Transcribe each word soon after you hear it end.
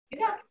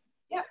Yeah,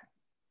 yeah.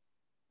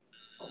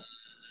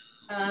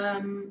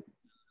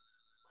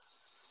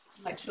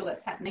 Make sure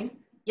that's happening.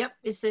 Yep,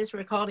 it says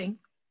recording.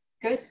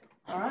 Good.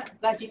 All right.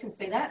 Glad you can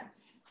see that.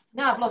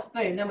 Now I've lost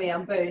Boone. There we are,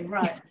 Boone.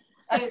 Right.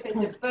 Over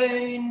to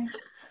Boone.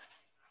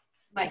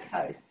 Make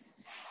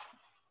host.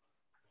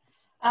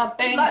 Boone,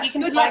 if you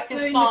can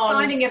focus on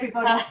finding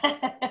everybody. I'm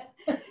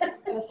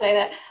going to say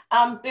that.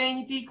 Boone,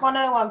 if you want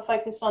to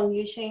focus on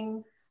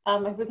muting,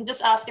 if we can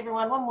just ask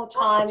everyone one more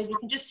time, if you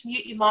can just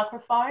mute your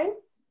microphone,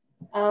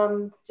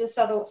 just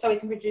so we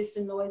can reduce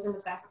the noise in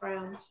the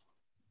background.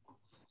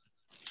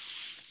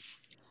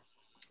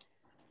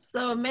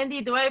 So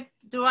Mandy, do I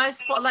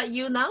spotlight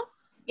you now?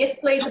 Yes,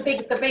 please.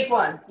 The big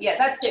one. Yeah,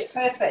 that's it.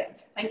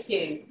 Perfect. Thank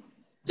you.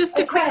 Just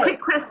a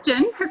quick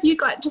question. Have you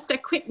got just a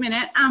quick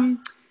minute?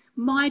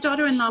 My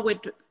daughter-in-law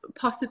would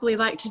possibly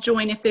like to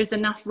join if there's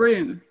enough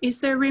room. Is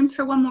there room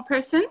for one more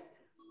person?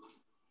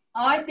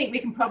 I think we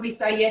can probably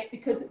say yes,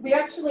 because we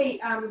actually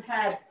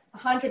had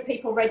 100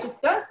 people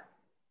register,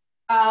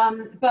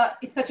 but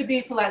it's such a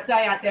beautiful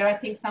day out there. I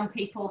think some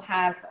people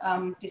have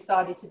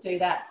decided to do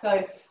that.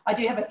 So I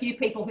do have a few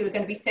people who are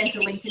going to be sent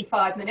a link in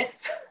 5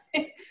 minutes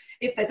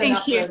if there's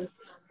enough room.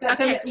 So,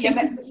 okay.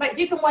 But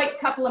you can wait a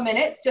couple of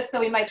minutes just so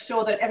we make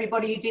sure that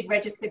everybody who did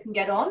register can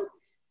get on,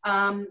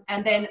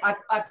 and then I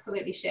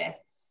absolutely share.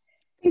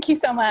 Thank you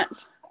so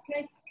much.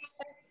 Okay.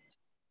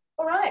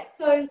 All right.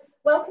 So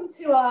welcome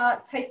to our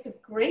Taste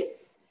of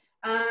Greece.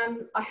 I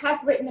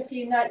have written a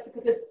few notes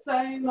because there's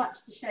so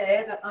much to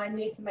share that I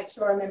need to make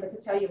sure I remember to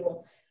tell you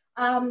all.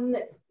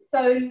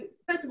 So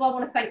first of all, I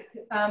want to thank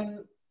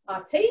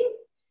our team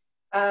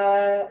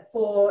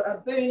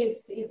for Boone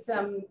is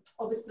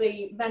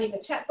obviously manning the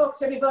chat box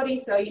for everybody,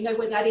 so you know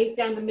where that is,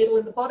 down the middle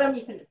and the bottom.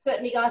 You can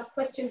certainly ask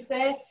questions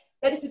there.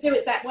 Better to do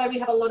it that way. We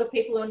have a lot of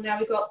people on now.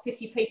 We've got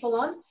 50 people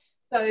on,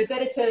 so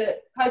better to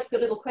post a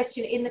little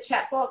question in the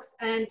chat box,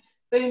 and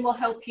Boone will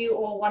help you,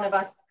 or one of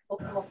us will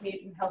come off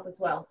mute and help as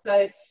well.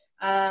 So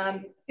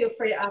feel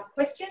free to ask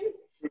questions.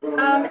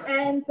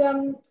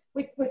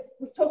 We've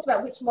talked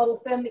about which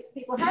model Thermomix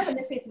people have, and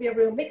there seems to be a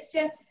real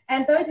mixture.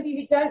 And those of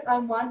you who don't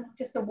own one,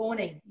 just a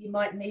warning, you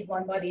might need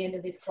one by the end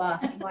of this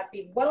class. You might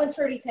be well and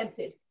truly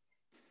tempted.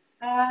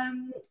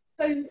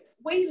 So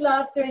we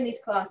love doing these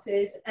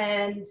classes,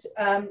 and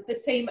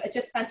the team are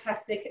just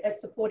fantastic at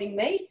supporting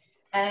me.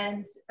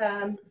 And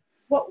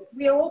what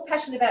we are all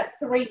passionate about,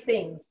 3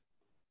 things: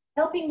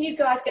 helping you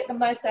guys get the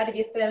most out of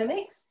your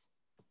Thermomix,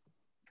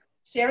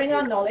 sharing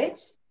our knowledge,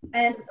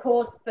 and of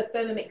course the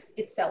Thermomix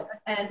itself.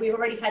 And we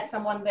already had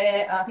someone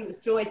there, I think it was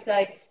Joy,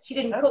 say she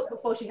didn't cook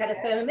before she had a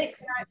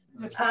Thermomix.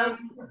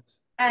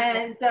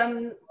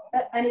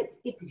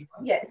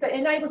 Yeah, so it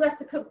enables us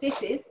to cook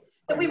dishes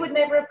that we would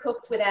never have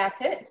cooked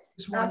without it.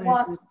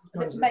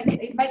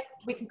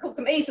 We can cook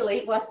them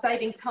easily while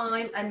saving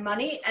time and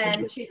money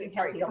and choosing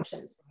healthy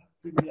options.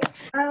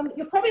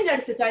 You'll probably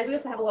notice today we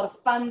also have a lot of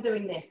fun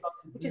doing this,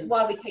 which is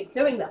why we keep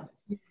doing them.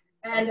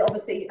 And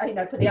obviously, you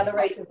know, for the other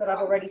reasons that I've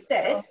already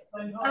said.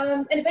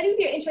 And if any of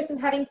you are interested in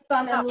having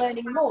fun and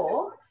learning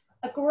more,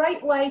 a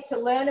great way to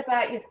learn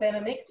about your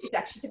Thermomix is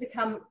actually to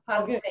become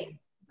part of the team.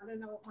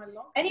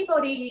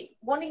 Anybody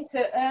wanting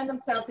to earn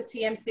themselves a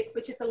TM6,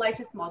 which is the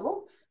latest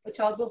model, which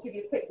I will give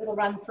you a quick little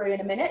run through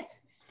in a minute,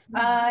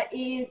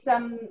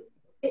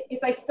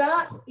 if they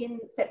start in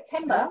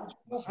September,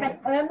 can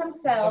earn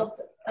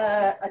themselves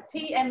a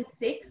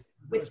TM6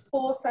 with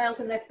 4 sales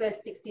in their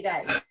first 60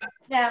 days.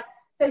 Now,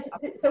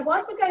 so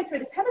whilst we're going through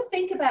this, have a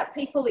think about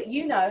people that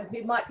you know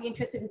who might be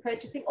interested in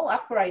purchasing or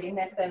upgrading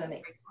their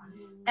Thermomix.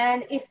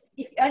 And if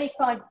you only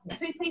find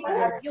 2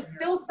 people, you'll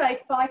still save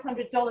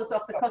 $500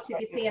 off the cost of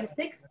your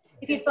TM6.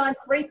 If you find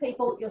 3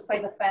 people, you'll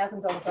save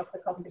 $1,000 off the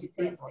cost of your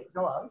TM6.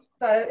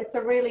 So it's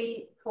a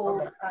really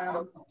cool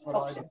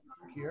option.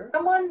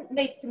 Someone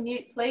needs to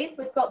mute, please.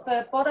 We've got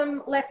the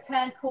bottom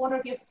left-hand corner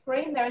of your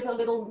screen. There is a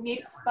little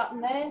mute button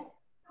there.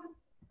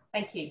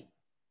 Thank you.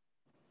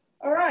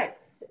 All right.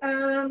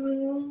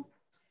 So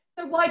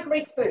why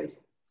Greek food?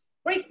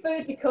 Greek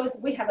food because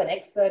we have an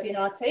expert in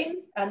our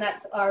team, and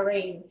that's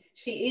Irene.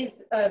 She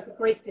is of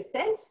Greek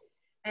descent,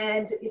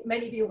 and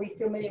many of you will be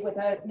familiar with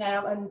her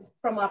now, and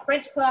from our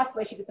French class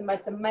where she did the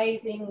most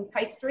amazing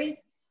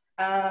pastries.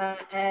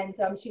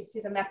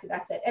 She's a massive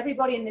asset.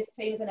 Everybody in this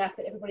team is an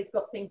asset. Everybody's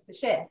got things to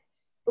share.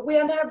 But we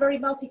are now a very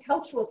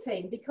multicultural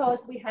team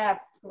because we have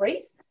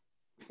Greece,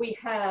 we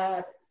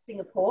have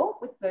Singapore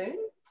with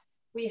Boone,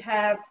 we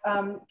have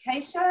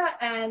Keisha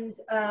and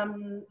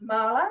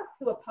Marla,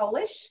 who are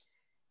Polish,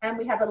 and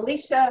we have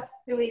Alicia,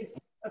 who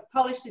is of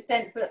Polish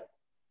descent but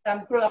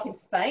grew up in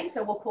Spain,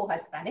 so we'll call her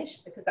Spanish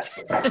because that's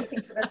what she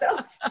thinks of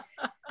herself.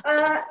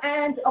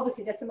 And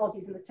obviously there's some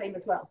Aussies in the team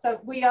as well. So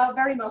we are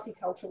very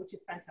multicultural, which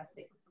is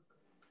fantastic.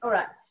 All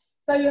right.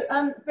 So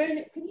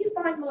Boone, can you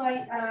find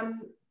my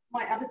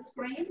my other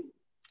screen,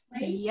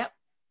 please? Yep.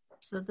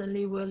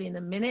 Certainly will in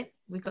a minute.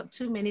 We got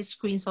too many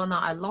screens on now.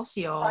 I lost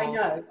your. I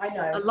know.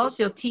 I lost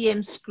your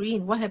TM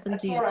screen. What happened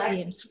to your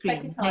TM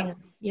screen? Hang on.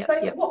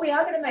 What we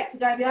are going to make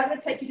today, we are going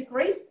to take you to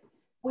Greece.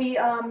 We,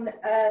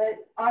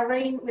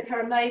 Irene, with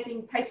her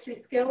amazing pastry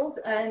skills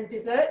and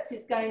desserts,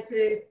 is going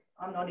to,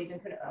 I'm not even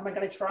going to, am I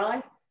going to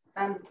try?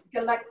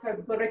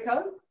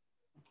 Galacktoboureko.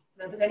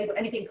 If there's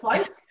anything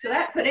close to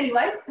that, but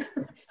anyway,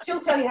 she'll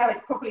tell you how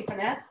it's properly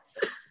pronounced.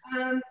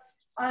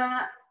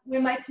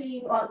 We're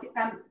making,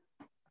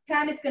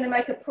 Pam is going to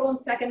make a prawn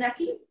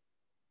saganaki.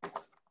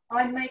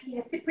 I'm making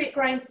a Cypriot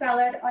grain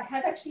salad. I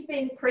have actually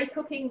been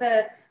pre-cooking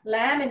the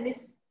lamb in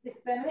this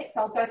Thermomix.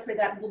 I'll go through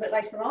that a little bit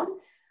later on.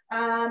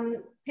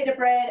 Pitta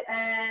bread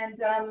and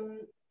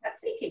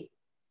Tzatziki.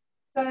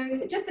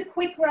 So just a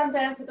quick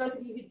rundown for those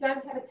of you who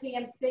don't have a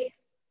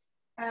TM6.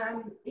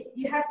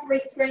 You have 3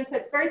 screens, so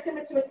it's very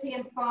similar to a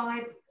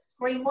TM5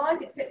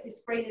 screen-wise, except this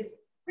screen is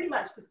pretty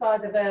much the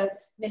size of a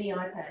mini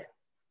iPad.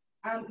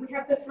 We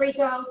have the 3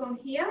 dials on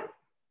here.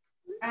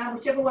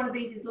 Whichever one of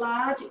these is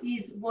large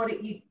is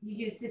what you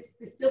use this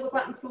silver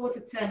button for to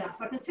turn up.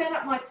 So I can turn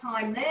up my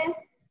time there.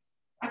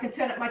 I can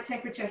turn up my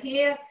temperature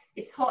here.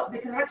 It's hot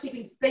because I've actually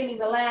been steaming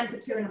the lamb for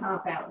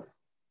 2.5 hours.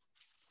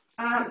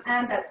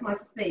 And that's my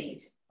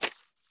speed.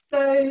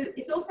 So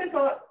it's also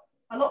got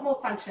a lot more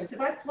functions. If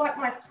I swipe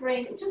my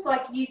screen, it's just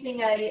like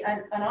using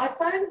an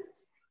iPhone.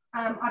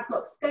 I've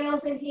got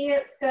scales in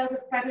here. Scales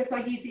are fabulous. I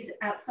use these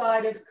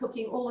outside of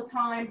cooking all the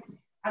time.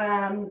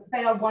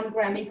 They are 1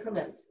 gram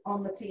increments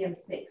on the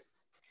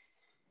TM6.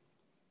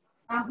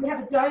 We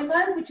have a dough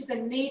mode, which is a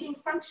kneading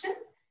function.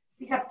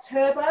 We have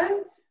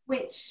turbo,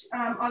 which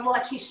I will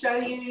actually show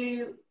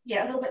you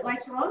a little bit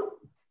later on.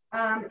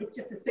 It's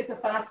just a super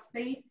fast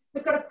speed.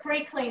 We've got a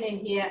pre-clean in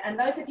here, and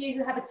those of you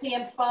who have a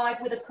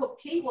TM5 with a cook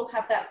key will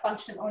have that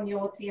function on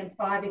your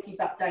TM5 if you've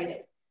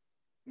updated.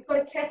 We've got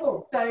a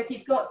kettle, so if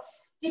you've got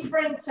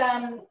different,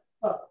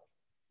 well,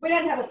 we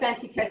don't have a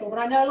fancy kettle, but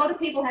I know a lot of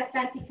people have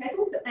fancy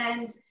kettles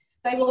and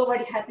they will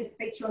already have this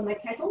feature on their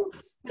kettle.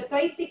 But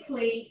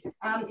basically,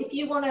 if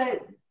you want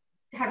to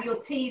have your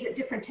teas at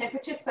different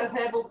temperatures, so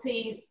herbal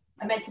teas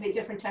are meant to be at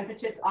different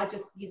temperatures, I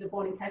just use a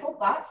boiling kettle.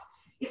 But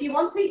if you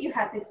want to, you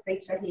have this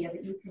feature here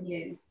that you can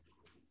use.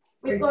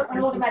 We've got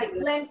an automatic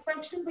blend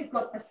function. We've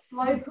got a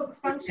slow cook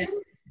function,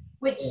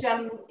 which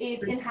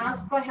is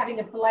enhanced by having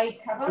a blade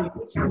cover,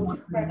 which I will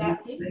just grab out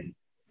here.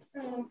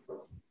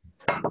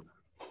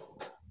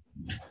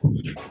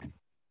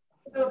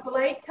 So a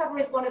blade cover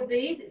is one of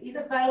these. It is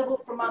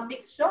available from our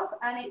mix shop,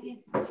 and it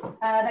is,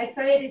 they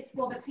say it is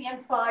for the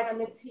TM5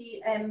 and the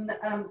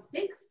TM6.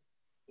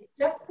 It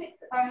just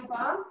sits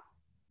over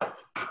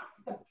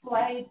the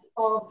blades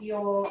of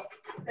your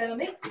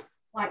Thermomix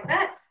like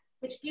that,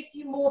 which gives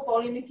you more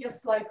volume if you're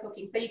slow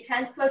cooking. So you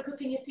can slow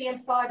cook in your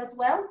TM5 as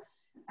well,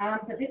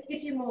 but this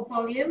gives you more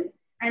volume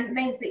and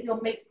means that your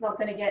meat's not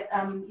going to get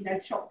you know,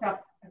 chopped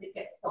up as it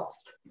gets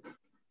soft.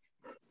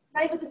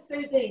 Same with the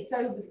sous vide.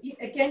 So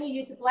again, you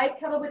use the blade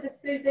cover with the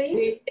sous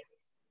vide.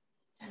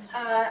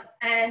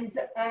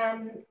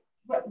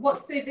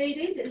 What sous vide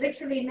is, it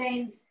literally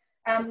means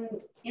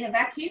in a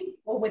vacuum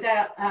or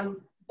without,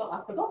 well,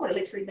 I forgot what it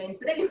literally means,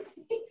 but anyway,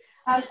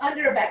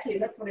 under a vacuum,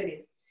 that's what it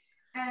is.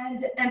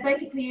 And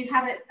basically you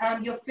have it,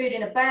 your food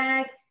in a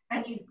bag,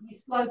 and you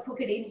slow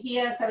cook it in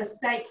here. So a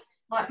steak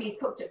might be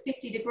cooked at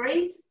 50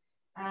 degrees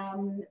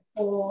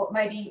for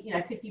maybe, you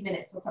know, 50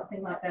 minutes or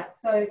something like that.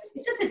 So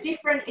it's just a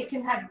different, it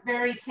can have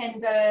very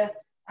tender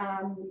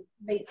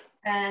meats,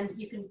 and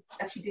you can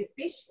actually do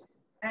fish.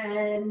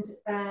 And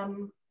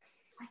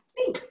I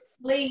think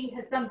Lee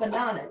has done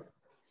bananas.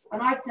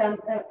 And I've done,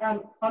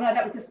 oh no,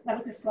 that was a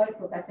slow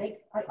cook, I think.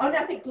 Oh no,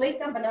 I think Lee's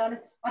done bananas.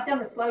 I've done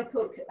the slow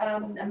cook,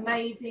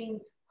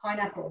 amazing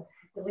pineapple,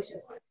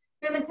 delicious.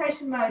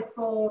 Fermentation mode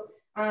for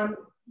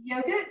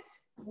yogurt,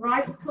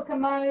 rice cooker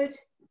mode.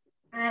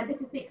 And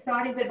this is the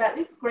exciting bit about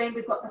this screen.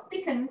 We've got the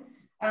thicken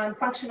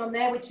function on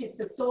there, which is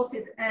for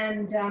sauces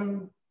and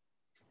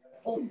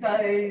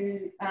also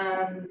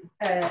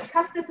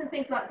custards and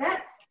things like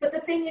that. But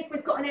the thing is,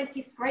 we've got an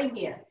empty screen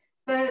here.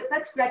 So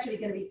that's gradually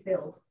going to be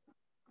filled.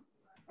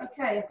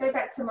 Okay, I'll go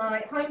back to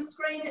my home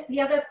screen.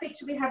 The other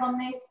feature we have on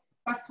this,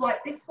 if I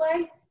swipe this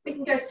way, we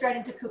can go straight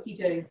into Cookie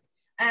Do.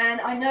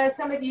 And I know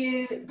some of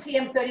you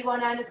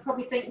TM31 owners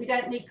probably think we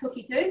don't need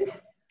Cookie Do.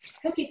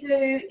 Cookie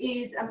Do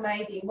is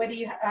amazing, whether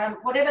you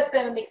whatever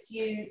Thermomix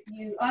you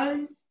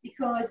own,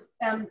 because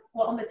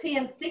well, on the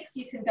TM6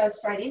 you can go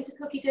straight into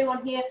Cookie Do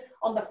on here.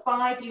 On the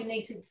 5 you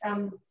need to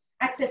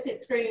access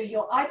it through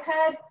your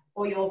iPad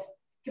or your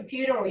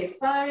computer or your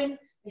phone.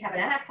 We have an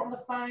app on the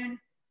phone.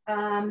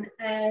 The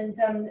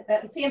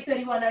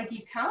TM31 knows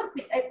you can't,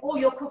 all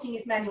your cooking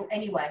is manual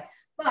anyway,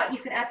 but you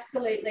can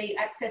absolutely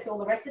access all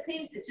the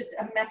recipes. It's just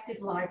a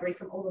massive library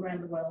from all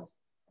around the world.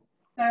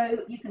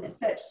 So you can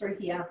search through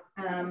here.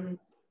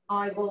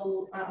 I'll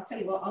tell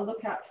you what, I'll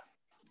look up.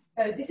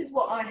 So this is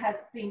what I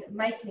have been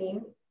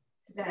making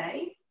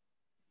today.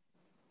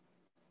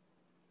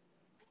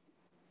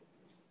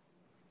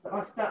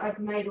 So I've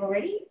made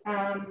already,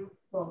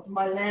 well,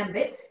 my lamb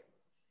bit.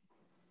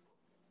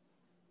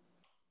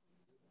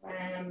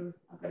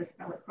 I've got to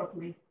spell it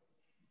properly.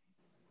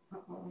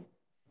 Uh-oh.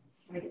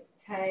 I think it's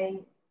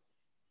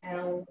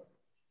K-L.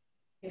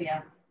 Here we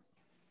are.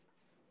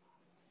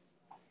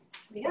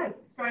 Here we go.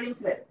 straight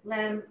into it,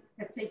 lamb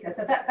tikka.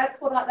 So that's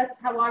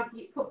how I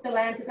cook the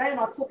lamb today, and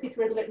I'll talk you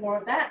through a little bit more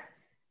of that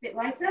a bit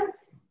later.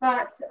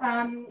 But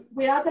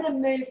we are going to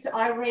move to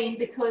Irene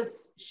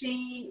because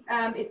she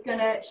is going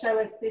to show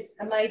us this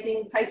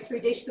amazing pastry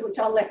dish, which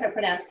I'll let her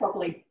pronounce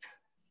properly.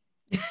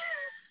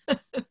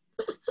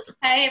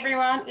 Hey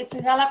everyone, it's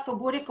a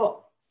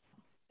Galacktoboureko.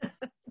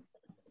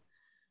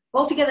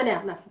 All together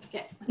now. No, it's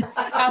okay.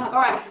 All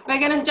right, we're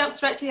going to jump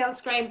straight to the other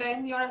screen.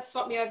 Ben, you want to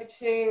swap me over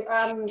to...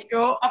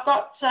 Sure. I've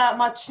got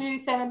my 2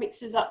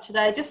 Thermomixes up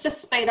today just to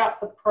speed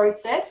up the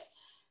process.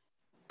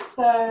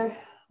 So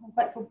I'll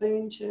wait for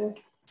Boone to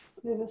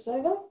move us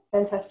over.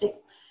 Fantastic.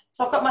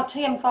 So I've got my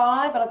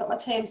TM5 and I've got my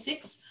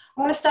TM6.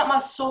 I'm going to start my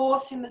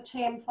sauce in the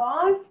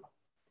TM5.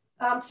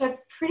 So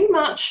pretty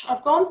much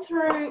I've gone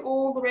through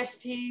all the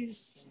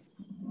recipes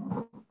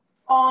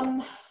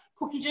on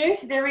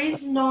Cookie-Do. There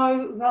is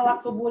no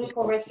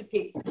Galacktoboureko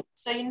recipe.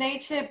 So you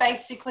need to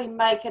basically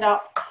make it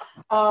up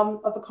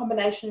of a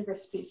combination of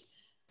recipes.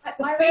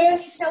 Irene,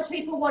 tell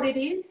people what it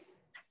is.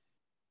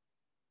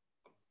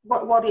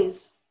 What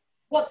is?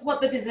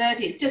 What the dessert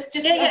is. Just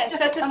yeah.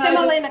 So it's a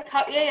semolina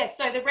cup. Yeah.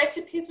 So the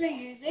recipes we're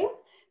using.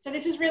 So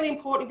this is really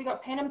important. If you've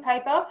got pen and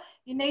paper,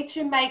 you need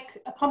to make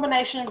a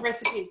combination of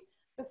recipes.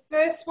 The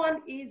first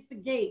one is the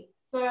ghee.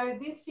 So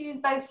this is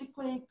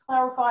basically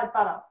clarified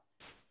butter.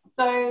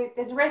 So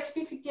there's a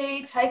recipe for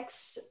ghee,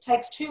 takes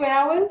 2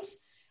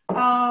 hours.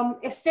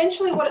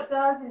 Essentially what it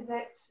does is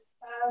it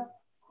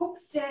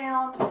cooks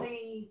down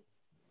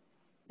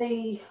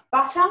the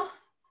butter.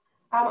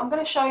 I'm going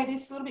to show you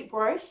this, a little bit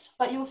gross,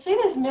 but you'll see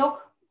there's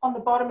milk on the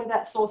bottom of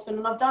that saucepan,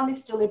 and I've done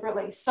this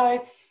deliberately.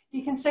 So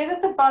you can see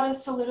that the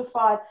butter's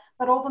solidified,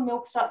 but all the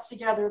milk starts to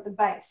gather at the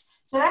base.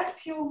 So that's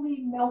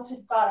purely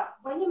melted butter.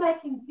 When you're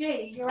making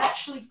ghee, you're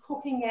actually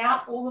cooking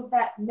out all of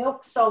that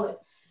milk solid.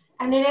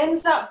 And it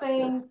ends up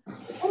being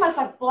almost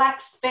like black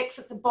specks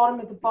at the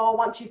bottom of the bowl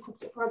once you've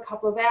cooked it for a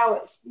couple of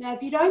hours. Now,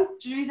 if you don't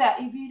do that,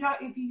 if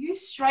you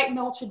use straight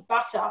melted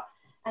butter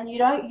and you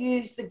don't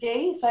use the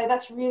ghee, so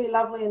that's really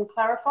lovely and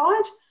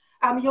clarified,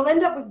 you'll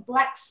end up with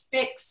black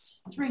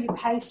specks through your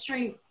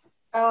pastry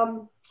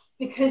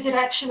because it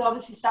actually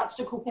obviously starts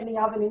to cook in the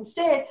oven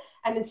instead.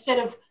 And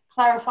instead of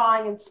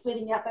clarifying and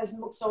splitting out those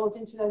milk solids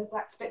into those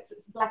black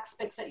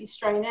specks that you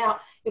strain out,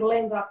 it'll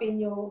end up in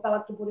your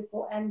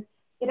Galacktoboureko, and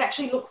it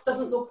actually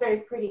doesn't look very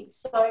pretty.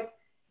 So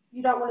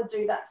you don't want to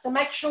do that. So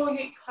make sure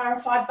you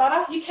clarify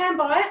butter. You can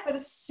buy it, but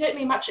it's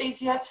certainly much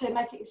easier to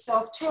make it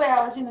yourself. 2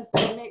 hours in the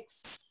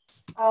Thermomix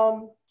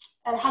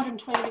at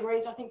 120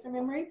 degrees, I think, from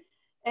memory,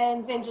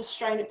 and then just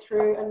strain it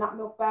through a nut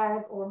milk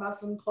bag or a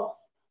muslin cloth.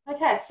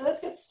 Okay, so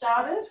let's get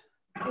started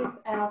with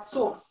our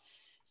sauce.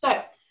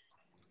 So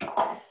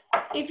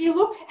if you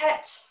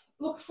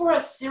look for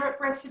a syrup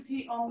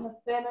recipe on the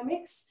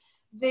Thermomix,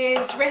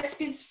 there's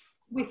recipes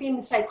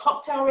within, say,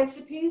 cocktail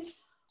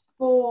recipes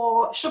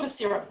for sugar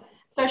syrup.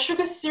 So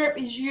sugar syrup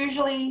is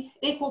usually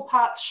equal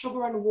parts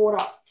sugar and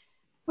water.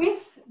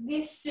 With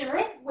this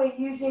syrup, we're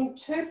using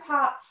 2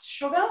 parts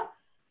sugar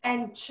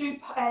and 3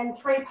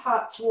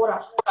 parts water.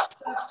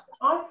 So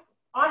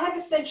I have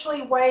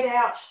essentially weighed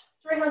out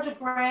 300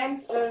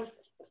 grams of,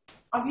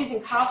 I'm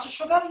using caster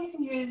sugar. You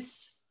can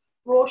use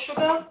raw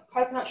sugar,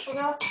 coconut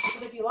sugar,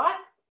 whatever you like.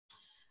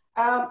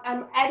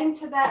 I'm adding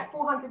to that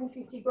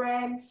 450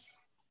 grams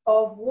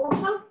of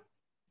water.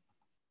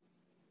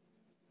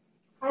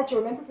 I had to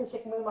remember for a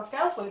second where my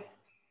scales were.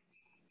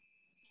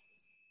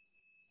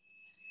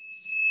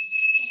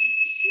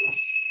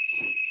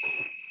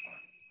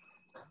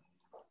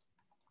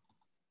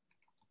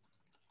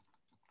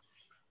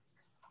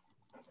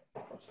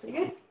 That's pretty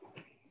good.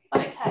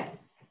 Okay.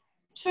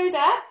 To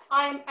that,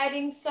 I'm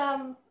adding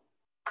some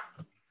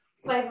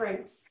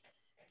flavourings.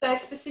 So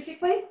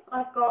specifically,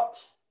 I've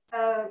got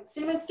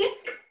cinnamon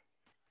stick.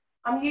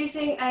 I'm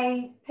using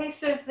a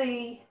piece of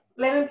the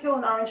lemon peel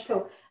and orange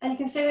peel. And you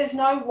can see there's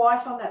no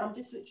white on that. I'm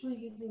just literally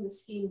using the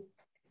skin.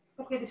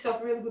 Get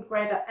yourself a really good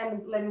grater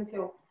and lemon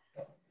peel.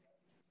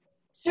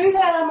 To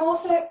that, I'm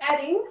also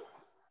adding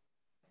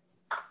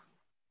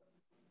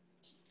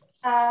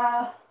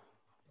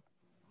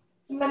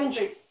some lemon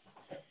juice.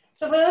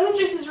 So the lemon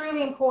juice is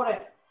really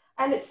important.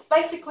 And it's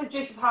basically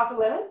juice of half a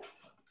lemon.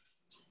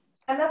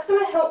 And that's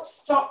going to help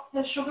stop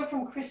the sugar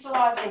from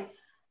crystallising.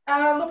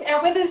 Look,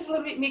 our weather's a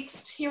little bit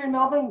mixed here in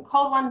Melbourne.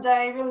 Cold one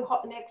day, really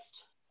hot the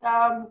next.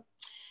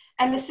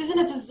 And this isn't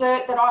a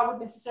dessert that I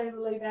would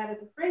necessarily leave out of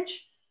the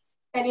fridge.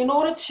 And in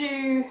order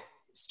to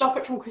stop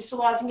it from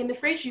crystallising in the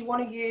fridge, you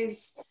want to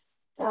use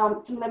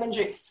some lemon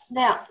juice.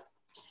 Now,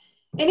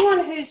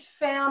 anyone who's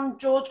found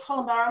George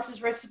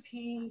Columbaris's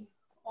recipe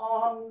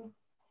on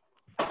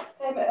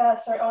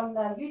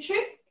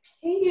YouTube,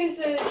 he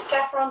uses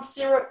saffron.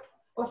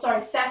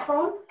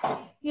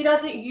 He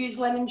doesn't use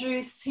lemon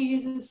juice. He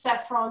uses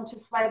saffron to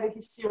flavour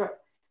his syrup.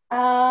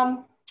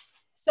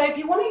 So if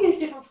you want to use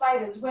different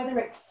flavours, whether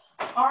it's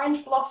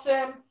orange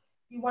blossom,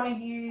 you want to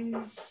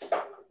use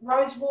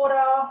rose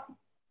water,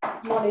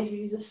 you want to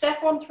use the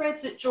saffron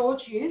threads that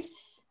George used,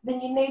 then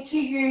you need to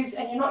use,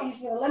 and you're not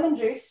using the lemon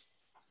juice,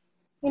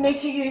 you need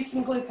to use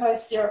some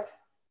glucose syrup.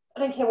 I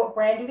don't care what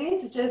brand it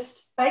is. It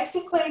just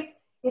basically,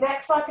 it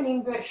acts like an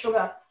invert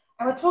sugar.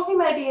 And we're talking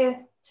maybe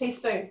a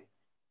teaspoon.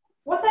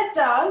 What that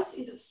does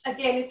is,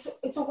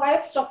 it's a way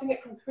of stopping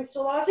it from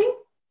crystallizing.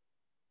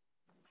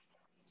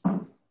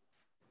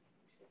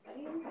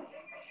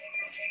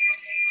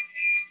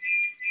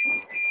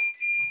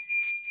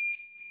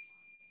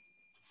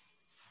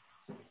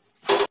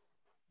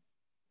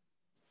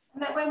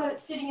 And that way, when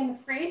it's sitting in the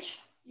fridge,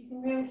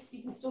 you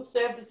can still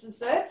serve the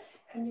dessert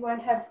and you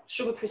won't have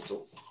sugar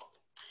crystals.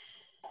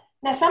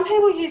 Now, some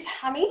people use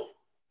honey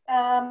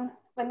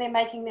when they're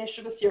making their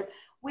sugar syrup.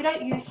 We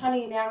don't use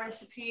honey in our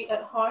recipe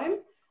at home.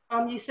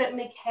 You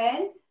certainly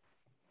can.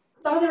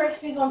 Some of the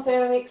recipes on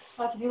Thermomix,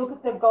 like if you look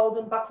at the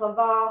golden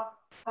baklava,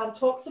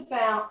 talks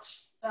about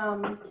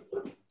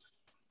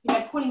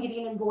putting it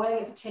in and boiling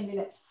it for 10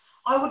 minutes.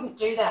 I wouldn't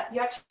do that.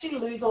 You actually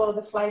lose a lot of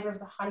the flavour of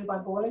the honey by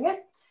boiling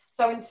it.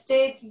 So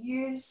instead,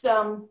 use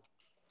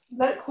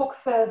let it cook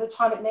for the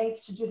time it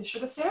needs to do the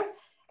sugar syrup,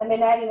 and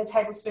then add in a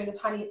tablespoon of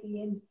honey at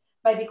the end.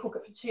 Maybe cook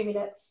it for 2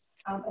 minutes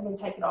and then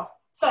take it off.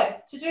 So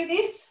to do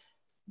this,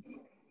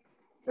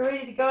 we're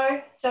ready to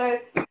go. So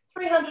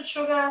 300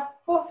 sugar,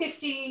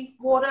 450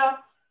 water,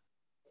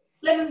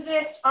 lemon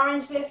zest,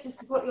 orange zest is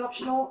completely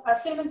optional. A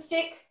cinnamon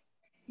stick,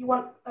 you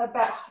want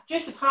about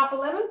juice of half a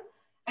lemon,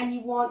 and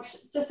you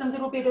want just a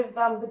little bit of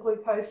the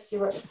glucose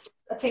syrup,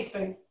 a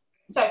teaspoon.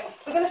 So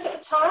we're going to set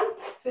the time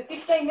for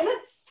 15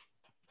 minutes.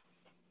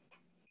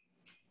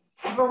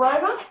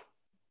 Aroma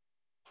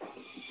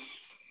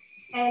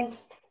and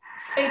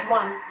speed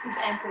 1 is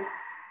ample.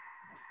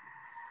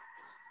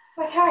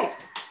 Okay,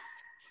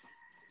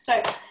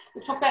 so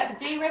we've talked about the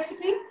ghee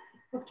recipe,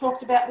 we've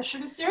talked about the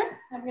sugar syrup,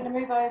 and we're going to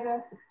move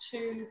over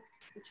to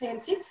the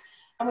TM6,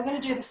 and we're going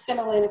to do the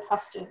semolina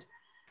custard.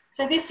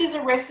 So this is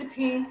a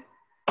recipe,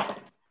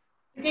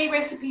 the ghee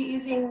recipe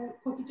is in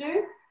cookie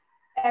dough,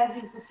 as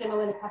is the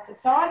semolina custard.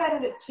 So I've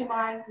added it to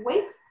my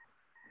wheat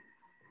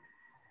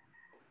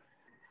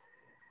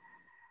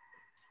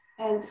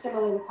and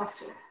semolina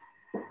custard.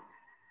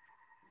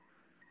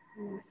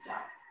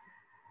 Start.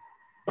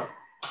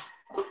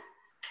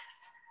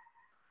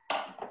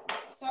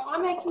 So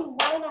I'm making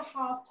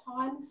 1.5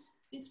 times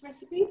this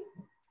recipe.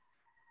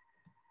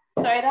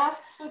 So it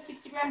asks for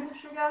 60 grams of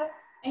sugar,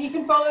 and you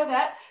can follow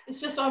that.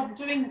 It's just I'm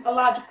doing a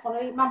larger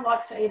quantity. Mum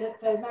likes to eat it,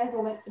 so may as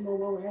well make some more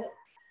while we're at it.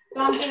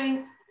 So I'm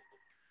doing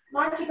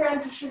 90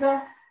 grams of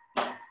sugar.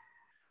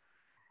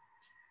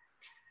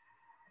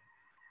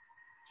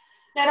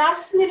 Now it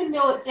asks me to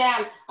mill it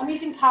down. I'm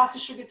using caster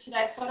sugar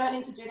today, so I don't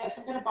need to do that.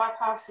 So I'm going to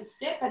bypass this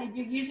step. But if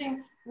you're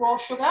using raw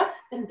sugar,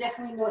 then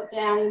definitely mill it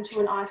down into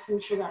an icing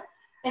sugar.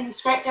 Then you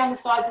scrape down the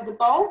sides of the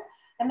bowl,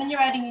 and then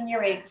you're adding in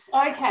your eggs.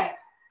 Okay,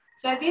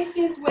 so this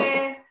is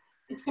where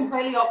it's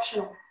completely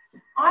optional.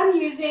 I'm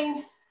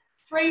using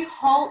 3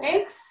 whole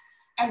eggs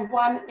and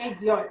 1 egg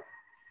yolk.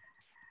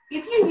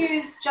 If you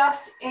use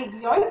just egg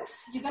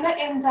yolks, you're going to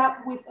end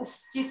up with a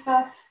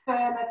stiffer,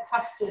 firmer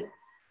custard.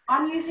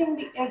 I'm using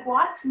the egg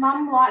whites.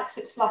 Mum likes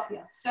it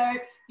fluffier. So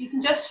you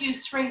can just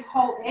use 3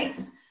 whole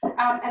eggs.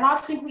 And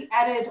I've simply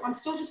added, I'm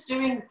still just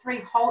doing 3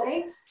 whole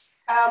eggs.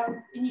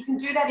 And you can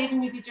do that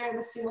even if you're doing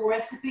the single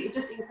recipe. It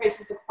just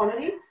increases the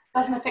quantity.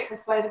 Doesn't affect the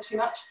flavour too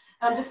much.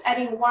 And I'm just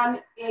adding 1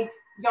 egg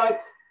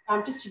yolk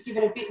just to give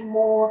it a bit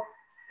more,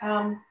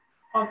 I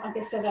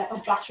guess, a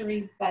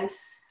buttery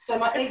base. So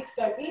my eggs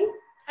go in.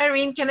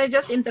 Irene, can I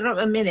just interrupt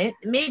a minute?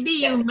 Maybe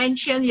you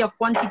mention your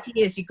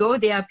quantity as you go.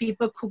 There are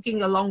people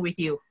cooking along with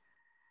you.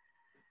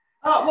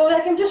 Oh, well,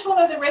 they can just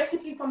follow the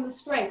recipe from the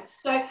screen.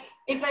 So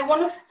if they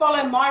want to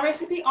follow my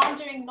recipe, I'm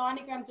doing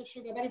 90 grams of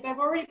sugar. But if they've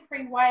already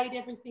pre-weighed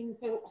everything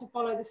to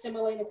follow the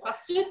semolina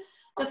custard,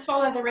 just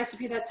follow the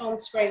recipe that's on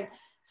screen.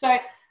 So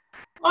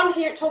on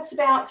here, it talks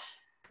about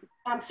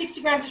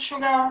 60 grams of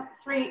sugar,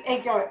 3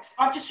 egg yolks.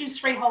 I've just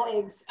used 3 whole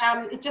eggs.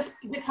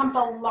 It becomes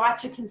a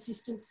lighter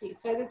consistency.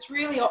 So that's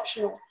really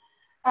optional.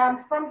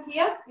 From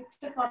here, you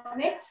click on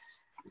next.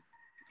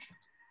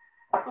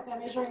 Put our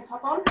measuring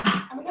cup on,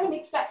 and we're going to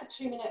mix that for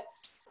 2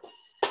 minutes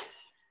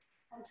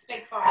on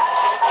speed 5.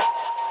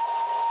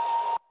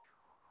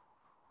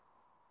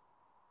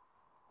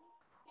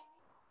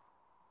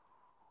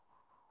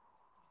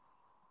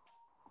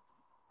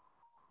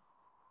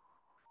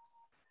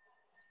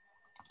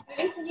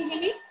 Can you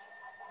hear me?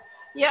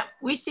 Yeah,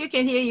 we still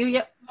can hear you.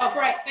 Yep. Oh,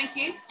 great. Thank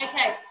you.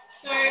 Okay,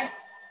 so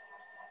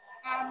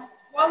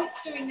while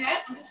it's doing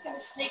that, I'm just going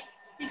to sneak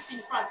this in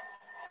front.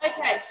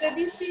 Okay, so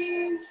this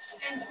is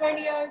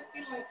Antonio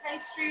Filo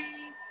pastry,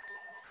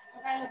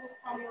 available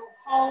from your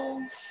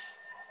Coles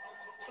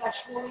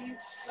 /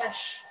 Woolies /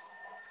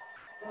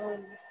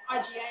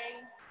 IGA.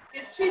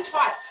 There's 2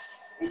 types.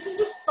 This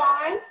is a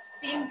fine,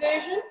 thin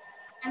version,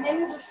 and then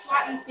there's a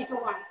slightly thicker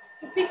one.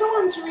 The thicker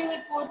one's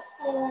really good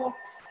for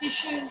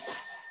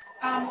dishes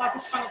like a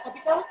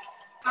spanakopita.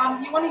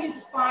 You want to use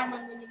a fine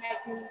one when you're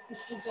making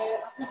this dessert.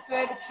 I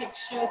prefer the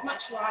texture. It's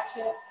much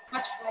lighter,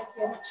 much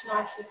flakier, much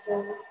nicer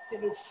for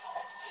this.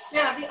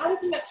 Now, the other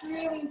thing that's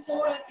really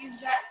important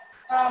is that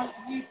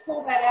you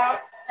pull that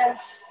out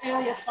as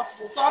early as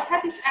possible. So I've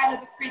had this out of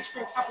the fridge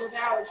for a couple of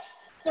hours.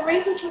 The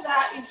reason for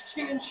that is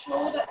to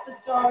ensure that the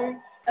dough,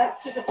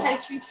 so the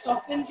pastry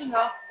softens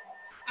enough.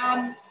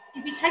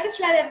 If you take it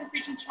straight out of the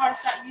fridge and try to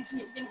start using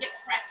it, you're going to get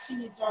cracks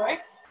in your dough.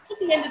 It's not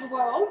the end of the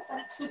world, but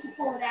it's good to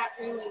pull it out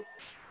early.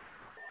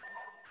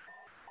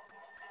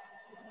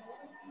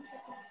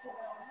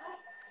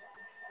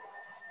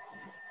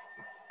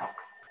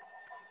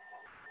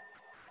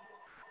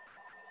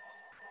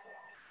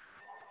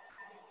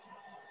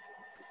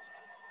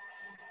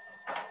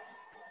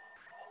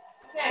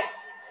 Okay,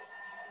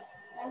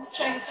 I'll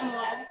show you some of the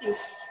other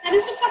things. Now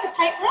this looks like a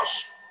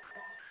paintbrush.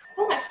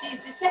 Almost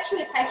is. It's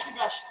actually a pastry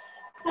brush.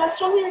 But I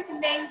strongly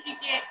recommend you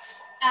get,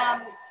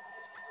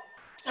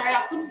 sorry,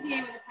 I couldn't hear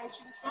you where the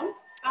pastry was from,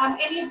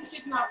 any of the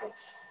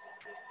supermarkets.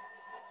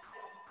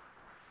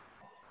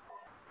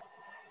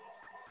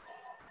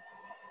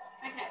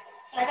 Okay,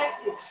 sorry, back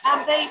to this.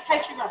 The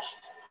pastry brush.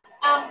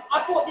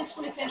 I bought this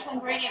from Essential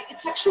Ingredient.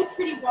 It's actually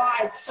pretty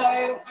wide, so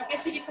I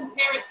guess if you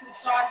compare it to the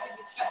size of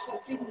your spatula,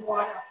 it's even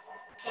wider.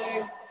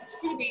 So it's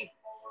pretty big.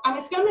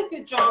 It's going to make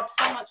your job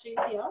so much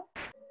easier.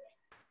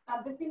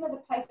 The thinner the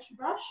pastry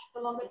brush,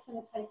 the longer it's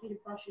going to take you to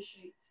brush your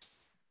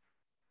sheets.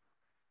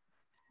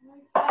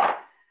 Okay.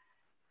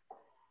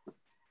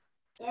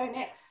 So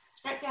next,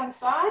 scrape down the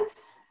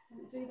sides.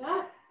 Do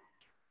that.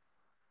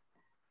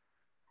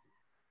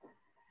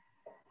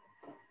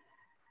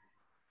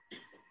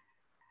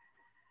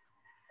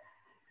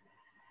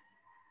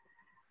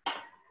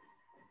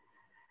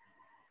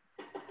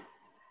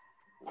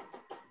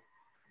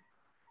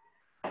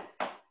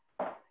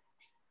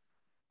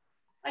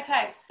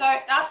 Okay, so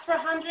that's for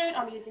 100.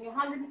 I'm using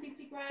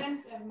 150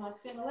 grams of my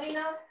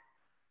semolina.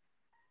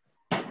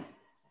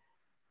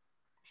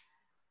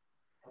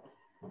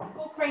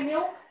 Full cream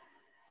milk.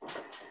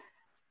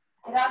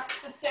 It asks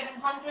for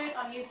 700.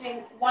 I'm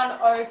using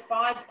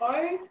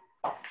 1050.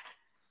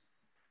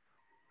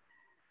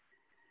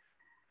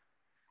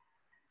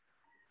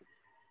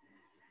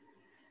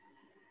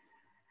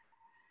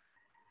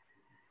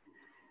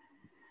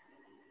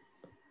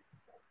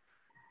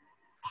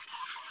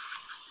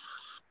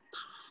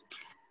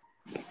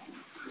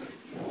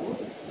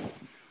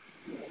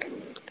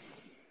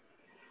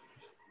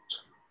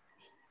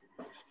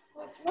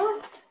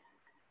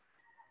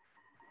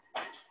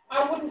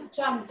 I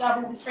wouldn't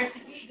double this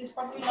recipe. There's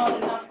probably not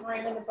enough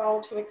room in the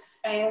bowl to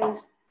expand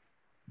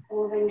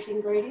all of these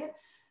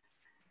ingredients.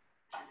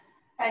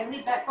 Okay,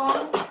 lid back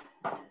on.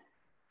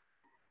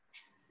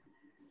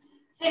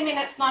 10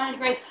 minutes, 90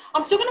 degrees.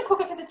 I'm still going to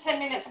cook it for the 10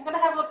 minutes. I'm going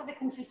to have a look at the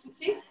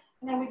consistency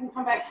and then we can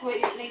come back to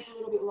it if it needs a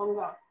little bit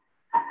longer.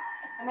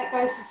 And that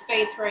goes to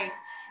speed 3.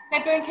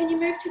 Okay, Boone, can you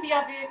move to the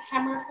other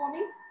camera for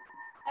me?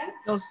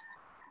 Thanks. Yes.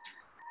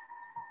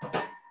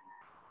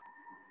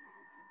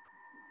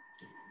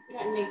 We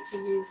don't need to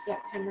use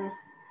that camera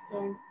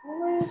going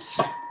forward. Let's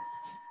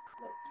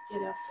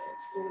get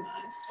ourselves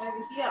organised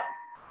over here.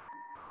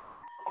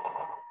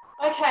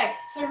 Okay,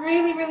 so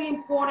really, really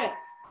important.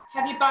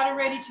 Have your butter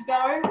ready to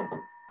go.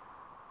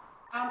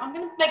 I'm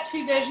going to make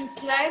 2 versions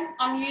today.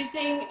 I'm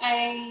using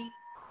a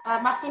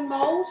muffin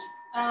mould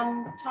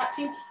type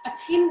tin. A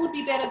tin would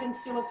be better than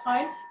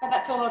silicone, but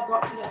that's all I've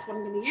got, so that's what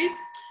I'm going to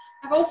use.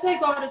 I've also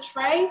got a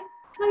tray,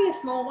 it's only a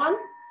small one,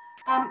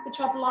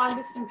 which I've lined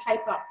with some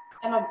paper.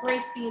 And I've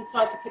greased the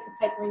inside to keep the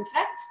paper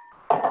intact.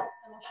 And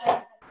I'll show you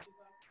how to do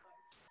both of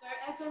those. So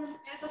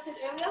as I said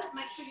earlier,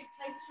 make sure your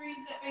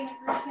pastries have been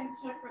at room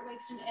temperature for at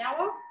least an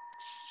hour.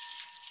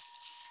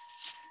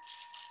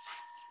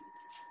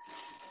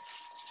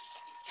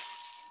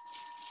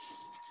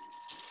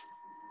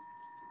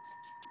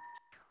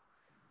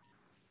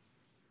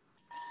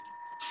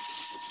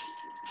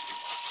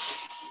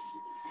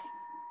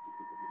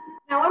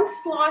 Now I'm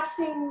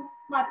slicing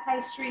my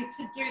pastry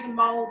to do the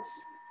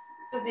moulds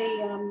for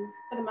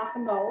the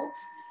muffin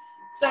moulds.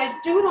 So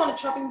do it on a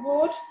chopping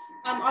board.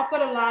 I've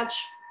got a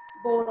large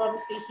board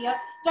obviously here.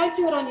 Don't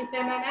do it on your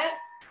Thermomat.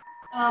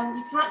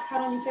 You can't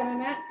cut on your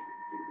Thermomat.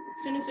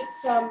 As soon as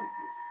it's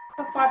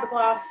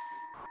fiberglass,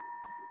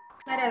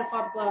 made out of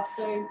fiberglass,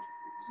 so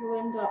you'll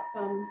end up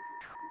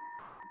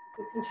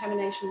with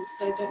contaminations,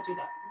 so don't do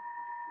that.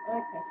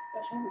 Okay,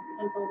 gosh,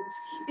 unfold this.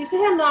 You see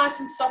how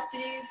nice and soft it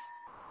is?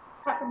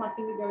 Apart from my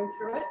finger going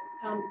through it,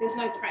 there's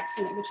no cracks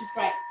in it, which is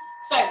great.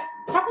 So, a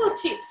couple of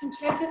tips in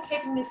terms of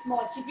keeping this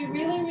moist. If you're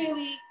really,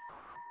 really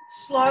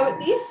slow at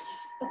this,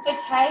 that's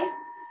okay.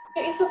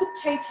 Get yourself a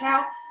tea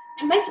towel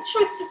and make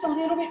sure it's just a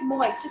little bit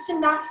moist, just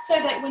enough so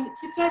that when it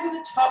sits over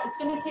the top, it's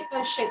going to keep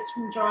those sheets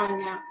from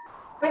drying out.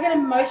 We're going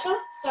to motor,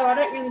 so I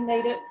don't really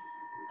need it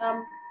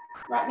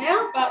right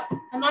now, but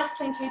a nice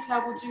clean tea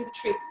towel will do the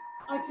trick.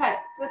 Okay,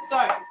 let's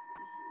go.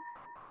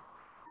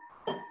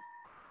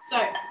 So,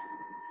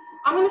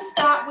 I'm going to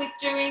start with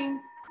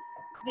doing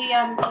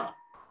the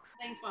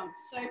these ones.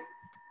 So I'm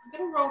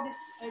going to roll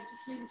this,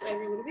 just move this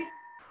over a little bit.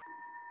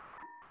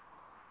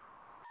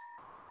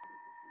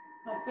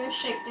 My first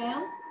sheet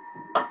down.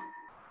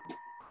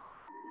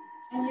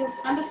 And you'll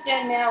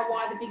understand now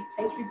why the big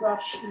pastry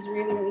brush is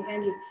really, really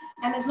handy.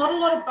 And there's not a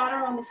lot of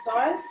butter on this,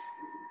 guys.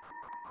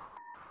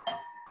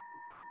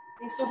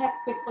 You saw how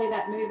quickly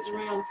that moves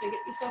around. So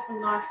get yourself a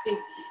nice big.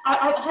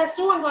 I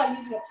saw one guy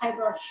using a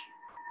paintbrush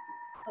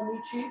on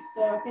YouTube,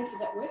 so I guess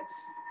that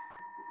works.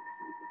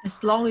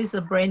 As long as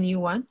a brand new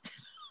one.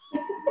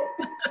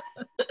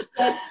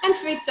 And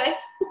food safe.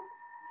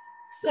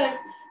 So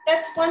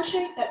that's one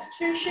sheet, that's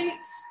two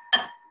sheets.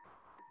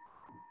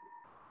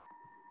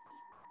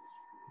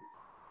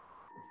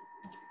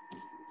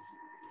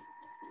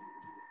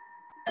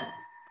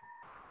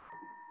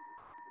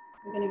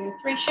 We're going to go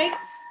 3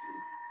 sheets.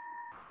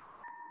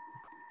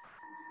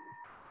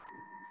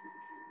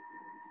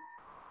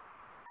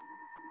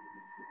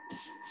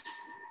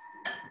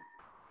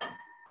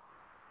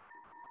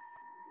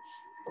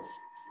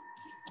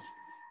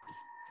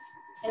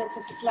 And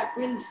it's a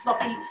really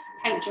sloppy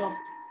paint job.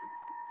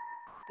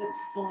 That's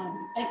fine.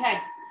 Okay,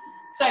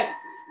 so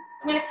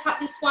I'm going to cut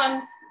this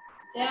one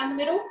down the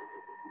middle,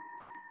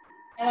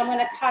 and I'm going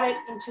to cut it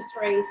into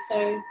 3.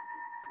 So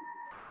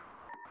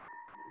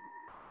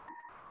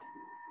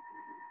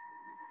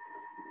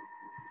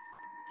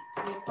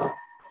beautiful.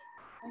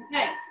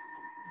 Okay.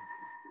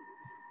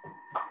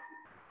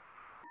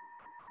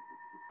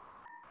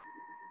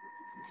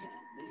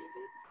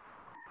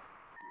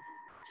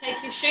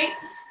 Take your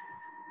sheets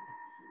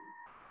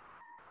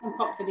and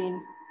pop it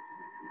in.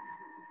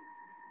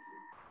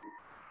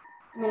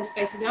 I'm going to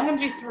space this out. I'm going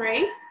to do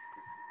 3.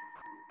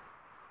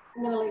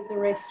 I'm going to leave the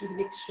rest with the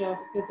mixture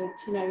for the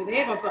tin over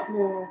there. If I've got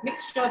more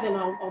mixture, then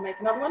I'll make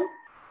another one.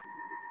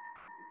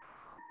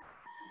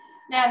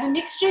 Now, the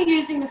mixture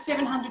using the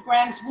 700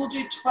 grams will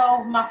do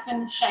 12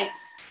 muffin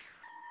shapes.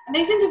 And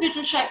these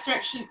individual shapes are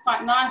actually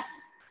quite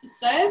nice to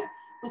serve,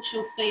 which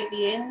you'll see at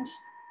the end.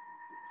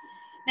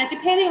 Now,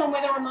 depending on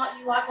whether or not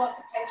you like lots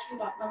of pastry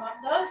like my mum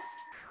does,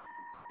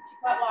 she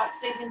quite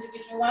likes these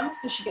individual ones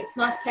because she gets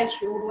nice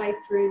pastry all the way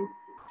through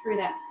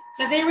that.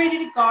 So they're ready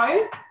to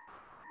go.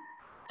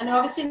 And I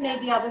obviously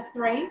need the other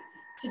 3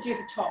 to do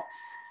the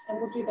tops, and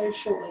we'll do those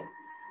shortly.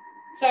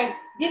 So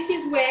this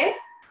is where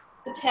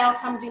the towel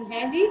comes in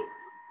handy,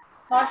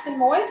 nice and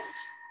moist,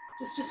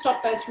 just to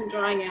stop those from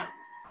drying out.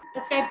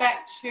 Let's go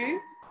back to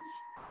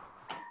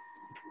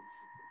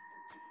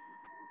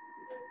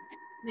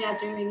now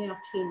doing our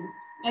tin.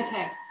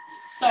 Okay,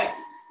 so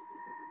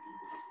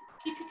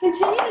you can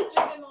continue to do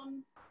them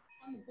on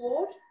the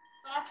board,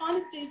 but I find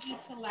it's easier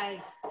to lay.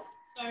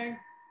 So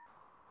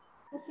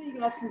hopefully you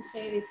guys can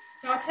see this.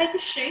 So I take a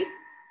sheet.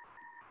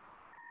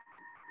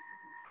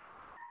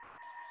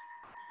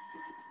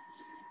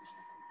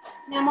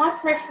 Now my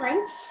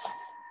preference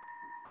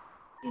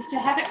is to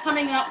have it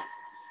coming up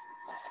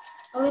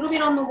a little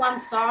bit on the one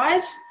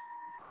side,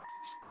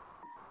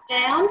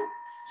 down,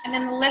 and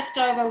then the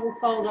leftover will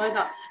fold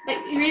over. But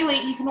really,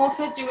 you can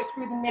also do it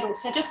through the middle.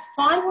 So just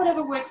find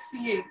whatever works for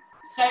you.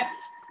 So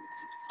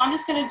I'm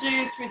just going to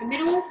do through the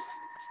middle.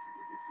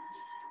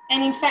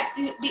 And in fact,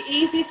 the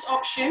easiest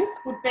option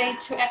would be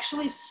to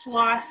actually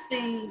slice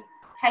the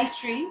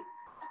pastry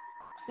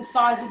the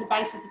size of the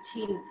base of the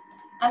tin.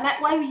 And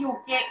that way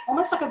you'll get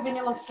almost like a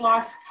vanilla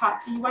slice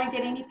cut, so you won't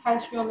get any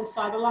pastry on the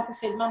side. But like I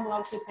said, Mum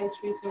loves her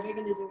pastry, so we're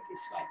going to do it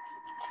this way.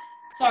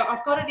 So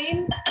I've got it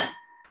in.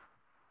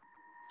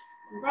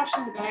 I'm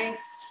brushing the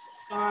base,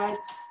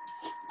 sides.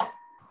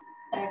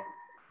 Okay.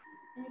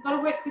 And you've got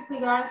to work quickly,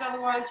 guys,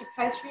 otherwise your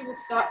pastry will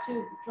start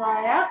to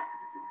dry out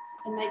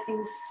and make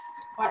things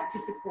quite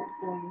difficult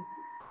for you.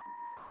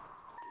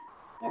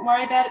 Don't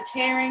worry about it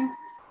tearing.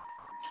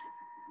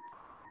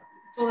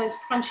 It's all those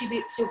crunchy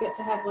bits you'll get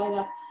to have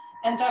later.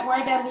 And don't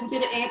worry about a little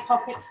bit of air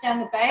pockets down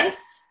the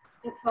base.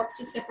 It helps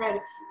to separate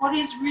it. What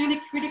is really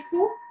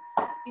critical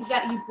is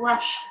that you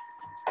brush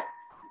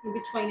in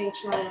between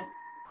each layer.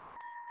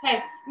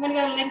 Okay, I'm going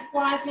to go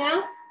lengthwise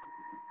now.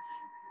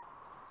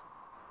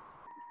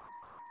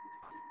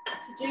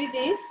 To do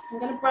this, I'm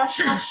going to brush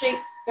my sheet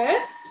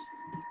first.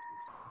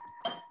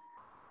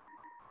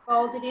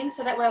 Fold it in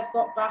so that way I've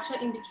got butter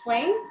in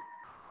between.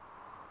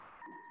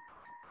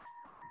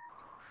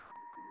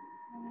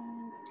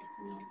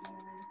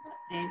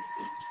 There's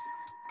good.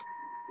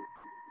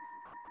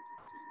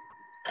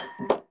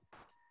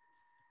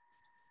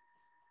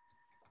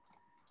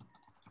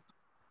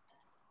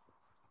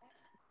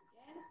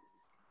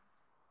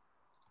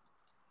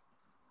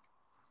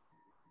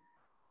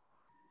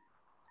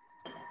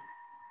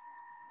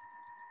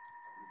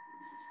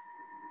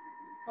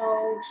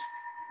 Hold.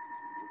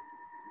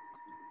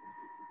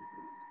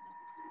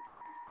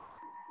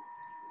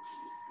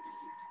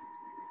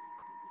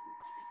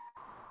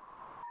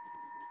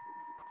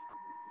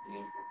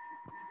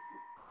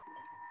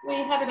 We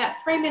have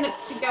about 3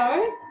 minutes to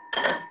go.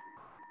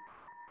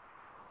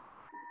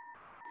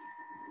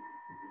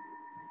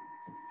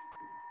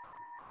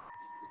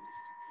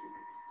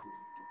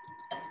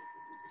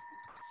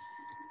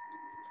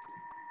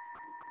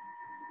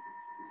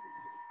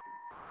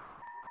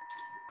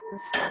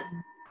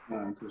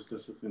 Entonces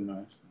estás haciendo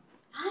eso.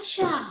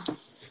 Asha.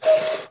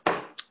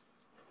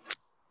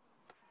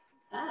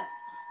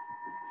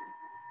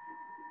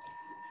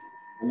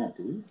 ¿Una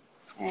tú?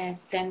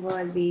 Tengo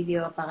el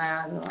vídeo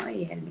apagado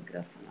y el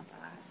micrófono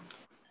apagado.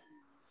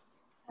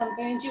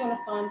 Boone, do you want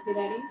to find who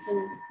that is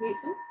and mute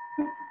them?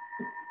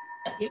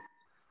 Yep.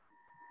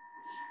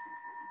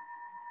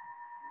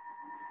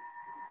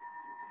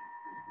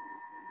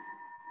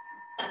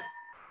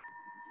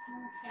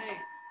 Okay.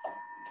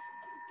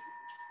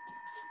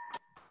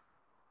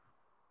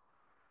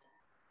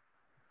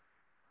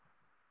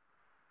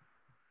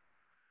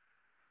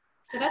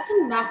 So that's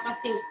enough, I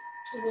think,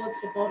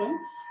 towards the bottom.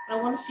 I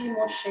want a few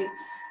more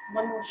sheets,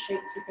 one more sheet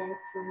to go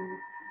through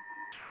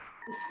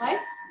this way.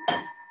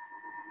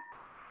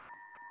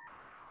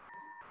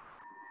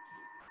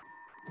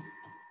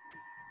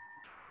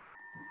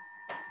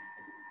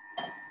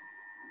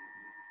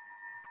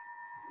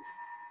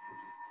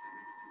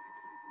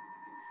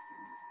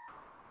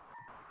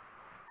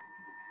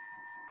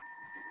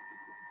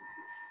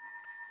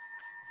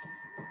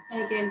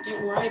 And again,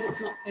 don't worry if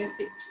it's not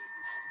perfect.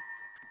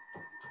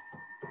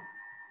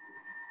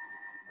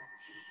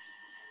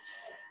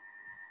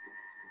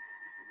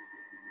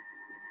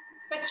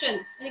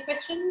 Questions? Any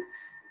questions?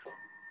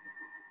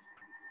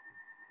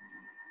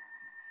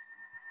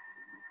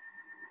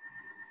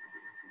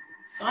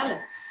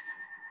 Silence.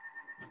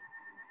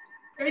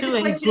 There is a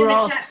question in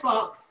the chat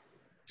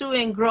box. Too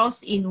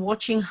engrossed in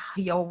watching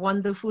your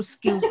wonderful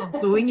skills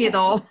of doing it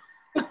all.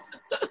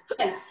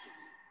 Thanks.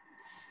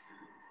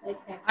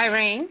 Okay.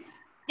 Irene?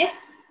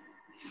 Yes?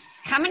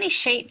 How many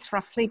sheets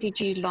roughly did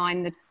you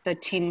line the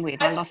tin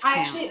with? I lost count.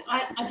 Actually,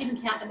 I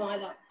didn't count them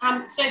either.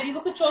 So if you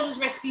look at George's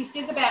recipe, it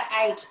says about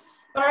 8.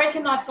 But I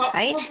reckon I've got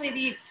 8? probably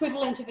the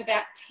equivalent of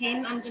about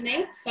 10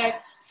 underneath. So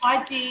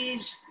I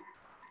did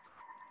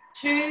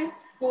 2,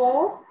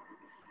 4.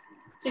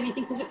 So if you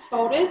think because it's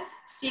folded,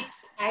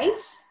 6,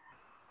 8,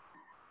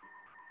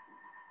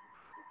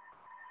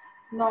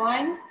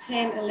 9,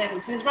 10,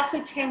 11. So there's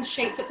roughly 10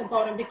 sheets at the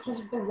bottom because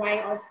of the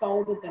way I've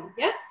folded them.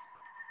 Yeah?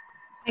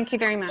 Thank you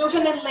very much. Still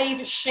going to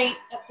leave a sheet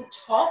at the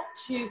top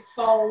to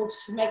fold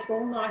to make it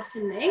all nice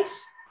and neat.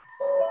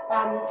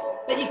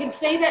 But you can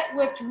see that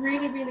worked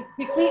really, really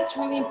quickly. It's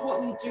really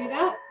important you do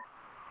that.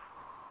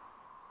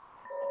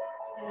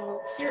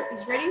 Now, syrup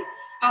is ready.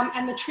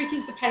 And the trick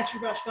is the pastry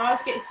brush,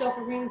 guys. Get yourself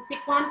a really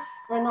thick one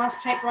or a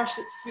nice paintbrush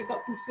that's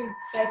got some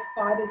food-safe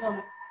fibres on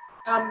it.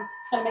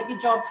 It's going to make your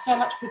job so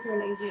much quicker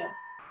and easier.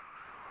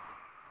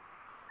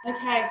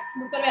 Okay,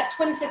 we've got about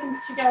 20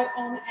 seconds to go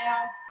on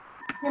our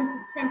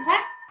creme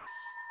pack.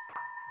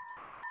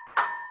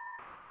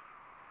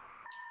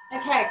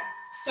 Okay,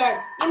 so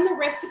in the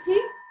recipe,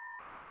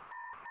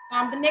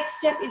 the next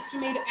step is for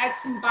me to add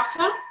some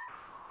butter,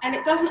 and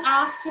it doesn't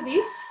ask for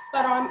this,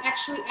 but I'm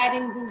actually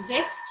adding the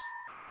zest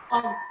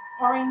of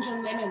orange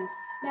and lemon.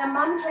 Now,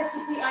 Mum's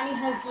recipe only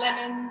has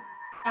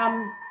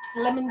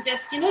lemon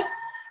zest in it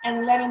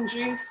and lemon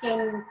juice,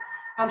 and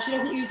she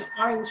doesn't use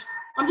orange.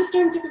 I'm just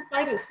doing different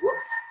flavours.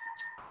 Whoops.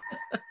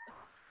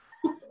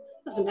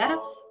 Doesn't matter.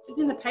 It's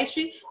in the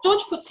pastry.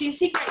 George puts his,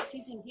 he grates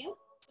his in here.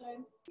 So,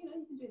 you know,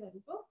 you can do that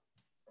as well.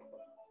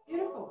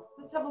 Beautiful.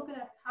 Let's have a look at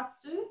our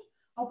custard.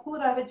 I'll pull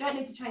it over. Don't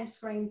need to change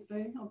screens,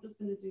 Boone. I'm just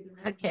going to do the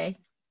rest. Okay.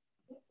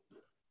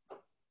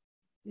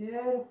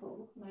 Beautiful.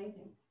 Looks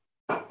amazing.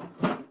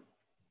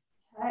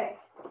 Okay.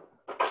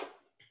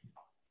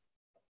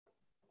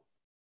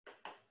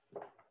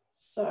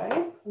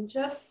 So I'm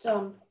just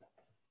going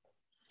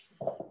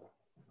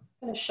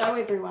to show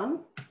everyone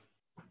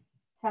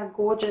how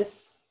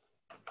gorgeous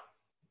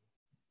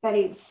that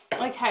is.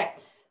 Okay.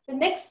 The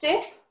next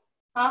step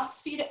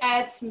asks for you to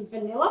add some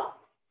vanilla.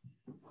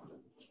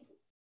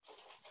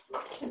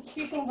 There's a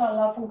few things I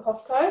love from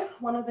Costco.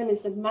 One of them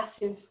is the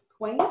massive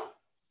queen. You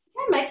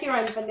can make your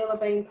own vanilla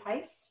bean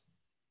paste.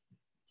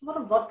 It's a lot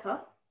of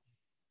vodka.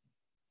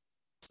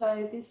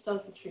 So this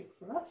does the trick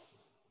for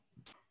us.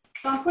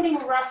 So I'm putting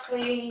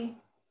roughly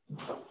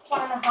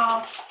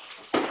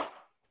 1.5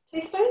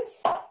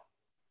 teaspoons.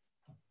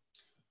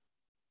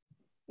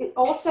 It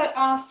also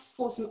asks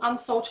for some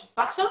unsalted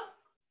butter.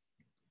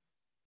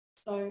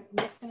 So I'm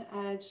just going to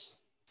add,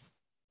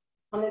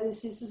 I know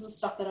this is the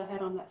stuff that I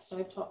had on that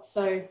stovetop.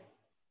 So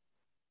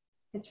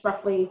it's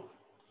roughly,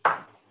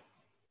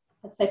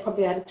 I'd say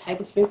probably add a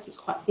tablespoon because it's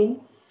quite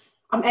thin.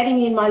 I'm adding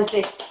in my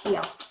zest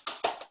here.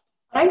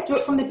 I don't do it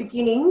from the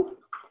beginning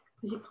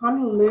because you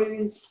kind of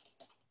lose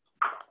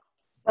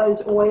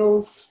those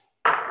oils.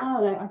 I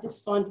don't know, I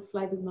just find the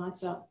flavours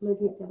nicer,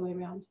 leaving it the other way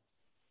around.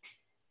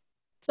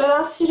 So I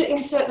asked you to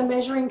insert the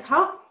measuring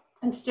cup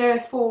and stir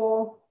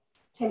for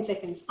 10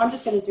 seconds. I'm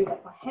just going to do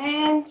that by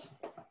hand.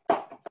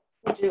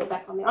 We'll do it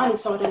back on the iron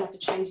so I don't have to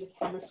change the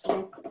camera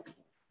screen.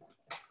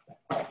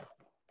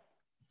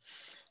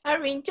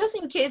 Irene, just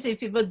in case if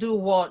people do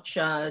watch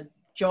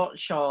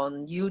George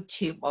on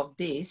YouTube of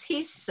this,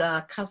 his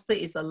custard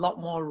is a lot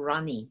more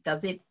runny.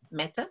 Does it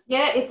matter?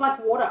 Yeah, it's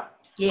like water.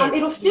 Yes.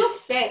 It'll still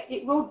set.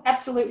 It will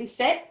absolutely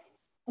set.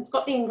 It's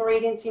got the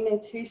ingredients in there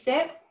to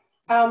set.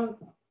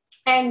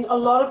 And a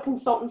lot of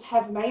consultants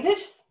have made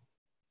it.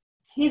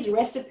 His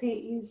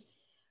recipe is,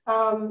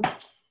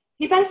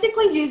 he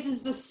basically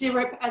uses the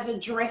syrup as a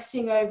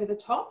dressing over the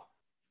top.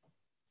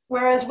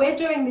 Whereas we're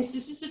doing this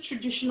is the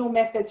traditional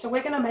method. So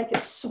we're going to make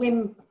it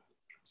swim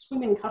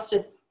in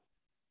custard.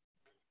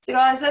 So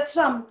guys, that's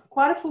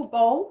quite a full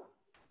bowl.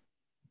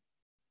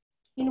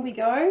 In we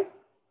go.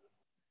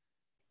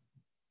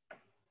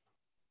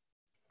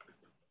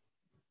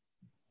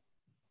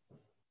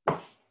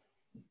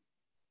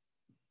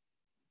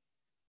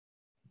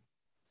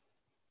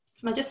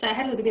 Can I just say, I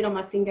had a little bit on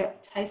my finger.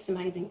 It tastes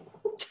amazing.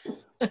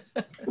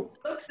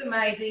 Looks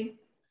amazing.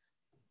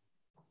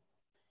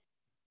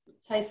 It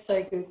tastes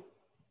so good.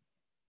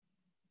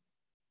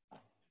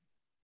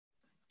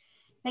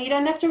 Now you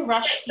don't have to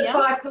rush here.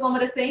 5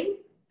 kilometre thing.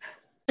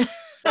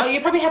 Oh,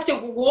 you probably have to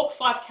walk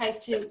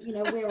 5Ks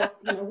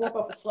to, walk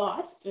off a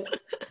slice. But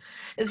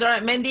It's all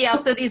right, Mandy.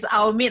 After this,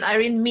 I'll meet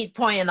Irene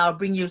midpoint and I'll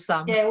bring you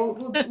some. yeah,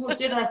 we'll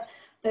do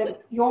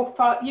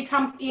you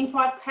come in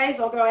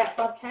 5Ks, I'll go out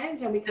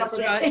 5Ks, and we cover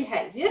about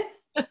 10Ks, yeah?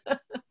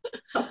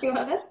 Something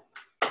like that.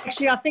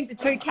 Actually, I think the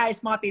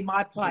 2Ks might be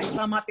my place.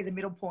 I might be the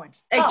middle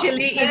point.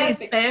 Actually,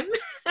 it is Pam.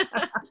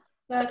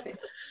 Perfect.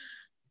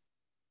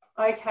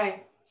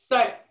 Okay,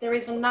 so there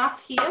is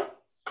enough here.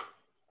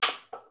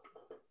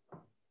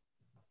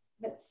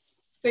 Let's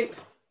scoop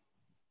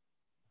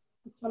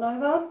this one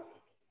over.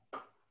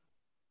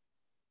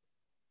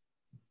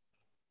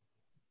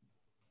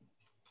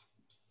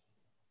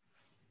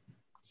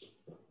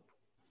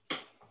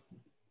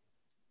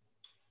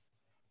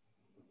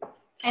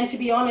 And to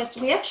be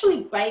honest, we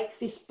actually bake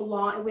this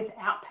blind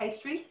without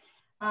pastry.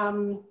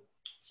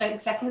 So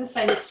exactly the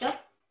same mixture.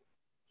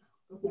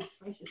 Goodness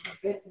gracious, I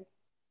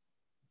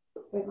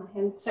burnt my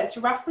hand. So it's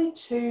roughly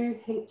 2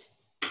 heaped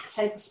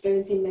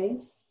tablespoons in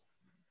these.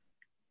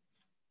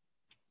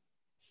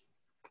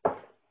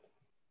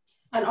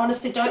 And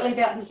honestly, don't leave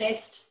out the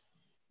zest.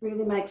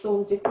 Really makes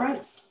all the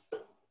difference.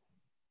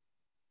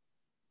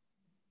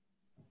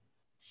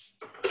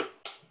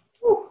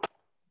 Ooh. I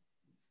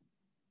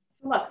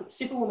feel like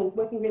Superwoman,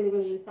 working really,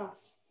 really, really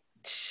fast.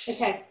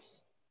 Okay,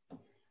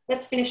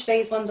 let's finish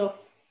these ones off.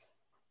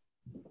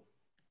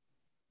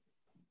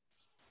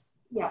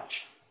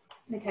 Ouch.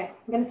 Okay,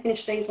 I'm going to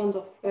finish these ones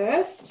off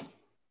first.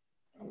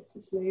 Let's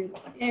just move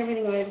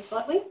everything over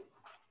slightly.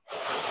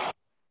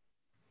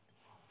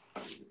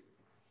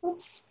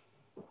 Oops.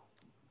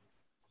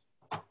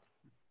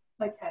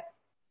 Okay,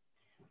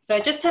 so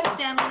just tap it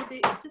down a little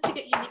bit just to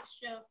get your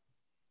mixture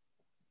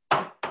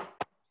to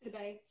the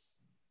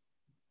base.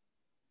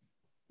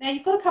 Now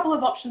you've got a couple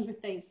of options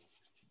with these.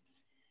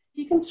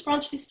 You can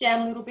scrunch this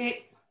down a little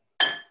bit,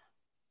 put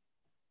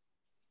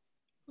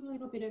a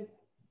little bit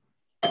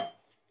of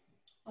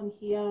on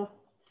here,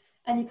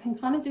 and you can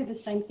kind of do the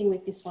same thing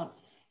with this one.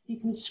 You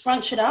can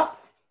scrunch it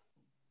up,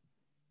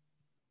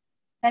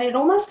 and it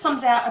almost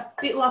comes out a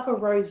bit like a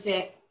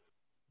rosette.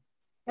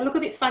 They look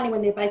a bit funny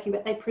when they're baking,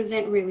 but they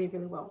present really,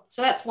 really well.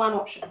 So that's one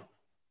option.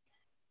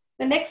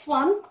 The next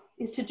one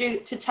is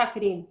to tuck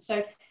it in.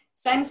 So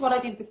same as what I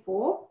did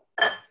before.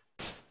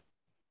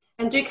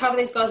 And do cover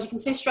these, guys. You can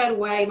see straight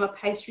away my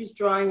pastry's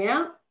drying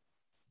out.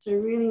 So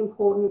really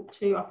important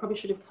to, I probably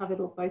should have covered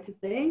both of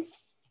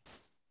these.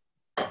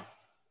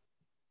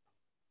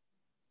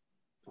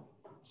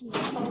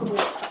 Probably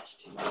a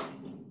touch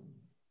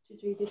to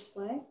do this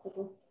way.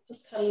 I'll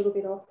just cut a little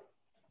bit off.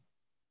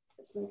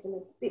 Let's make them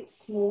a bit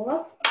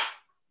smaller.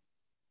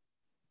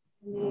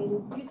 And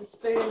then use a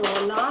spoon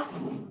or a knife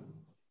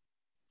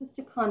just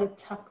to kind of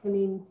tuck them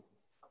in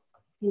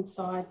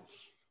inside.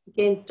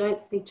 Again,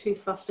 don't be too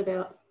fussed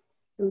about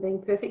them being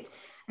perfect.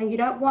 And you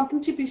don't want them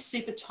to be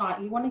super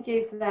tight. You want to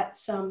give that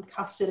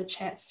custard a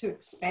chance to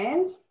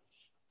expand.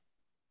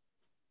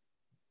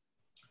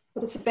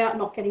 But it's about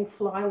not getting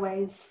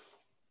flyaways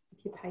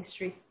with your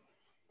pastry.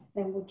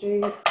 Then we'll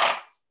do the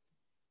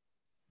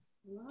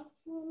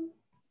last one.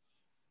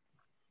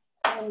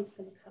 I'm just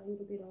going to cut a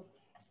little bit off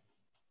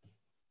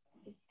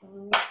the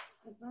sides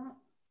of that.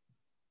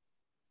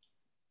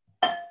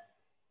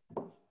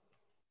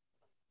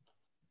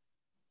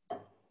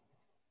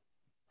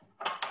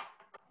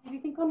 If you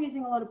think I'm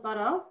using a lot of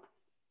butter,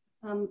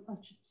 I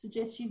should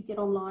suggest you get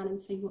online and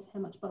see how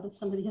much butter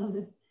some of the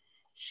other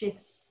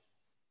chefs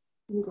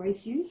in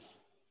Greece use.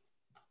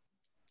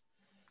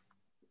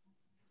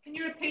 Can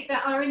you repeat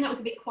that, Irene? That was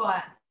a bit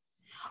quiet.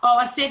 Oh,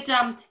 I said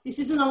this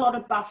isn't a lot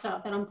of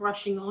butter that I'm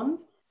brushing on.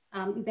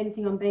 If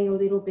anything, I'm being a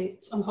little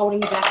bit, I'm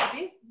holding it back a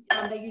bit.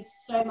 They use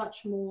so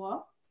much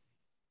more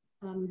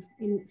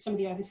in some of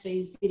the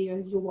overseas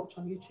videos you'll watch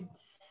on YouTube.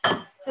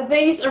 So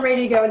these are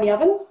ready to go in the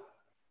oven.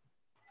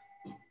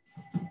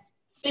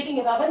 Speaking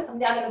of oven, I'm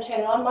now going to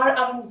turn it on. My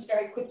oven is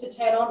very quick to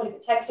turn on, but if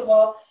it takes a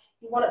while,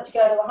 you want it to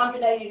go to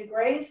 180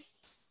 degrees.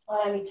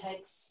 It only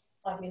takes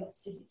 5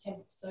 minutes to hit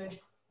temp. So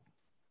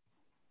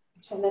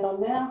turn that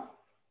on now.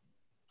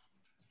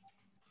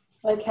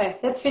 Okay,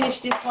 let's finish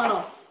this one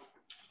off.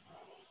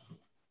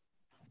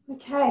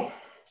 Okay,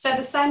 so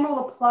the same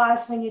rule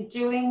applies when you're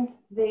doing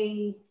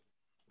the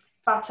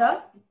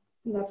butter,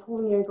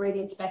 pulling your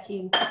ingredients back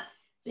in.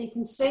 So you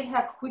can see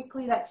how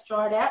quickly that's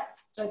dried out.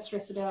 Don't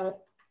stress about it.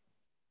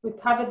 We've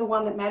covered the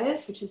one that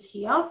matters, which is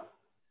here. And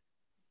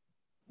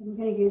we're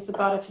going to use the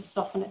butter to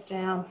soften it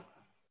down.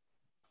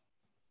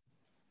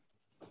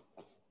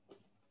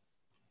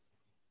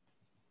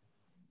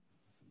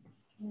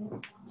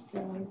 Okay, let's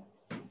go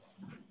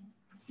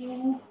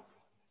in.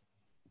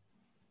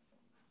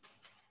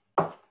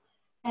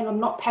 And I'm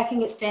not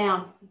packing it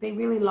down. Be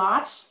really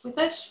light with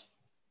it.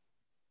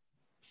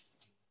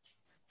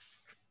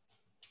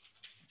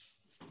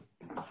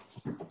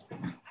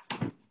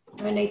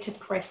 No need to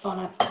press on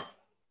it.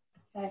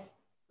 Okay,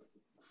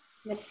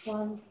 next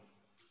one.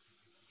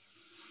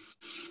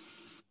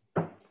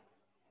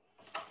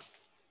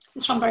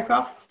 This one broke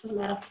off, doesn't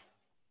matter.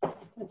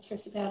 Don't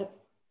stress about it.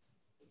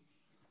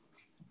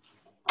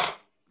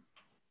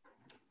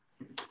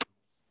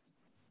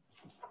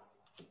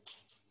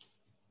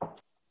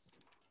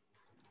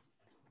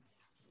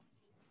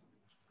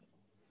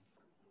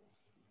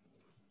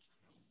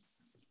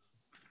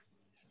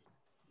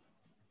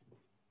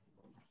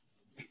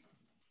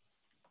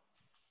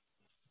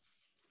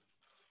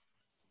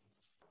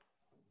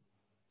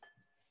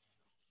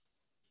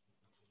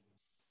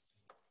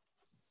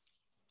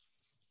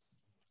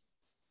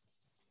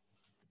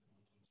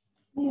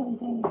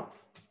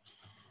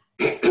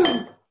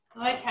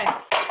 Okay,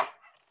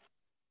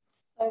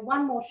 so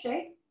one more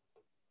sheet.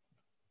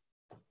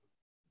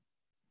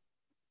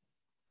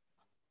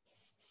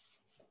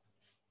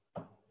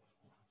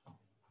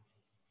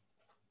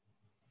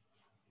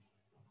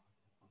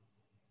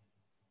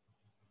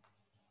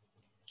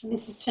 And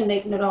this is to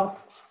neaten it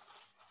off.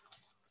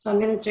 So I'm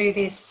going to do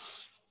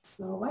this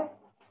another way.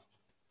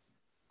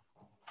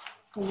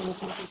 I'm going to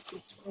do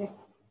this way.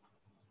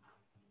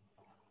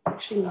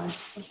 Actually, no, I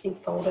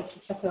think fold it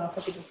exactly like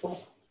I did before.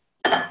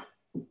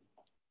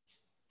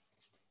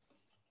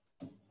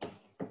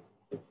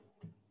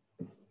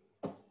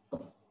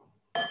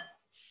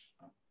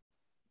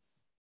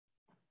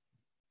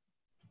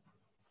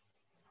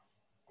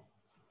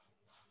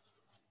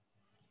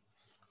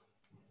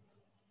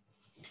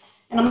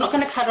 And I'm not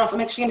going to cut it off. I'm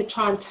actually going to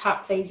try and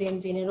tuck these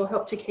ends in. It'll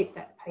help to keep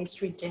that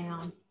pastry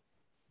down.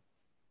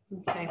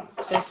 Okay,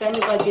 so same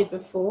as I did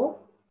before.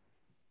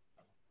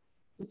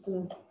 Just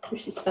going to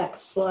push this back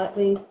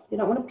slightly. You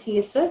don't want to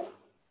pierce it.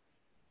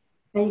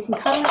 Now you can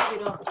cut a little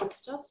bit off.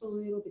 It's just a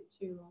little bit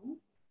too long.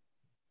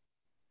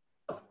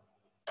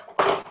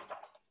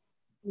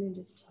 And then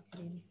just tuck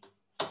it in.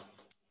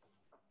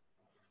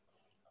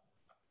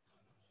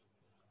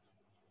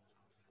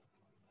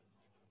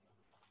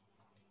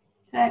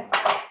 Okay.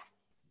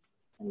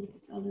 And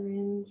this other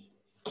end.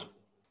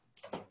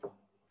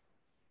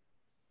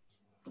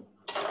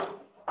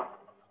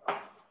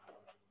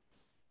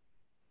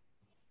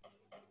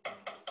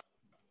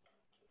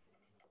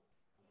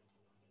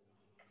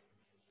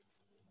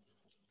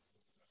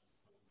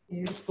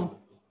 Beautiful.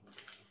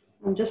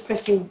 I'm just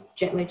pressing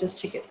gently just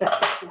to get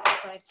that back into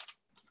place.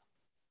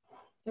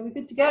 So we're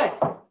good to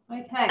go.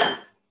 Okay.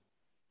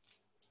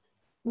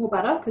 More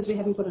butter because we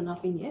haven't put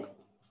enough in yet.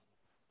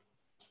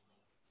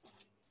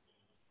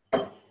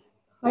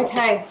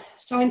 Okay,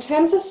 so in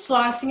terms of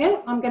slicing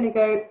it, I'm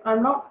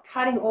not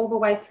cutting all the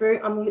way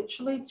through. I'm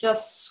literally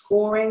just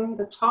scoring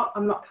the top.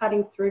 I'm not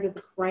cutting through to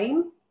the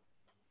cream.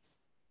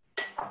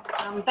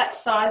 That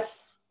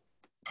size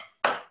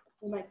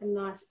will make a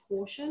nice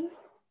portion,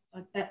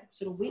 like that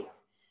sort of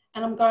width.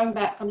 And I'm going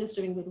back, I'm just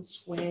doing little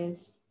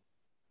squares.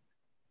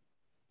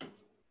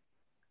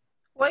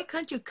 Why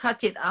can't you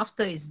cut it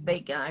after it's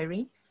baked,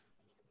 Irene?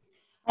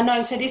 I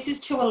know, so this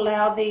is to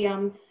allow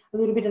the a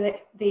little bit of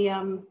the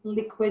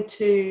liquid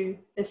to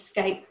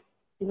escape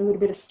in a little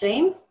bit of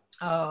steam.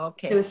 Oh,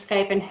 okay. To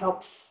escape and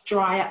helps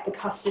dry up the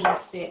custard and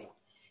set.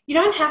 You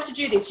don't have to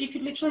do this. You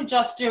could literally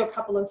just do a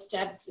couple of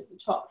stabs at the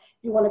top.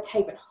 You want to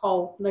keep it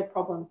whole, no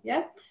problem,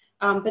 yeah?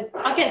 But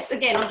I guess,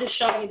 again, I'm just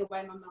showing you the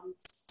way my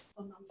mum's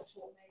taught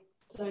me.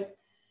 So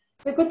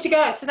we're good to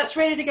go. So that's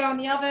ready to go in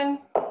the oven.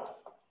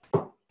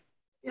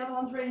 The other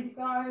one's ready to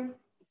go.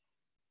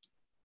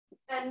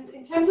 And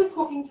in terms of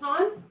cooking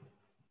time,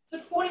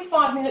 it's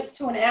 45 minutes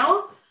to an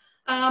hour.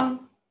 And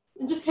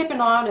just keep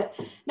an eye on it.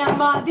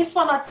 Now, this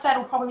one I'd say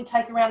will probably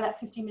take around that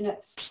 50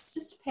 minutes. It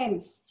just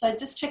depends. So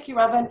just check your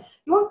oven.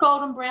 You want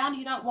golden brown.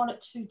 You don't want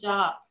it too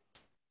dark.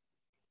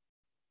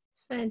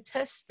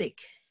 Fantastic.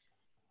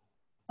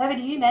 Over to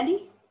you,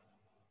 Mandy.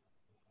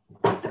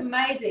 That's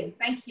amazing.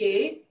 Thank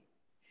you.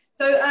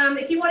 So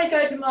if you want to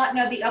go to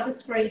the other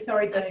screen,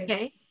 sorry, Boom.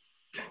 Okay.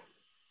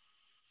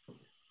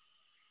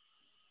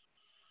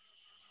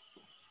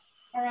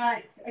 All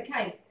right.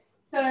 Okay.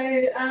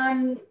 So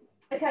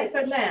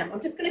so lamb.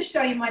 I'm just going to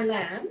show you my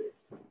lamb.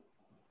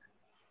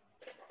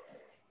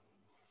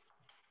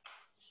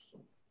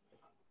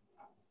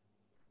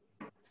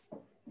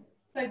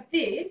 So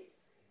this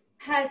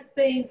has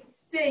been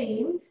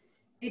steamed.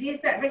 It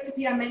is that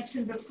recipe I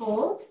mentioned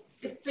before.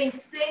 It's been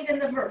steamed in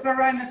the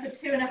varoma for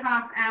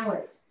 2.5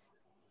 hours.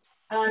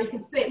 You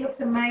can see it looks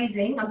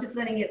amazing. I'm just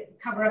letting it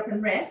cover up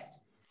and rest.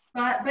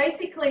 But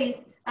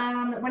basically,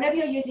 whenever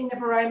you're using the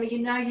varoma, you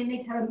know you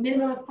need to have a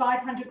minimum of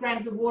 500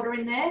 grams of water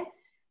in there.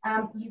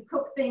 You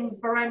cook things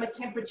varoma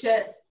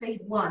temperature,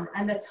 speed 1,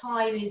 and the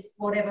time is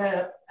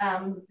whatever,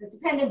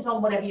 dependent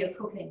on whatever you're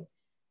cooking.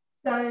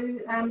 So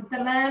the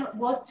lamb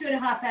was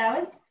 2.5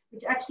 hours,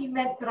 which actually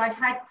meant that I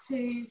had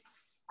to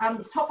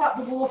top up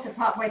the water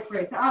partway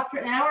through. So after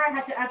an hour,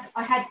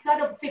 I had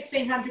cut off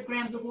 1,500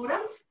 grams of water.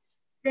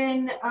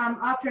 Then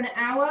after an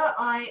hour,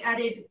 I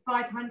added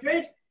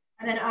 500.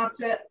 And then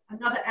after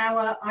another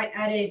hour, I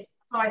added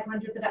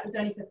 500, but that was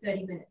only for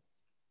 30 minutes.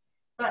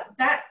 But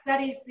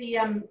that is the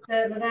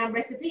lamb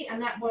recipe,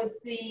 and that was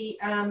the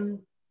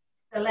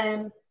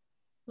lamb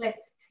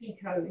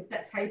Galacktoboureko, if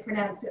that's how you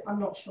pronounce it. I'm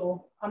not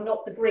sure. I'm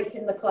not the Greek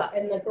in the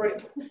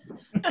group.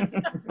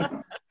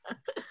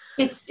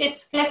 It's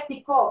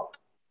Galacktoboureko,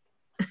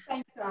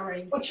 Thanks,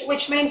 sorry.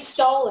 which means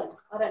stolen.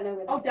 I don't know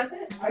whether. Oh, does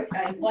it?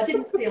 Okay. Well, I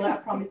didn't steal it, I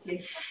promise you.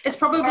 It's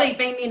probably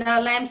been, you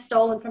know, lamb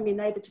stolen from your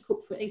neighbour to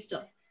cook for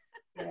Easter.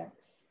 Yeah.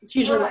 It's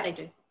usually what they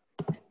do.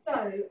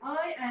 So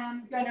I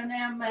am going to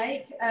now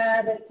make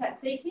the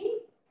tzatziki.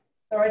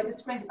 Sorry, the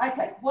screen's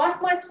okay.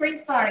 Whilst my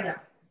screen's firing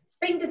up,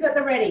 fingers at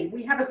the ready.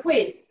 We have a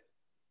quiz.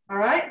 All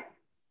right.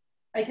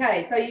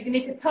 Okay, so you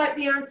need to type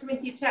the answer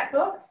into your chat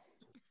box.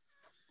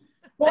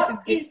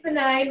 What is the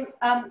name?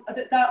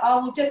 I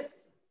will just.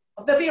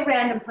 There'll be a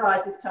random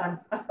prize this time.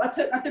 I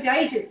took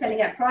ages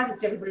sending out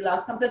prizes to everybody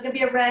last time, so there's going to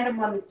be a random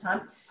one this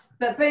time.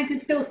 But Boone can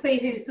still see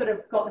who sort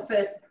of got the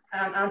first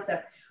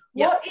answer.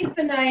 Yep. What is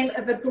the name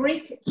of a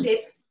Greek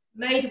dip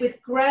made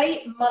with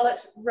grey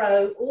mullet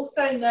roe,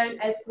 also known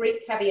as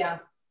Greek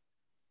caviar?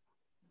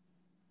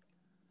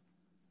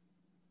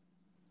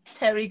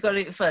 Terry got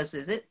it first,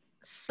 is it?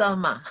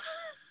 Summer.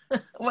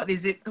 What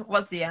is it?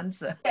 What's the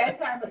answer? Yeah,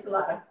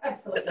 tiramisu,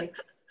 absolutely.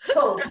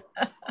 Cool.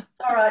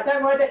 All right,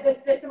 don't worry,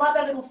 there's some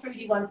other little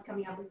foodie ones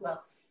coming up as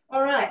well.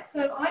 All right,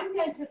 so I'm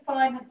going to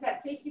find the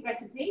tzatziki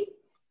recipe.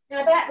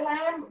 Now that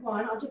lamb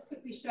one, I'll just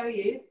quickly show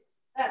you.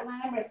 That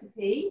lamb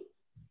recipe,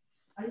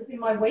 I'm just in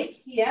my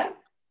week here.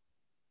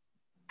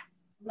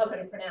 I'm not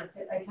going to pronounce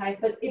it, okay?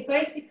 But it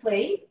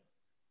basically,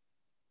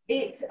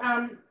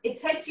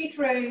 it takes you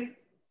through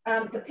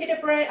the pita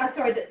bread,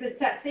 the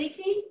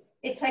tzatziki,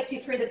 it takes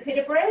you through the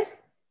pita bread,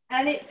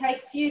 and it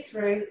takes you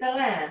through the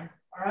lamb,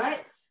 all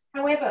right?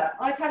 However,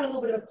 I've had a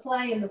little bit of a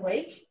play in the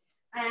week,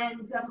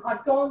 and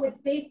I've gone with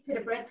these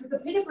pita bread, because the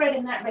pita bread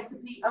in that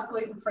recipe are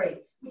gluten-free,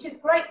 which is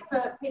great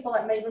for people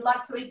like me who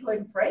like to eat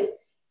gluten-free.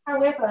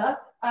 However,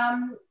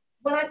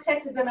 when I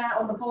tested them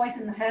out on the boys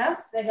in the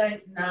house, they're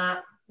going,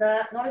 nah,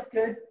 not as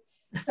good.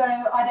 So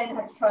I then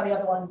had to try the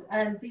other ones,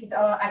 and these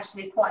are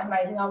actually quite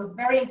amazing. I was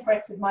very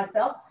impressed with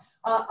myself.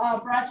 Our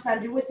branch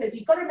manager always says,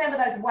 you've got to remember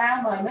those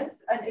wow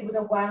moments, and it was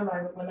a wow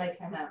moment when they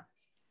came out.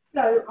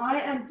 So I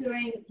am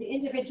doing the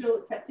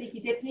individual tzatziki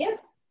dip here,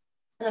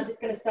 and I'm just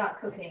going to start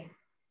cooking.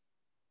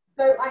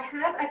 So I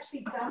have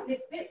actually done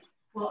this bit.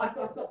 Well, I've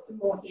got some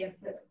more here.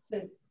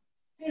 Two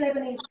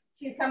Lebanese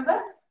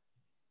cucumbers.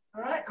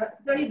 All right,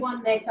 there's only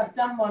one there because I've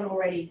done one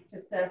already,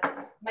 just to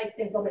make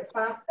things a little bit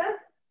faster.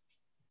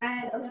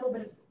 And a little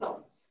bit of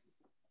salt.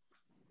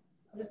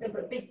 I'm just going to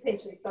put a big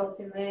pinch of salt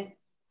in there.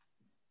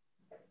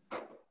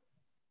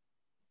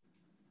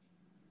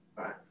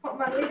 All right, pop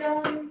my lid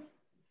on.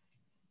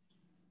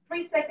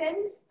 3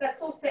 seconds,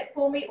 that's all set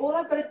for me. All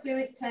I've got to do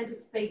is turn to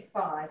speed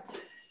 5.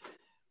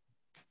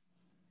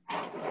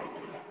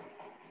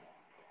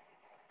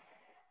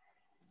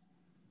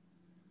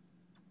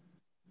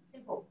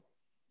 Simple.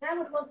 Now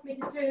what it wants me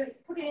to do is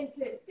put it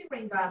into a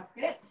simmering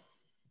basket.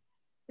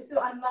 So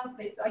I love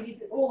this. I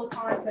use it all the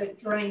time to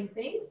drain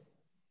things.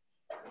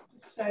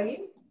 Just show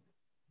you.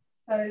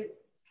 So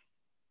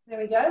there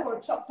we go. We're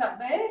chopped up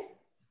there.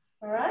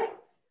 All right.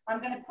 I'm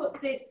going to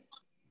put this.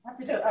 I have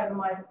to do it over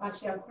my.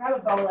 Actually, I'll grab a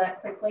bowl out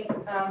quickly.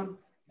 I'm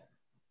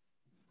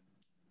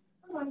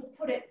going to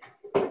put it.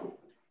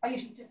 I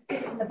usually just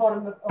sit it in the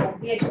bottom of or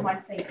the edge of my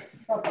sink.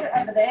 So I'll put it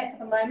over there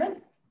for the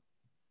moment.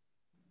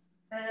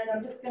 And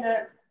I'm just going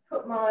to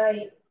put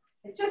my.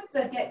 It's just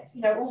to get,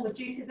 you know, all the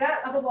juices out.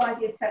 Otherwise,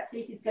 your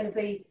tzatziki is going to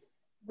be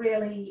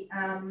really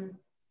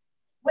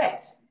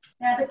wet.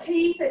 Now, the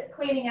key to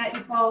cleaning out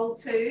your bowl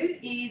too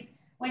is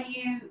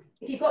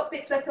if you've got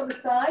bits left on the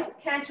side,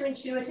 it's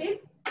counterintuitive.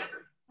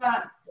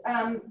 But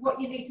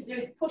what you need to do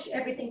is push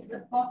everything to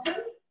the bottom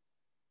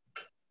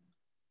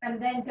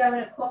and then go in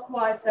a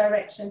clockwise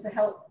direction to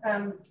help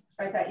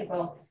scrape out your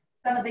bowl.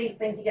 Some of these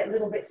things you get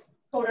little bits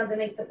caught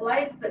underneath the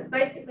blades, but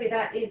basically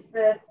that is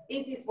the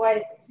easiest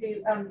way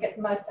to get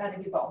the most out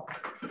of your bowl.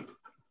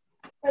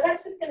 So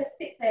that's just going to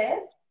sit there,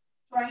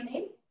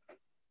 draining.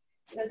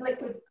 There's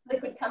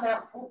liquid come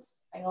out. Oops,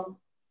 hang on.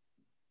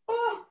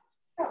 Oh,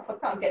 I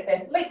can't get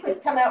there. Liquid's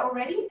come out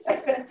already.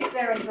 That's going to sit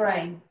there and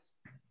drain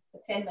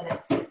for 10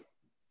 minutes. Okay.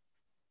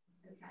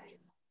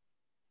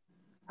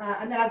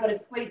 And then I've got to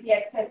squeeze the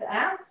excess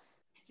out,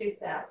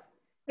 juice out.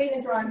 Clean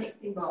and dry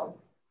mixing bowl.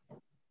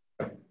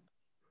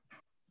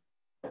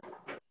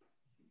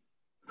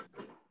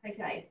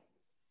 Okay,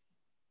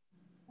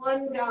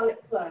 1 garlic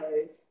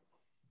clove.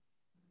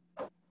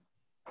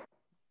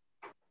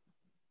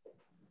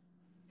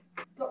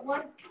 Got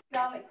 1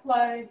 garlic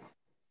clove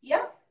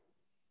here,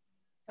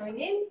 going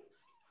in.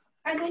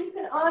 And then you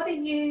can either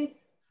use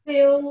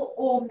dill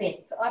or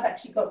mint. I've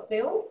actually got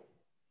dill.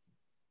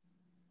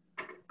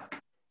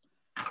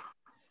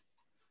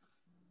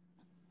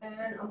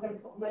 And I'm going to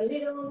put my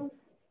lid on.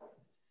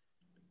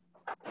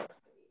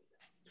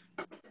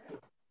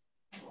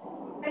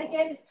 And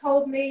again, it's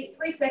told me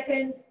 3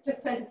 seconds,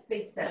 just turn to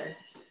speed 7.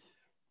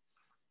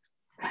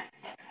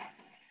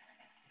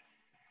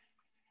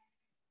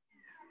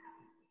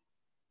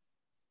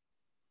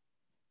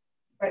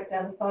 Break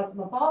down the sides of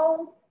my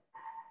bowl.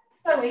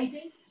 So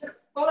easy, just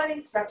follow the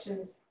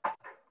instructions. There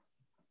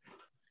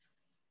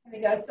we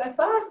go so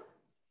far.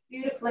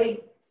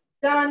 Beautifully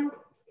done.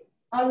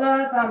 I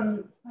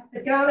love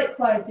the garlic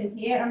cloves in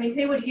here. I mean,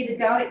 who would use a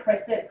garlic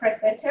press?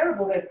 They're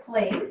terrible, they're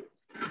clean.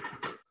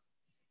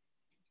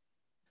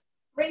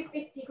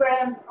 350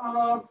 grams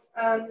of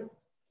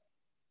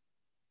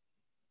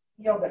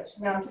yogurt.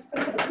 Now I'm just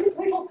going to put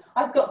a little,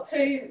 I've got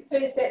two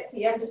sets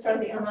here. I'm just trying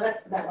to think, oh no,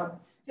 that's for that one.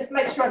 Just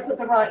make sure I put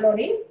the right lot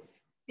in.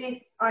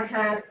 This I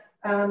have,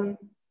 and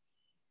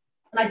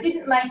I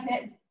didn't make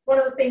it. It's one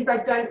of the things I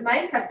don't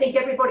make. I think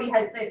everybody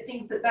has their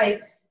things that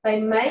they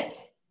make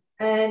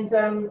and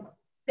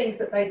things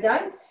that they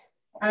don't.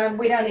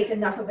 We don't eat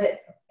enough of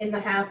it in the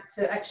house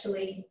to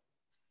actually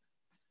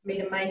me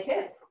to make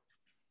it.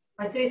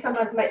 I do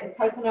sometimes make the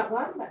coconut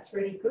one. That's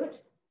really good.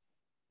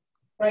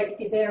 Great if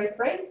you're dairy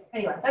free.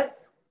 Anyway,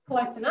 that's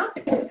close enough.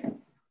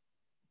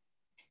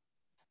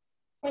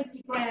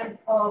 20 grams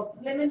of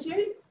lemon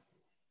juice.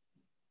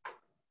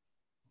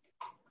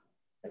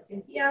 Just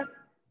in here.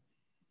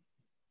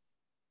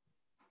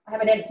 I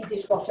have an empty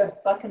dishwasher,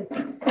 so I can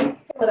fill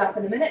it up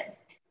in a minute.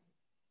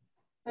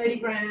 30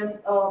 grams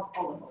of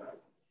olive oil.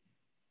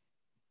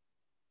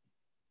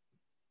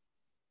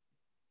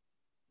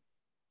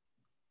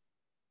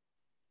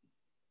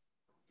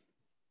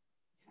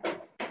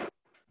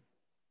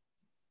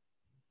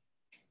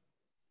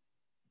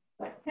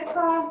 Black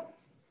pepper.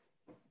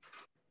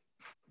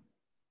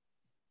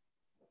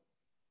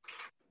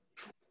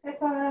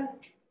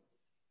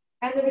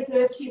 And the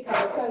reserve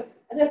cucumber. So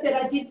as I said,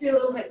 I did do a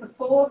little bit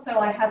before, so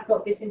I have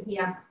got this in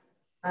here,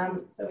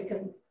 so we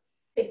can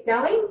keep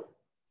going.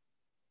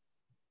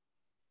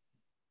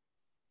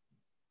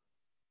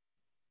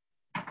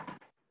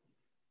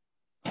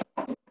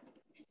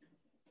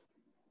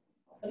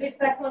 The lid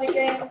back on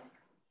again.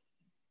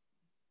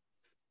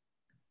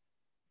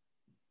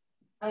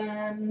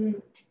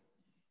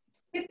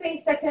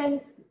 15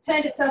 seconds,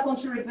 turned itself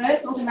onto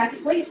reverse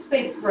automatically,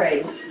 speed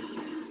 3.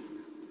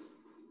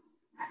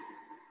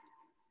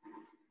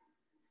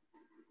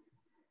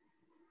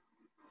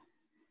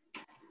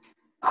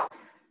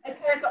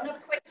 Okay, I've got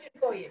another question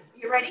for you.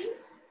 You ready?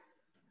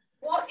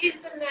 What is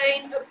the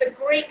name of the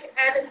Greek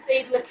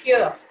aniseed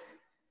liqueur?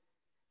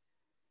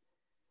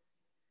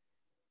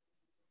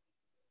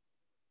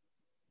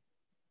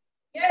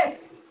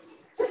 Yes.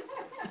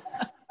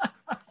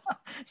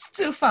 It's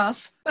too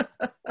fast.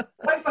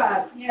 So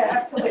fast, yeah,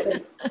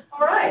 absolutely.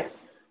 All right.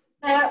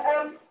 Now,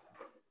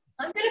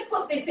 I'm going to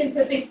put this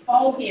into this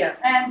bowl here.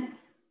 And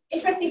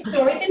interesting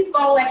story, this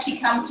bowl actually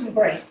comes from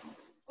Greece.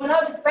 When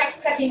I was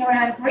backpacking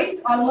around Greece,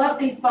 I love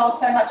these bowls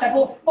so much. I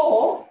bought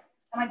 4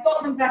 and I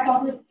got them back.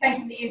 Came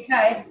from the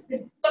UK,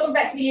 got them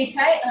back to the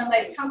UK, and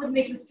they've come with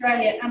me to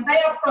Australia. And they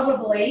are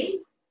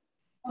probably,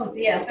 oh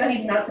dear, I don't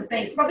even know what to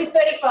think, probably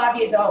 35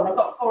 years old. I've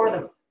got 4 of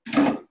them.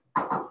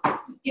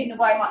 Just giving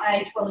away my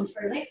age well and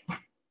truly.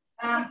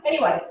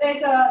 Anyway,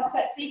 there's a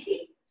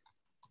tzatziki.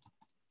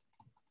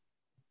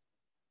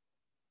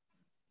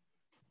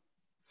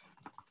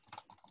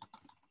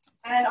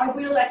 And I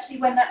will actually,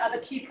 when that other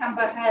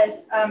cucumber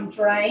has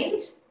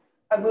drained,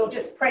 I will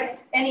just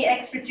press any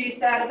extra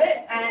juice out of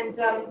it, and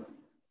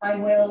I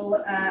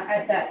will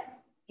add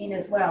that in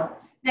as well.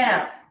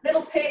 Now,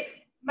 little tip,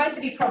 most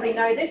of you probably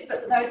know this,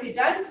 but for those who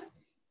don't,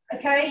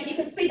 okay, you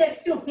can see there's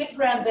still dip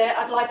around there.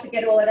 I'd like to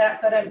get all it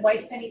out so I don't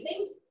waste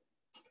anything.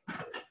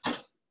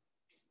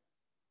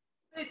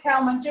 Sue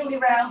Kalman, Julie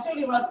Rowell,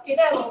 Julie Rodsky,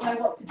 they all know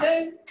what to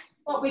do.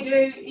 What we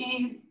do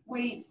is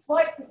we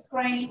swipe the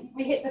screen,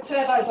 we hit the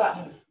turbo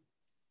button.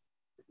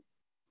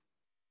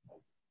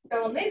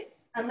 Go on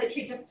this and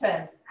literally just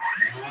turn.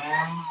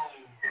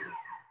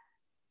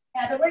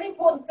 Now, the really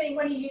important thing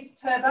when you use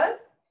turbo,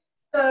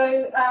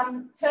 so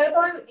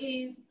turbo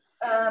is,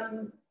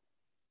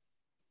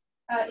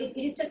 it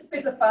is just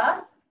super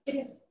fast.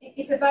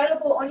 It's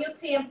available on your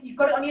TM, you've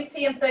got it on your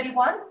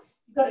TM31,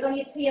 you've got it on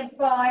your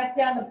TM5,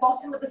 down the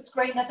bottom of the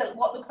screen, there's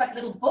what looks like a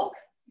little book.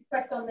 You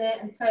press on there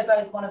and turbo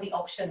is one of the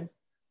options.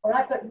 All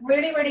right, but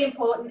really, really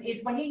important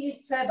is when you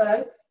use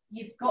turbo,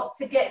 you've got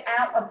to get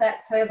out of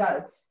that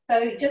turbo.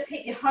 So just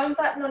hit your home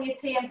button on your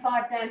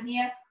TM5 down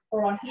here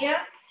or on here.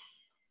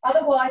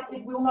 Otherwise,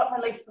 it will not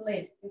release the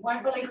lid. It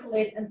won't release the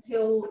lid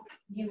until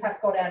you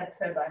have got out of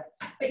turbo.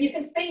 But you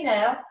can see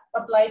now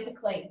my blades are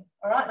clean.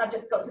 All right, and I've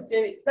just got to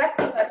do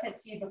exactly as I said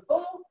to you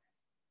before.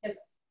 Just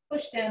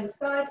push down the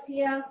sides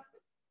here.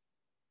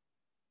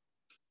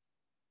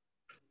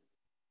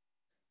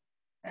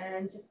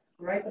 And just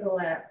scrape it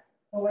all out.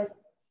 Always,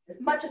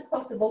 as much as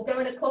possible, go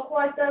in a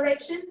clockwise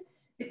direction,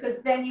 because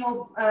then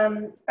your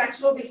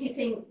spatula will be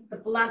hitting the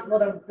blunt, or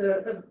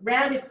the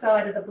rounded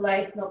side of the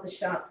blades, not the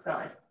sharp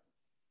side.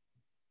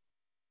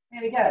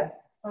 There we go.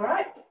 All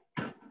right.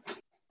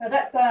 So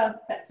that's our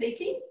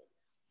tzatziki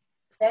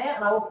there,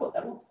 and I will put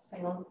that. Oops,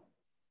 hang on.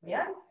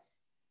 Yeah.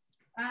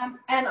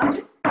 And I'm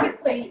just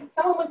quickly,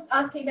 someone was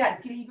asking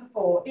about ghee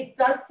before. It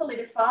does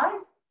solidify.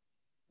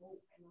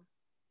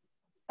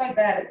 So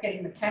bad at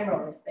getting the camera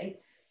on this thing.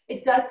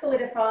 It does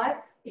solidify.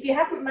 If you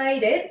haven't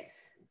made it,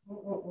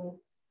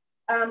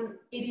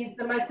 it is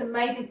the most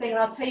amazing thing. And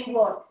I'll tell you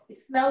what, it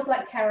smells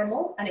like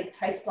caramel and it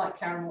tastes like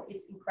caramel.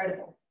 It's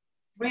incredible.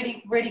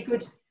 Really, really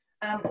good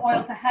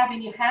oil to have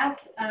in your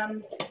house.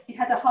 It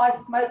has a high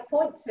smoke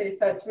point too,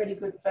 so it's really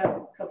good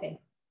for cooking.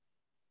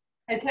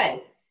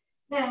 Okay,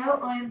 now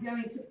I am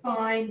going to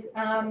find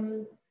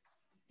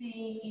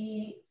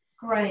the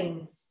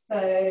grains.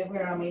 So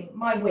where are we?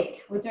 My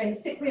week. We're doing the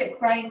Cypriot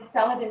grain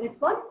salad in this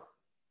one.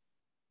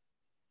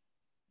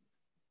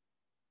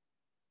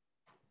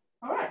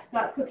 All right,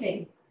 start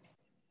cooking.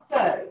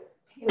 So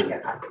here we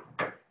go.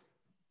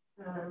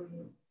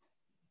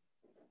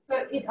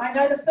 I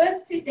know the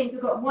first two things,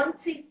 I've got 1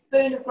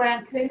 teaspoon of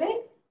ground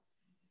cumin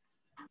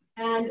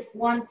and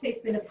 1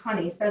 teaspoon of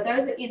honey. So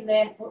those are in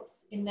there,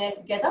 in there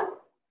together.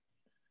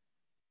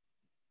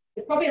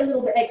 There's probably a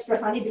little bit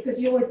extra honey because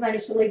you always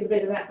manage to leave a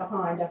bit of that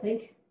behind, I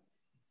think.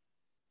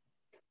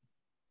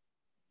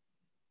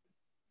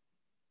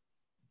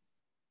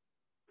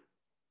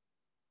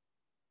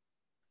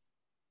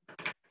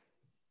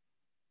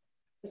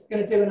 Just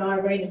going to do an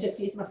Irene and just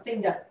use my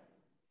finger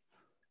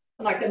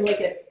and I can lick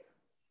it.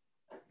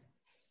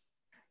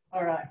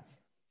 All right.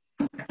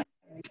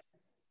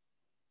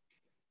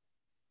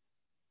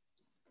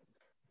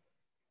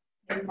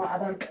 Here's my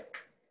other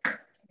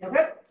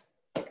yogurt.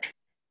 It's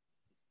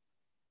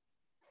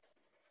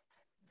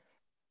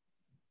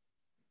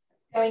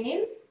going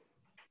in.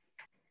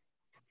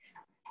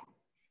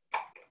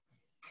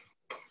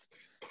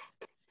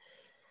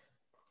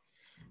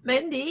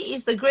 Mandy,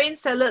 is the grain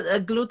salad a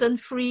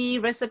gluten-free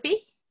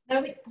recipe?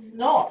 No, it's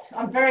not.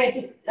 I'm very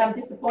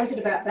disappointed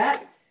about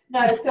that.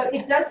 No, so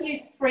it does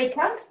use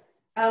freekeh.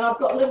 I've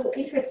got a little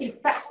interesting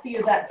fact for you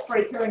about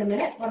freekeh in a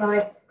minute when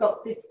I've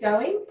got this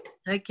going.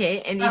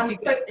 Okay, and if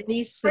you've got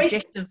any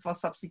suggestion for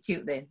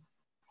substitute then?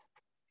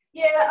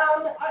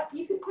 Yeah,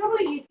 you could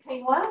probably use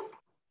quinoa.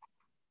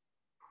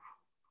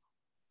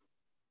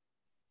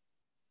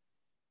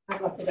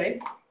 I'd love to do.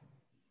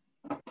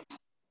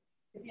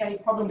 It's the only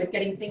problem with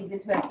getting things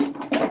into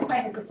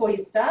containers before you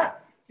start.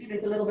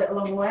 It's a little bit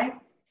along the way.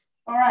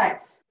 All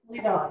right,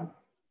 lid on.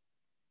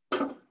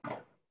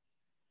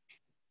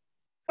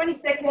 20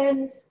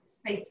 seconds,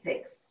 speed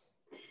 6.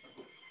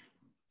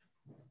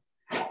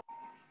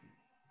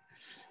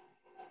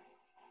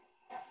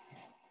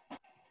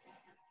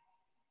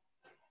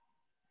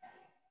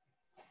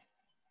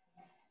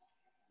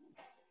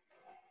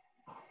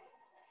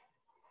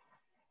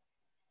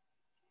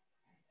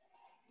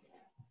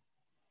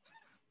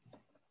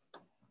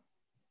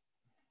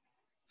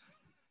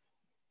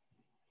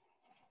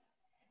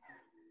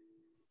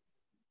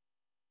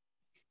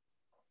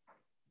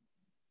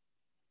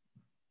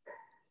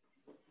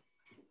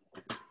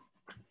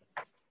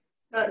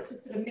 So it's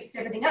just sort of mixed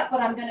everything up,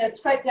 but I'm going to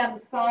scrape down the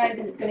sides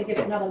and it's going to give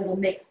it another little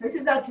mix. So this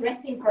is our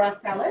dressing for our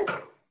salad.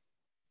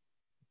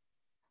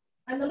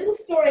 And the little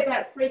story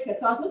about freekeh,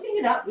 so I was looking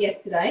it up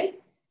yesterday,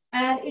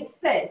 and it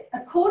says,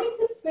 according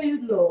to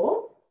food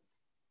law,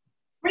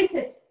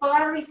 freekeh's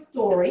fiery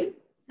story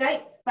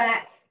dates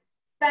back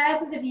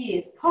thousands of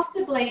years,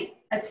 possibly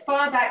as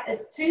far back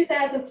as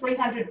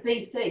 2300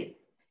 BC.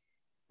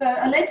 So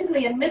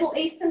allegedly a Middle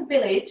Eastern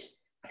village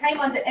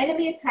came under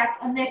enemy attack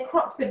and their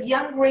crops of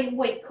young green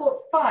wheat caught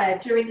fire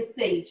during the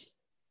siege.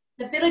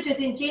 The villagers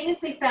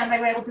ingeniously found they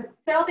were able to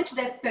salvage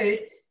their food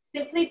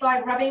simply by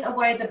rubbing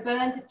away the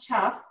burned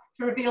chaff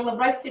to reveal the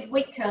roasted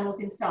wheat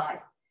kernels inside.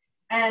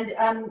 And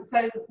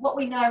so what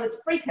we know as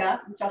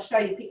freekeh, which I'll show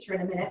you a picture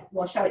in a minute,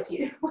 well, I'll show it to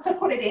you once I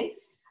put it in,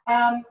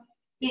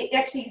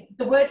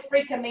 the word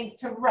freekeh means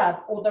to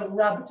rub or the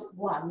rubbed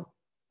one.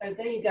 So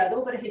there you go, a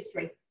little bit of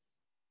history.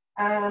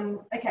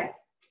 Okay.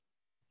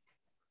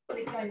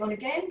 Going on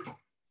again,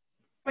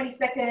 20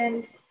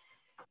 seconds,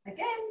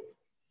 again.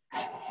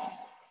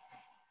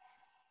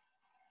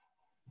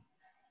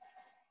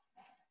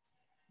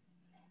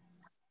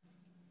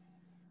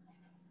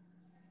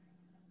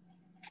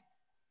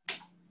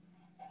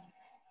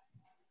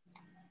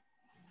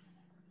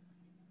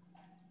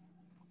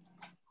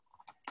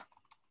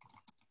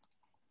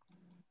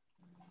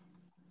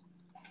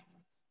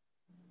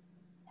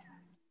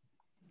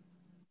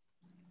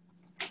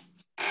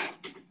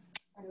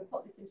 I'm going to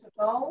put this into a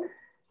bowl.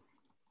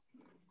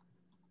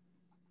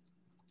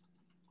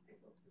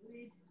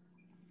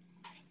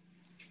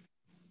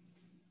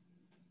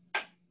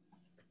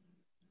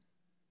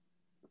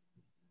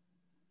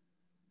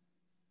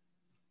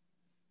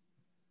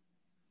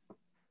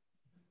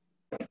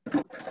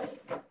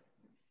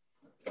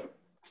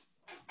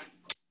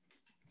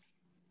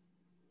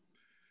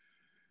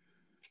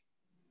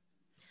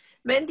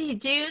 Mandy,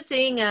 do you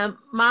think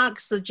Mark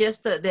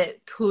suggested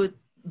that could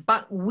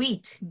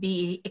buckwheat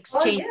be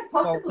exchanged? Oh, yeah,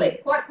 possibly,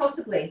 quite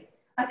possibly.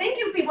 I think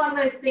it would be one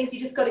of those things you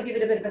just got to give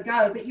it a bit of a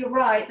go. But you're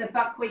right, the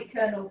buckwheat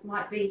kernels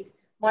might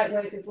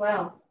work as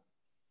well.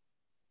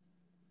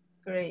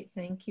 Great,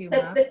 thank you,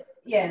 Mark.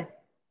 Yeah.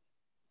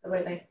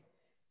 absolutely.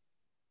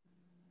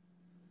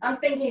 I'm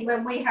thinking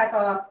when we have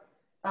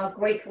our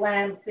Greek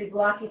lamb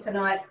souvlaki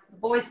tonight, the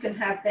boys can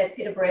have their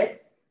pita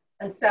breads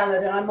and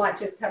salad, and I might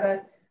just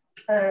have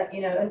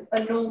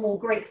a normal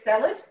Greek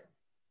salad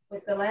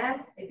with the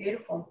lamb. They're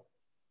beautiful.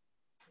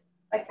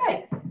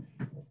 Okay.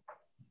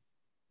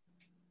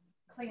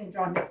 Clean and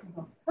dry mixing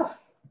bowl. Oh,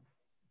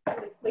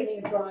 it's cleaning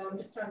and drying. I'm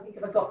just trying to think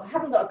if I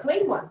haven't got a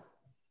clean one.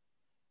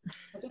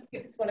 I'll just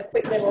give this one a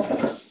quick little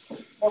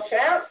wash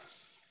out.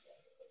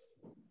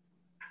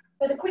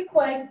 So the quick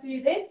way to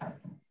do this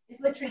is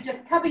literally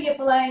just cover your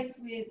blades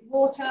with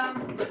water.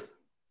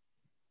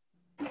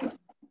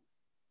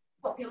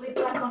 Pop your lid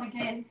back on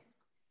again.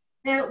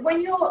 Now,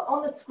 when you're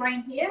on the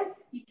screen here,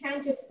 you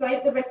can just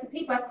save the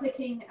recipe by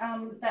clicking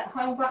that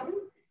home button.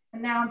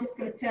 And now I'm just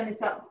going to turn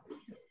this up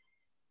just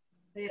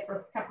there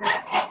for a couple of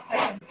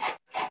seconds.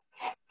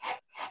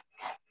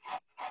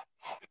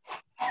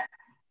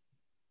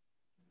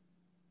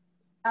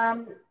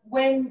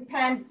 When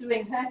Pam's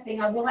doing her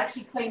thing, I will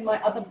actually clean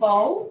my other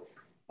bowl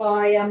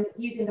by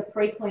using the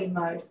pre-clean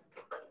mode.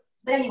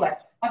 But anyway,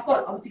 I've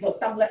obviously got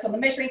some left on the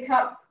measuring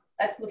cup.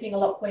 That's looking a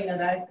lot cleaner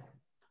though.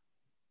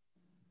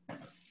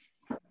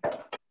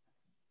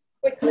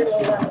 Quick little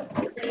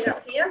clean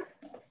up here.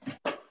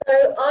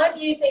 So I'm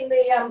using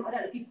the, I don't know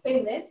if you've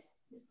seen this.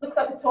 This looks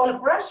like a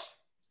toilet brush.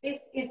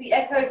 This is the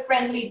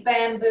eco-friendly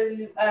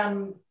bamboo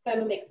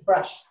Thermomix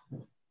brush.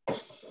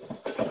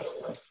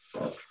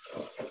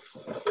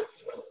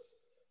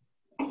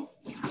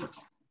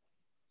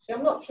 So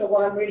I'm not sure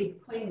why I'm really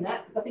cleaning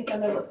that, because I think I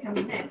know what's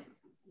coming next.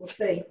 We'll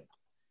see.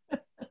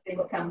 See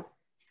what comes.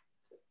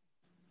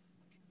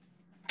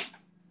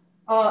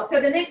 So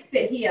the next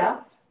bit here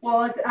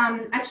was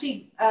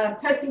actually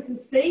toasting some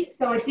seeds.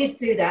 So I did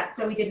do that,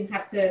 so we didn't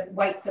have to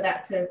wait for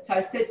that to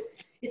toast it.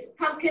 It's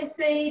pumpkin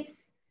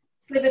seeds,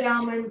 slivered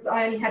almonds.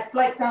 I only had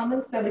flaked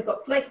almonds, so we've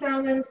got flaked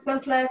almonds,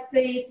 sunflower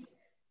seeds.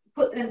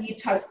 Put them, you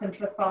toast them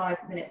for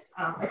 5 minutes.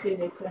 I do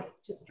need to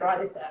just dry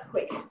this out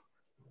quick.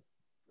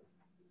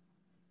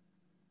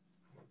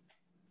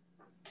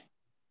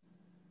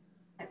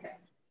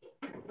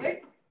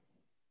 Okay.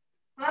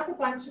 Half a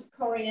bunch of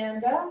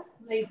coriander,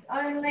 leaves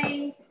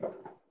only.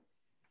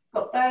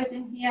 Got those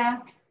in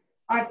here.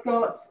 I've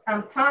got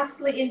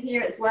parsley in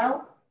here as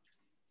well.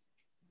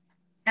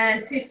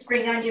 And 2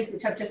 spring onions,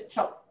 which I've just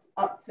chopped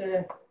up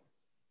to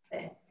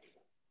there.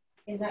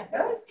 In that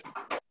goes.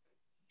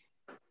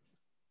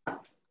 Move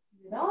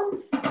it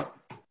on.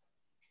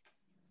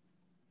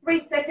 3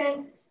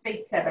 seconds,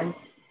 speed 7.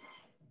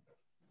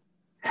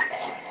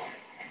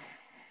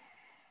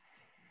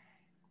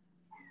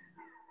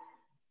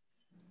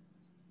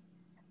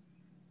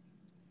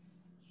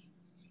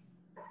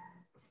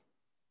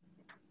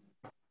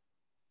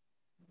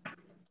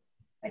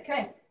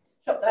 Okay,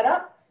 just chop that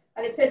up.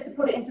 And it says to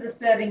put it into the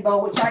serving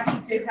bowl, which I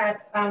actually do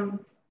have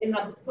in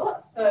another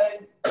spot. So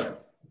I'm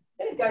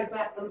going to go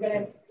back. I'm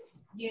going to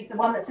use the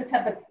one that's just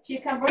had the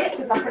cucumber in it,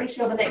 because I'm pretty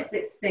sure the next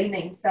bit's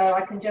steaming. So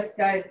I can just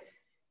go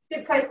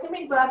place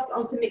simmering basket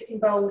onto mixing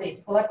bowl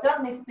lid. Well, I've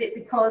done this bit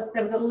because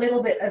there was a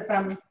little bit of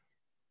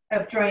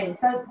draining.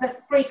 So the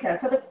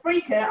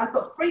freeker, I've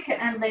got freeker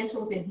and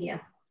lentils in here.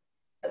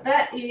 But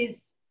that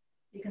is,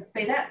 you can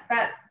see that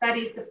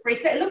is the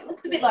freeker. It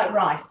looks a bit like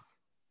rice.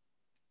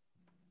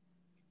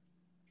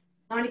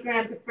 90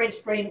 grams of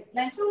French green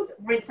lentils,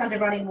 rinse under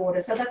running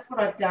water. So that's what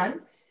I've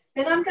done.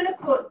 Then I'm going to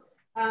put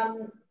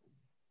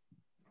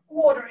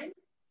water in,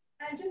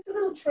 and just a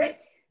little trick.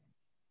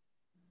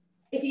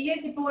 If you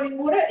use your boiling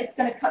water, it's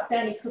going to cut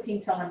down your cooking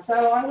time.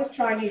 So I always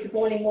try and use the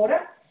boiling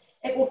water.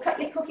 It will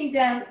cut your cooking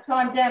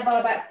time down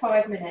by about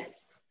 5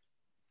 minutes.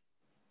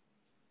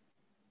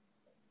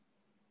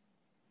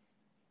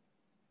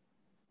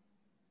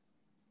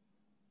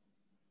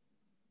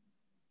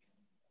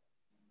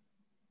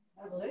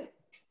 Have a look.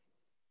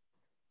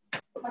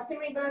 Put my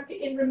simmering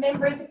basket in,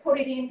 remembering to put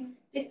it in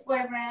this way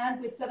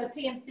around, so the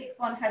TM6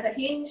 one has a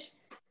hinge,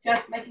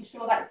 just making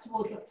sure that's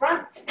towards the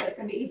front, so it's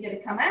going to be easier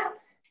to come out.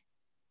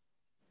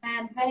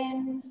 And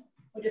then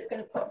we're just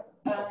going to put,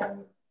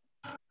 I'll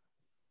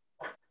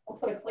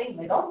put a clean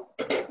lid on.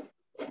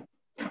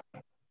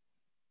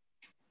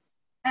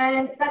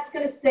 And that's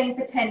going to steam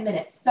for 10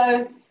 minutes.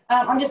 So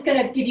I'm just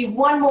going to give you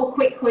one more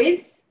quick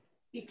quiz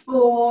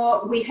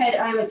before we head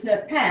over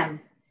to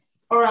Pam.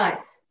 All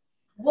right.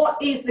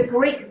 What is the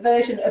Greek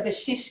version of a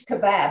shish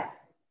kebab?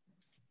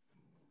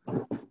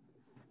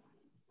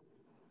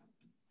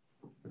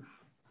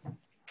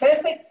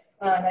 Perfect.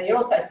 Oh, no, you're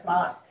also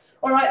smart.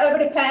 All right, over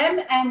to Pam,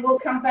 and we'll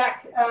come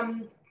back a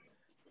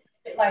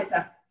bit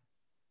later.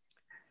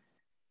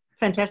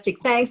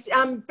 Fantastic. Thanks.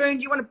 Boone,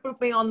 do you want to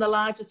put me on the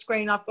larger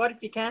screen I've got,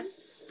 if you can?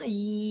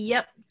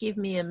 Yep. Give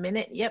me a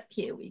minute. Yep.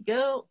 Here we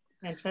go.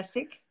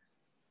 Fantastic.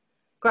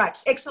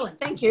 Great. Excellent.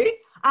 Thank you.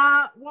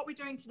 What we're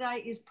doing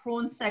today is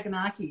prawn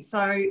saganaki.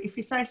 So if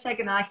you say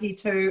saganaki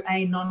to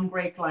a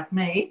non-Greek like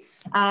me,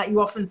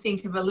 you often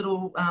think of a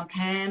little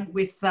pan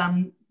with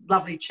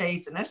lovely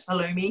cheese in it,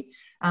 halloumi,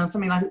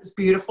 something like that. It's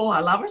beautiful.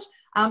 I love it.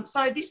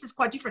 So this is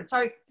quite different.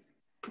 So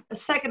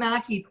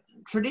saganaki,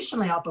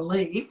 traditionally, I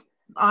believe,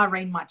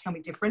 Irene might tell me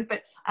different,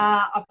 but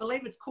I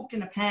believe it's cooked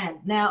in a pan.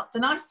 Now, the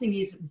nice thing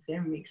is with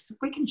Thermomix,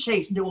 we can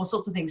cheat and do all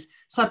sorts of things.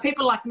 So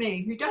people like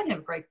me who don't have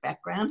a Greek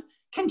background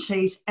can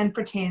cheat and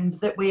pretend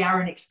that we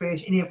are an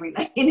expert in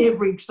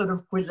every sort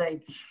of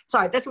cuisine.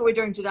 So that's what we're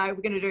doing today.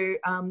 We're going to do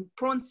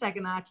prawn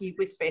saganaki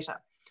with feta.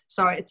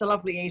 So it's a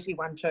lovely, easy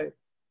one too.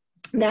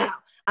 Now,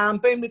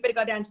 Boone, we better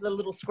go down to the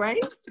little screen.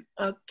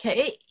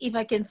 Okay, if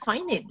I can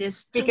find it.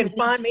 If you can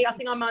find me, I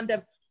think I'm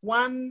under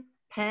 1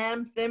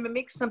 Pam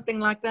Thermomix, something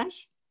like that.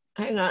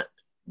 Hang on,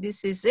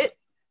 this is it.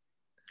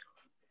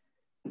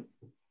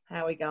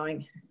 How are we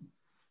going?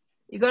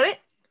 You got it?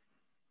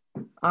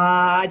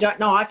 I don't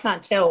know. I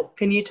can't tell.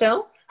 Can you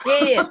tell?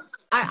 Yeah.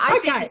 I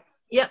okay. think,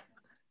 yep.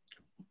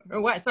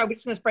 Right, so we're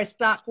just going to press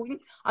start cooking.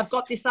 I've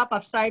got this up.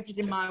 I've saved it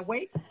in my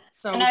week.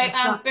 So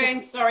no,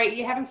 Boone, sorry,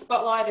 you haven't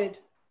spotlighted.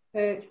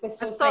 We're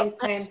still saying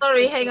Pam.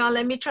 Sorry, hang on.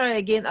 Let me try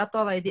again. I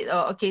thought I did.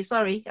 Oh, okay.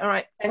 Sorry. All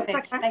right. Perfect.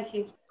 Okay. Thank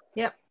you.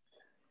 Yep.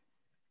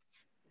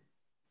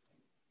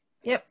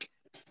 Yep.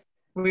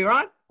 Are we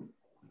right?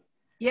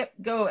 Yep.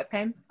 Go,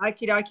 Pam.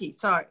 Okie dokie.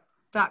 So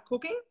start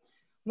cooking.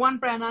 1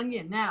 brown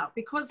onion. Now,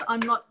 because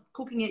I'm not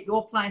cooking at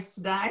your place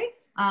today,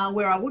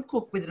 where I would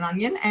cook with an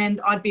onion,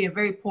 and I'd be a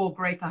very poor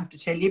Greek, I have to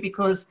tell you,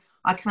 because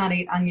I can't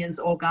eat onions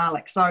or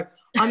garlic. So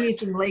I'm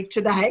using leek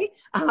today.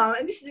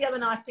 And this is the other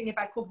nice thing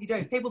about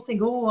cooking. People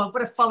think, oh, I've got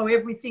to follow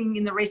everything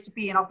in the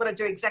recipe and I've got to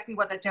do exactly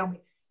what they tell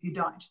me. You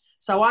don't.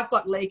 So I've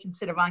got leek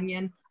instead of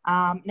onion.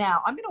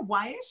 Now, I'm going to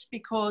weigh it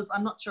because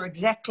I'm not sure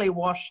exactly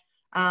what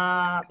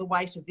the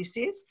weight of this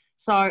is.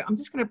 So I'm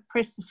just going to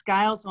press the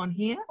scales on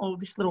here, or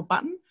this little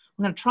button.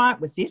 I'm going to try it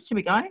with this. Here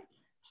we go.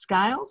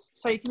 Scales.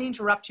 So you can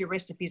interrupt your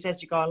recipes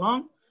as you go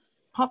along.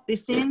 Pop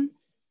this in.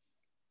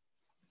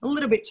 A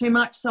little bit too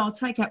much, so I'll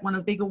take out one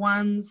of the bigger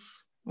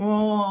ones.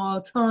 Oh,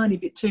 a tiny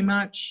bit too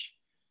much.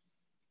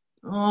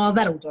 Oh,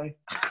 that'll do.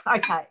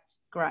 Okay,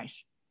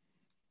 great.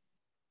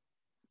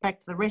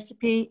 Back to the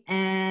recipe,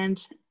 and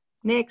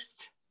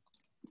next,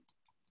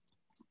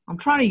 I'm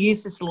trying to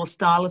use this little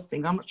stylus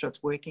thing. I'm not sure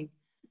it's working.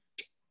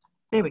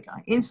 There we go.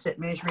 Insert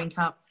measuring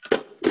cup.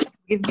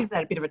 Give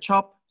that a bit of a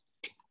chop.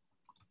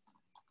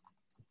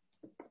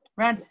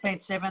 Round to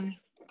speed 7.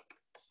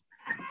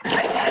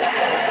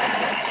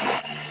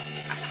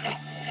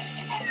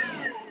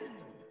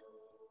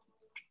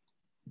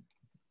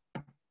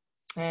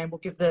 And we'll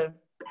give the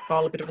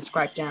bowl a bit of a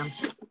scrape down.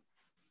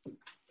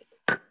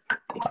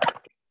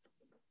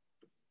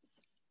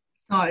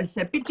 So it's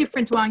a bit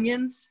different to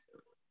onions,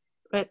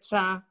 but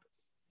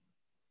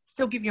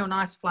still give you a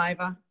nice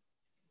flavour.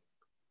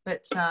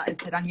 But as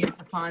I said, onions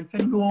are fine for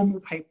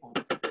normal people.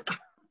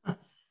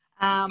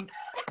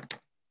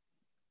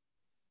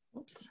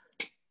 Oops.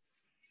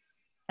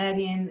 Add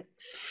in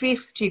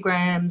 50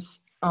 grams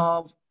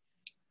of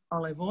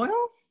olive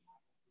oil.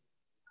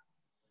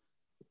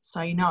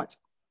 So you know it's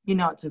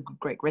a good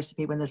Greek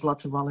recipe when there's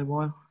lots of olive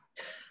oil.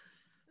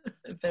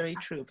 Very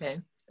true,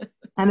 Pam.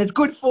 And it's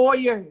good for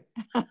you.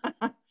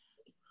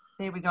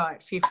 There we go,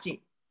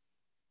 50.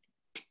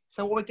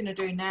 So what we're going to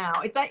do now,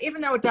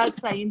 even though it does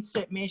say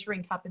insert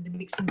measuring cup into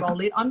mixing bowl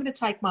lid, I'm going to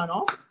take mine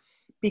off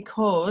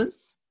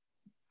because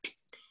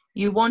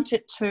you want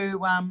it to,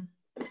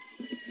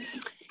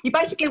 you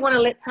basically want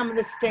to let some of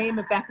the steam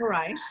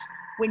evaporate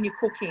when you're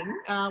cooking,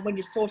 when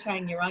you're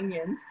sauteing your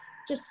onions,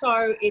 just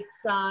so it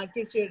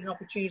gives you an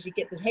opportunity to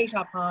get the heat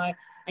up high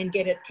and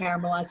get it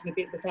caramelising a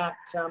bit without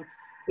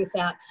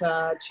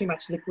too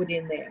much liquid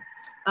in there.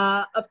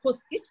 Of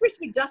course, this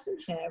recipe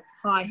doesn't have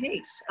high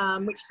heat,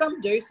 which some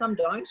do, some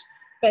don't.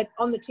 But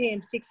on the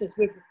TM6s,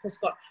 we've of course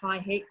got high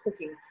heat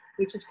cooking,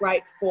 which is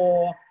great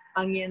for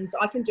onions.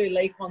 I can do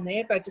leek on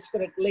there, but I just got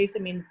to leave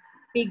them in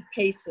big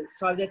pieces.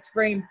 So that's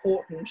very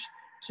important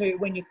to,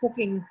 when you're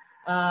cooking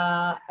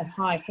at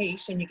high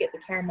heat and you get the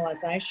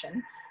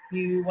caramelisation,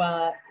 you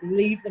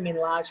leave them in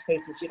large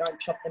pieces. You don't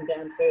chop them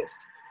down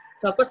first.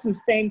 So I've got some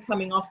steam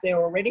coming off there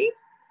already.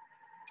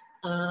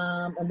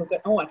 And we've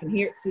got, oh, I can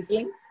hear it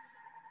sizzling.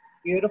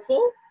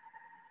 Beautiful.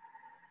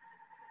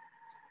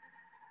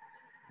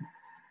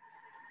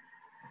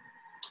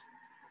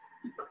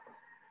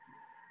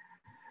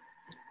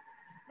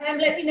 Let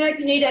me know if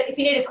you need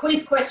a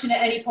quiz question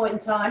at any point in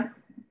time.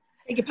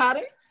 Beg your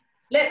pardon?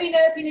 Let me know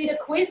if you need a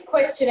quiz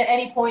question at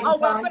any point in time.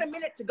 Oh, well, I've got a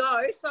minute to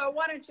go, so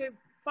why don't you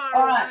fire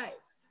away? Right.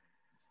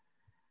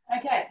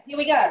 Okay, here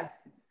we go.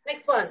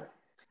 Next one.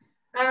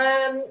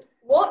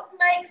 What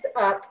makes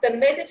up the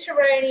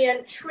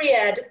Mediterranean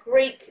triad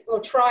Greek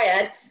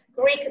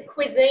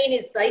cuisine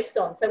is based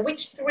on? So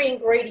which 3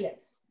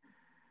 ingredients?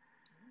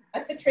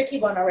 That's a tricky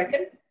one, I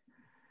reckon.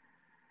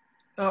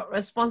 Oh,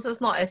 response is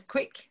not as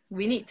quick.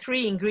 We need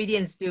 3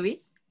 ingredients, do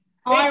we?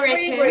 I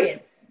reckon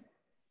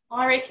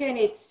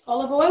it's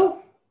olive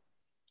oil.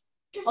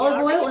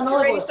 Olive oil and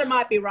olive oil. Teresa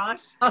might be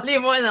right.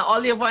 Olive oil and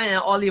olive oil and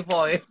olive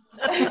oil.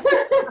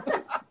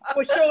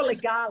 Well, surely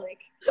garlic.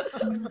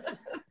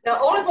 Now,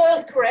 olive oil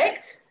is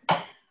correct.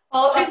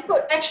 Oh,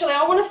 actually,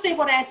 I want to see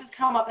what answers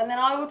come up, and then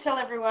I will tell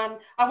everyone.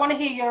 I want to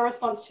hear your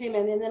response too,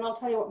 Mandy, and then I'll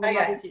tell you what my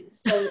mother's is.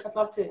 So I'd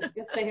love to.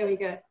 Let's see how we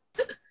go.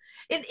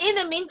 In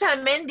the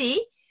meantime,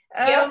 Mandy,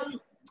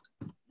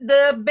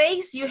 The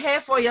base you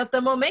have for your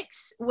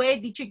Thermomix, where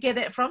did you get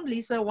it from?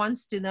 Lisa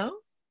wants to know.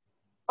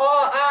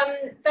 Oh,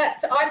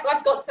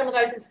 I've got some of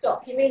those in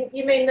stock. You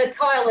mean the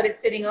tile that it's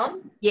sitting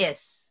on?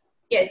 Yes.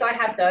 Yes, I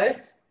have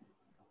those.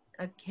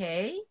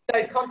 Okay.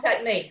 So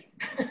contact me.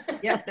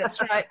 Yeah,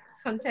 that's right.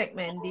 Contact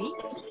Mandy.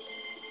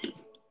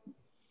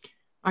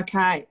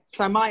 Okay,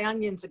 so my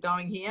onions are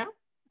going here.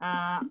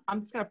 I'm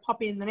just going to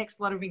pop in the next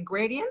lot of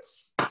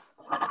ingredients.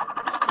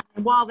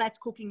 And while that's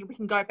cooking, we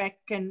can go back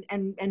and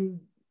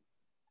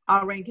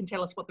Irene can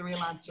tell us what the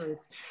real answer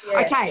is.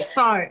 Yeah. Okay,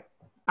 so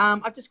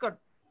I've just got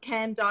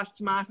canned diced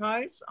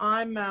tomatoes.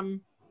 I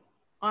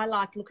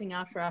like looking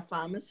after our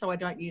farmers, so I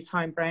don't use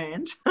home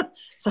brand.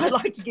 So I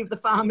like to give the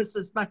farmers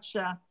as much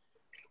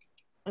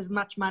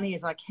money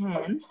as I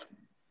can.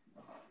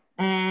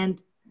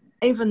 And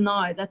even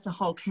though that's a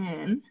whole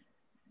can,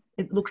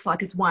 it looks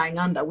like it's weighing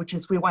under, which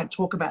is, we won't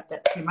talk about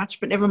that too much,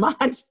 but never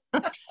mind.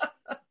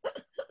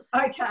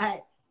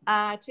 Okay,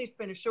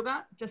 teaspoon of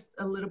sugar, just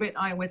a little bit.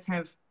 I always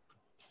have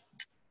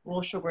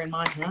raw sugar in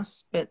my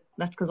house, but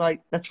that's because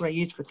that's what I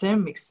use for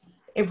Thermomix,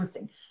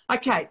 everything.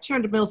 Okay,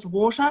 200 mils of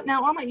water.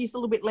 Now I might use a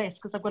little bit less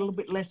because I've got a little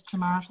bit less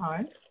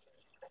tomato.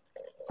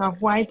 So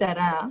I've weighed that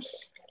out.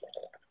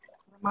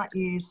 I might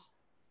use,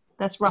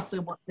 that's roughly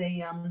what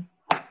the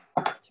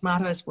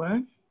tomatoes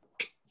were.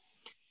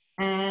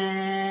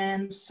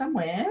 And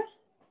somewhere,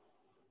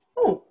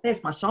 oh,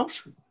 there's my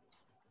salt. A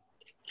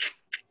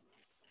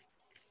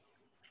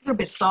little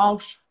bit of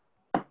salt.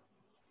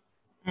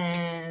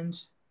 And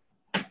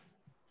a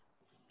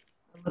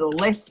little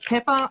less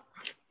pepper.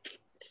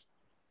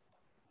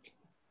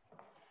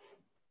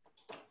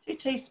 2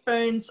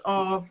 teaspoons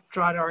of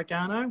dried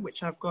oregano,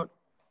 which I've got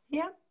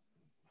here.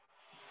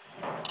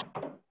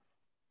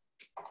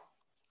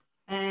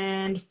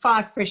 And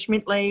 5 fresh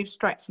mint leaves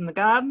straight from the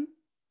garden.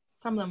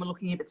 Some of them are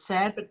looking a bit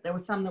sad, but there were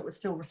some that were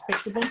still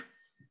respectable.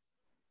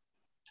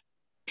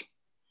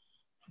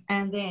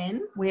 And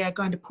then we are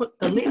going to put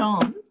the lid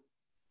on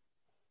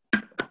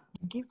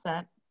and give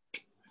that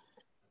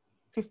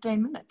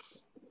 15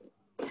 minutes.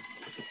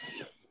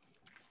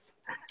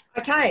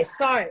 Okay,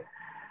 so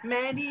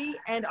Mandy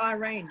and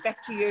Irene,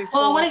 back to you.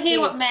 Well, I want to hear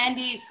what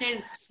Mandy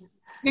says,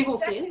 Google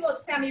Exactly says.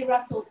 what Sammy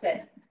Russell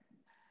said.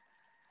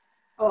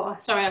 Oh,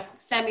 sorry,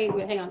 Sammy,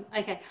 hang on.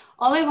 Okay.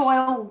 Olive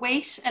oil,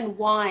 wheat and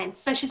wine.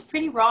 So she's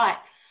pretty right,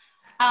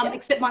 yep.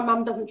 Except my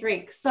mum doesn't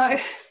drink. So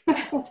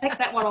we'll take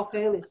that one off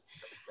her list.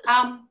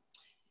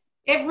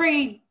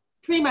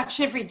 Pretty much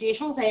every dish,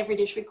 I won't say every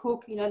dish we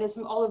cook, you know, there's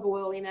some olive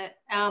oil in it.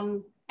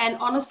 And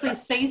honestly,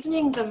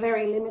 seasonings are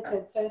very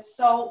limited. So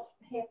salt,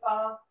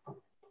 pepper.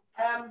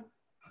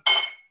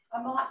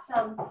 I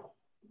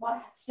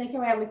might sneak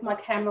around with my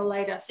camera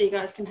later so you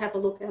guys can have a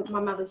look at my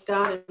mother's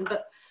garden.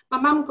 But my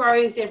mum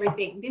grows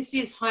everything. This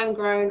is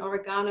homegrown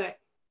oregano.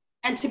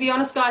 And to be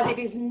honest, guys, it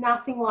is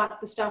nothing like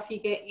the stuff you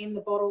get in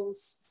the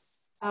bottles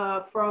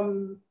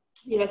from,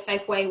 you know,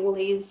 Safeway,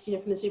 Woolies, you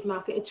know, from the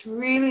supermarket. It's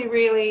really,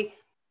 really,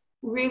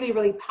 really,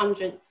 really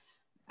pungent.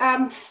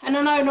 And I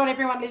know not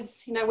everyone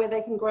lives, you know, where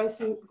they can grow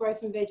some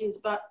veggies,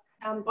 but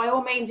by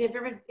all means, if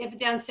you're ever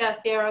down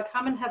south there, I'll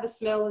come and have a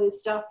smell of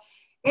this stuff.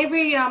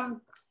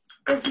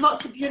 There's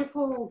lots of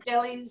beautiful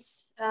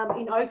delis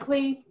in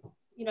Oakley.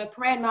 You know,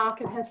 Prawn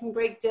Market has some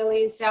Greek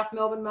delis. South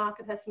Melbourne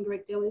Market has some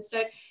Greek delis.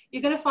 So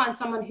you're going to find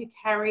someone who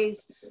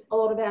carries a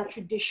lot of our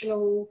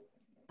traditional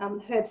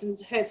herbs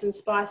and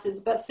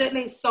spices. But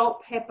certainly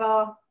salt,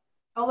 pepper,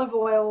 olive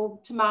oil,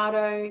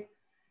 tomato,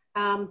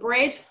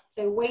 bread,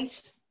 so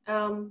wheat.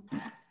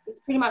 It's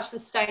pretty much the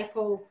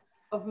staple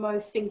of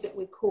most things that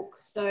we cook.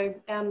 So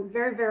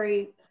very,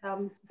 very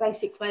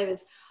basic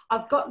flavours.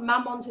 I've got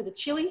Mum onto the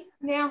chili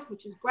now,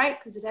 which is great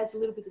because it adds a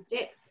little bit of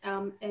depth.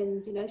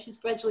 And, you know, she's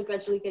gradually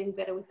getting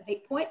better with the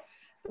heat point.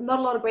 But not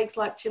a lot of Greeks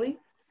like chili,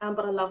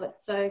 but I love it.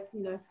 So,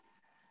 you know,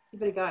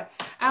 give it a go.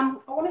 I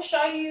want to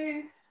show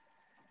you,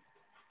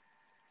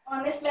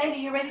 unless, Mandy,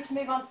 you're ready to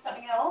move on to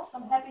something else,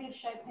 I'm happy to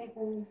show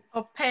people.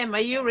 Oh, Pam, are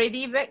you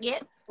ready back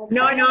yet?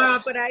 No,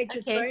 I've got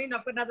ages, okay.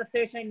 I've got another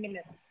 13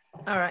 minutes.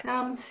 All right.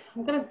 I'm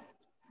going to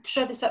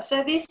show this up.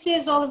 So this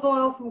is olive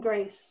oil from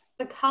Greece.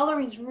 The colour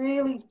is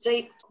really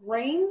deep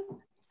green.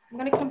 I'm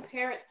going to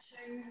compare it to...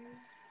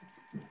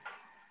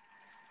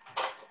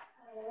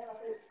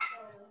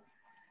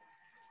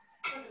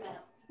 Doesn't matter.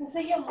 You can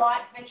see your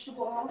light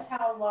vegetable oils,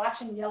 how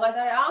light and yellow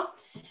they are.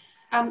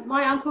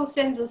 My uncle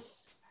sends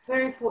us,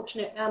 very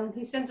fortunate,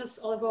 he sends us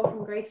olive oil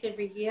from Greece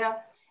every year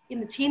in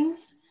the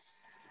tins.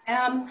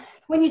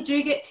 When you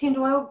do get tinned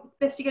oil,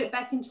 best to get it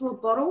back into a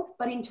bottle,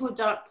 but into a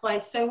dark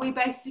place. So we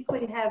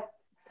basically have,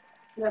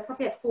 you know,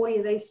 probably have 40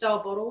 of these style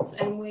bottles,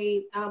 and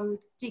we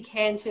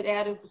decant it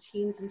out of the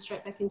tins and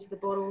straight back into the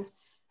bottles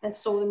and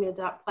store them in a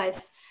dark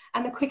place.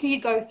 And the quicker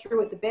you go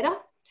through it, the better.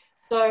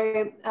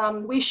 So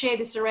we share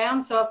this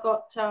around. So I've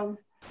got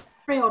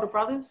 3 older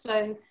brothers,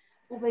 so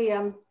all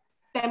the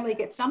family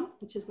gets some,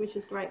 which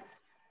is great.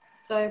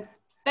 So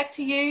back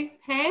to you,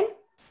 Pam.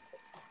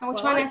 And we'll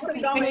try and answer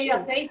some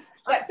questions.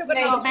 I've still got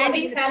another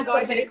 20 minutes to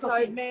go here,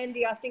 so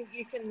Mandy, I think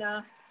you can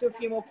do a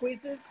few more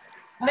quizzes.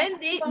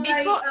 Mandy, my,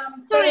 before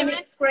sorry,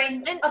 Thermomix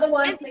screen. Other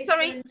one, Mandy,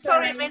 please.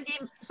 sorry,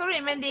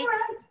 Mandy. All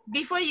right.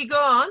 Before you go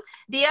on,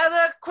 the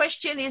other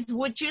question is: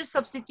 would you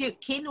substitute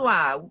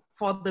quinoa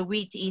for the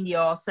wheat in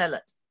your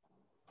salad?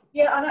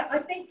 Yeah, and I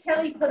think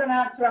Kelly put an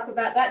answer up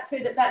about that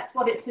too. That's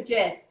what it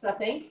suggests. I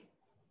think.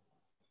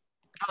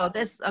 Oh,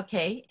 that's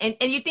okay. And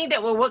you think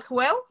that will work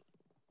well?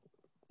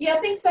 Yeah, I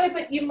think so.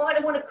 But you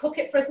might want to cook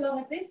it for as long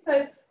as this.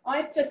 So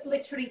I've just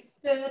literally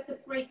stirred the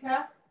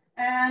freaker,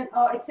 and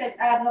it says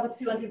add another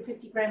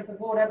 250 grams of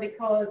water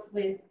because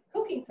we're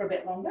cooking for a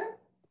bit longer.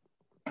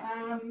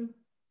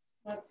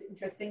 That's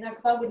interesting,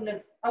 because I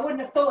wouldn't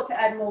have thought to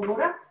add more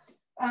water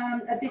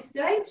at this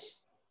stage.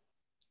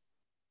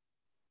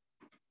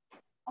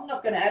 I'm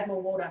not going to add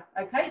more water.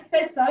 Okay, it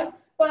says so,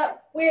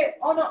 but we're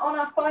on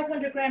our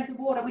 500 grams of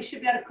water. We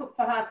should be able to cook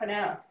for half an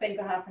hour, steam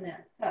for half an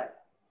hour. So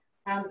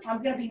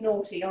I'm going to be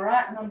naughty, all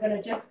right, and I'm going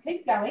to just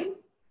keep going.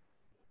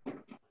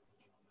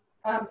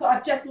 So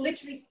I've just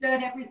literally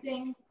stirred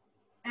everything,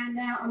 and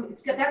now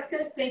that's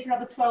going to steam for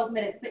another 12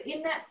 minutes. But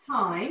in that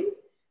time,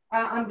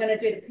 I'm going to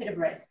do the pita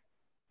bread.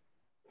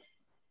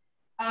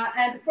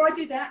 And before I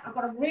do that, I've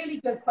got a really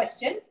good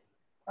question.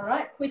 All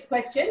right, quiz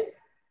question.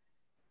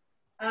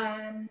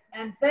 And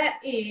that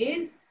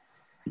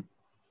is,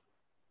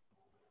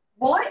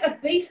 why a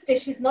beef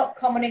dish is not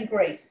common in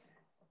Greece?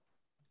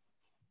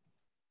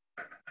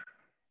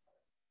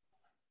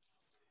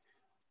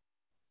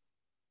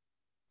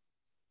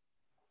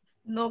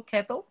 No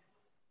kettle?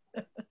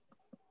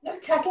 No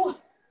cattle?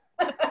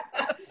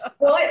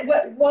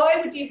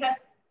 Why would you have?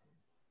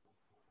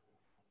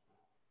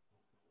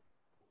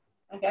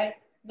 Okay,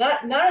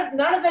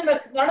 none of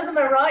them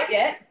are right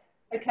yet.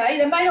 Okay,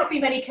 there may not be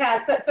many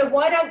cows. So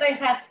why don't they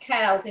have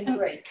cows in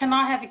Greece? Can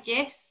I have a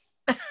guess?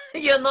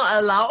 You're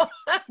not allowed.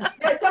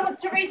 No,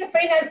 Teresa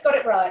Fino's got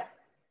it right.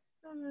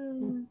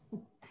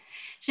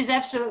 She's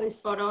absolutely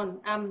spot on.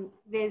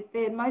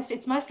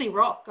 It's mostly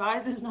rock,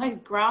 guys. There's no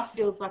grass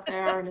fields like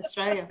there are in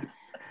Australia.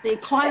 So you're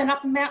climbing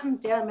up mountains,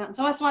 down mountains.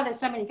 So that's why there's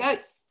so many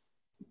goats.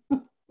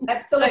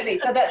 Absolutely.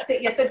 So that's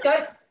it. Yeah. So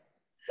goats,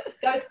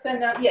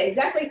 and yeah,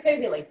 exactly 2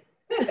 million.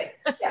 Perfect.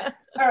 Yeah.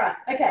 All right.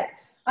 Okay.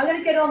 I'm going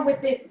to get on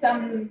with this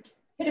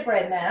pita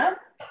bread now.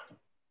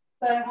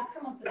 So I'll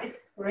come onto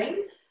this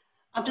screen.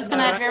 I'm just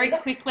going to add very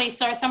quickly.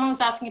 So someone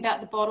was asking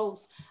about the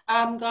bottles.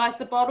 Guys,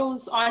 the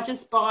bottles, I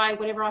just buy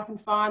whatever I can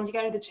find. You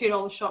go to the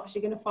 $2 shops,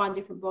 you're going to find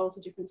different bottles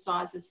of different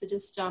sizes. So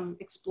just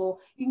explore.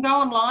 You can go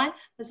online.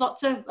 There's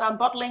lots of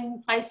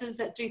bottling places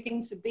that do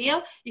things for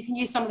beer. You can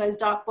use some of those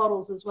dark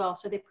bottles as well.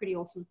 So they're pretty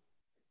awesome.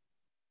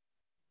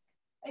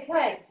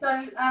 Okay,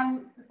 so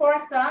before I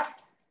start,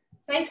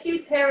 thank you,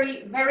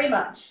 Terry, very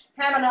much.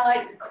 Pam and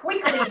I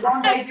quickly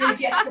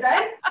rendezvoused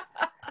yesterday.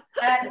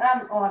 And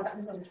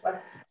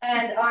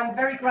and I'm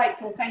very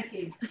grateful. Thank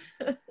you.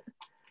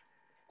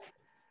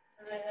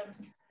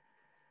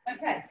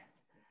 Okay,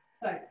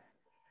 so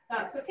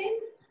start cooking.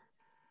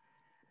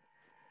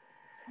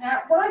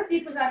 Now, what I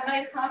did was I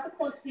made half the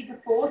quantity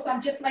before, so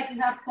I'm just making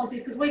half the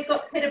quantities because we've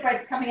got pita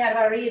breads coming out of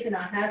our ears in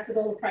our house with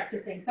all the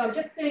practicing. So I'm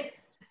just doing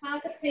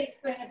half a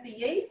teaspoon of the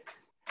yeast.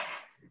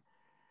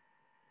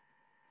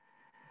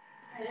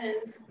 And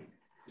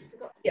I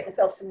forgot to get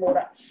myself some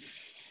water.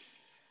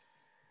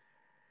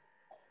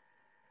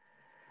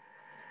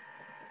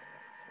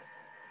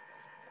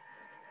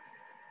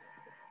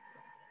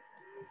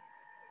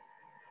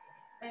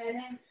 And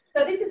then,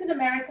 so this is an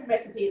American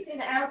recipe. It's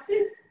in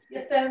ounces.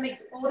 Your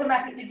Thermomix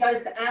automatically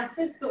goes to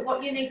ounces. But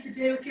what you need to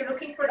do, if you're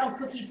looking for it on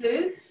Cookie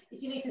Do,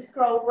 is you need to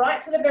scroll right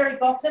to the very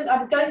bottom.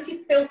 I'm going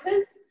to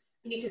filters.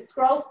 You need to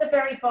scroll to the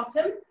very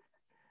bottom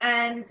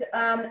and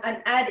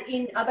add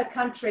in other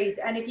countries.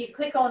 And if you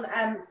click on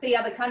see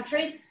other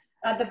countries,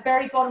 the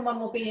very bottom one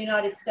will be the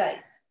United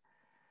States.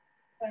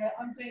 So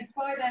I'm doing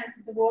 5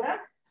 ounces of water.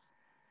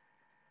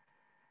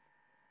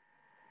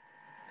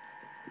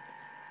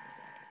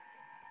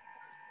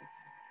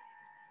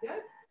 Go.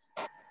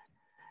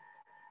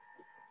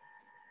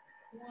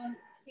 1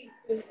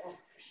 teaspoon of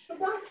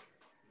sugar.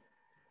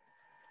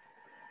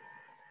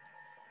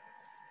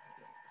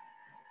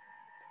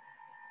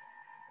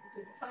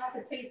 Which is half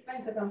a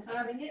teaspoon because I'm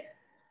halving it.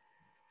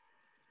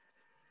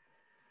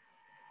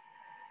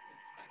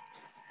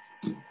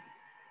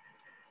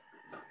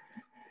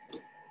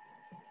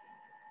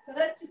 So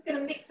that's just going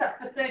to mix up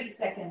for 30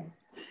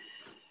 seconds.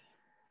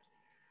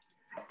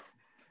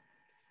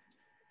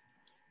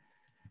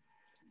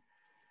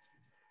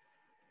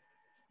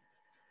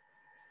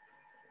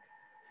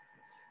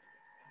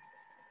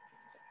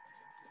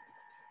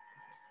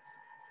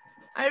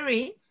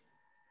 Irene?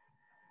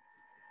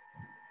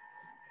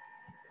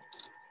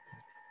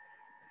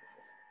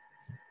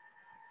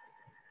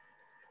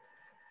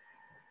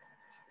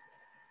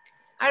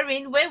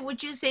 Irene, where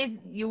would you say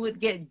you would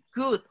get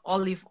good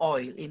olive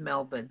oil in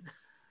Melbourne?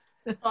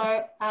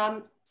 So,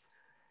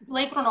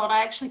 believe it or not,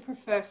 I actually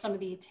prefer some of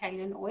the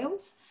Italian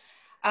oils.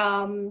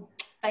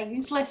 They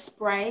use less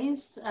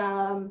sprays.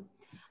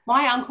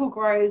 My uncle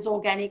grows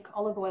organic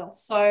olive oil,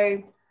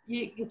 so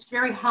it's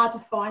very hard to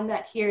find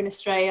that here in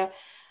Australia.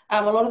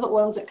 A lot of the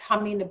oils that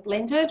come in are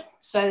blended,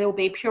 so there will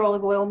be pure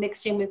olive oil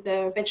mixed in with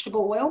the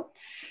vegetable oil.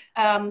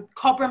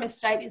 Cobram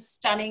Estate is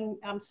stunning.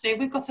 So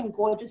we've got some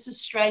gorgeous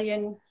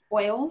Australian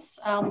oils.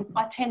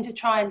 I tend to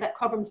try, and that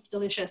Cobram's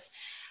delicious,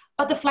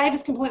 but the flavour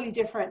is completely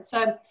different.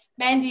 So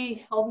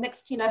Mandy,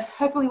 next,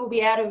 hopefully we'll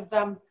be out of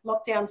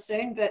lockdown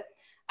soon, but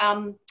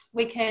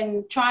we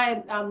can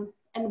try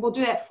and we'll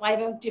do that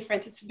flavour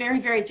difference. It's very,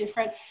 very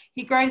different.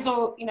 He grows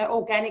all,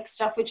 organic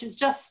stuff, which is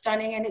just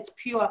stunning, and it's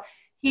pure.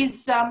 He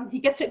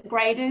gets it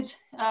graded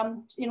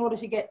in order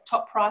to get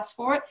top price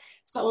for it.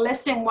 It's got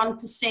less than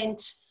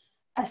 1%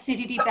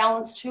 acidity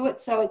balance to it,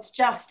 so it's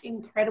just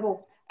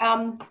incredible.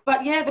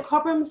 But yeah, the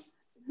Cobram's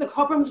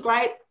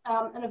great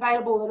and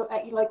available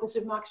at your local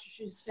supermarkets,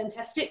 which is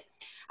fantastic.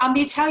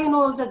 The Italian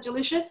oils are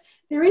delicious.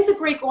 There is a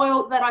Greek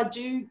oil that I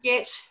do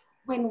get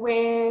when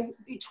we're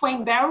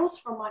between barrels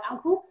from my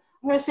uncle.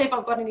 I'm going to see if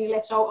I've got any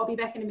left. I'll be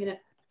back in a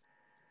minute.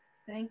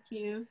 Thank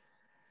you.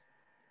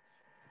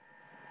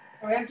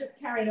 All right, I'm just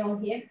carrying on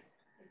here.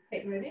 Let's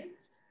keep moving.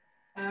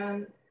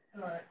 All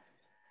right.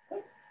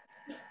 Oops.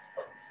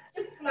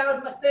 Just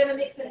flowered my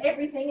Thermomix and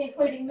everything,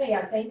 including me,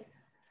 I think.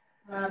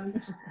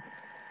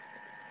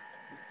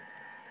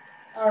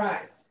 All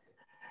right. It's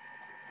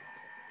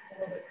a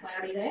little bit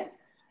cloudy there.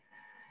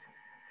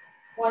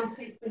 1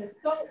 teaspoon of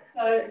salt.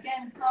 So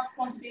again, half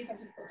quantities. I've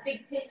just put a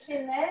big pinch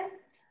in there.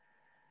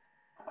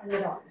 And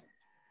lid on.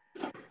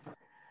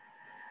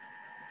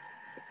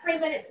 3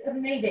 minutes of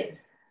kneading.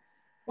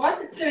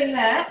 Whilst it's doing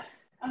that,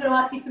 I'm going to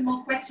ask you some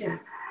more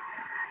questions.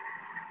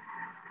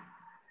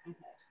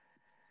 Okay.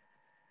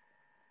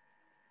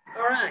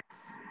 All right.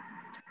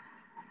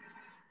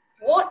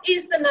 What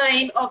is the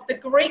name of the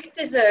Greek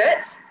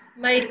dessert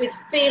made with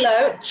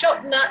phyllo,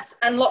 chopped nuts,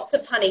 and lots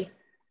of honey?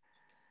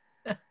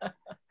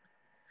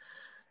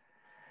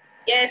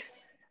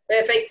 Yes,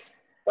 perfect.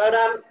 Well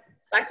done.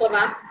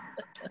 Baklava.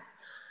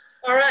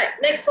 All right,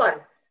 next one.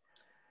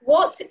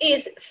 What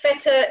is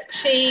feta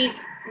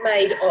cheese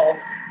made of?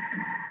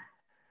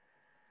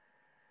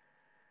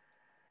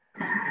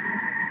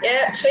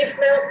 Yeah, sheep's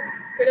milk.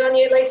 Good on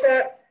you,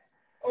 Lisa.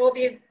 All of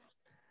you.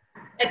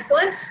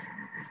 Excellent.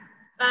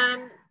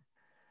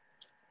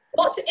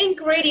 What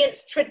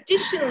ingredients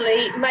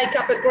traditionally make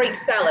up a Greek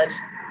salad?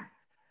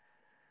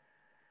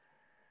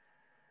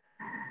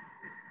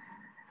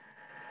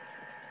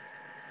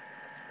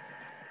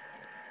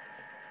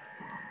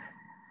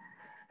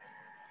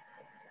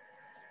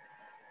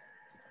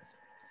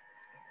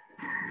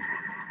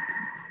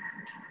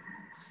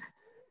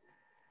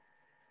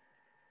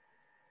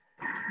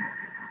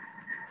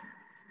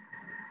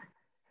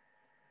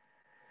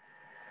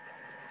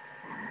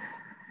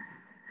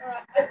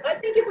 I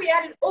think if we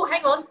added, oh,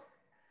 hang on,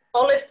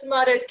 olives,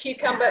 tomatoes,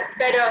 cucumber,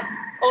 feta,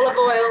 olive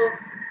oil,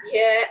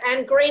 yeah,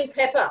 and green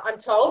pepper, I'm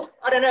told.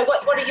 I don't know,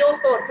 what are your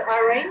thoughts,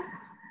 Irene?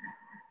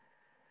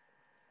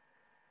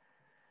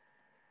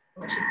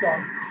 Oh, she's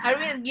gone.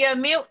 Irene, you're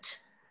mute.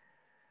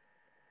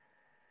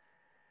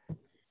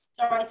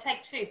 Sorry,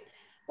 take 2.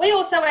 We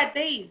also add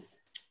these.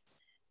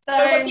 So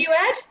what do you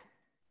add?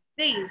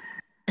 These.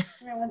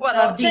 What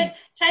are these?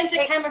 Change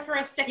the camera for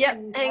a second.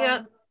 Yep, hang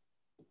on.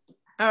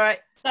 All right.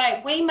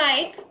 So we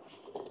make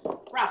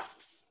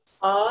rusks.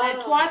 Oh.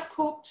 So twice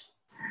cooked,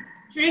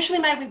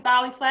 traditionally made with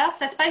barley flour.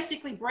 So it's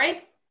basically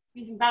bread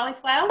using barley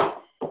flour.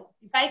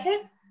 You bake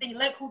it, then you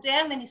let it cool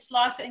down, then you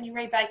slice it and you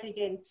rebake it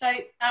again. So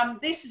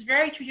this is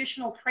very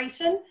traditional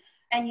Cretan,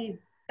 and you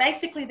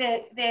basically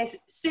they're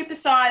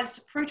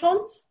supersized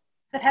croutons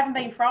that haven't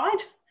been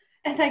fried,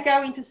 and they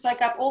go in to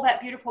soak up all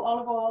that beautiful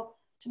olive oil,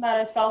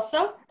 tomato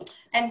salsa.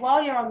 And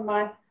while you're on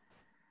my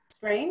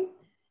screen,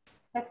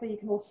 hopefully you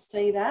can all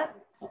see that.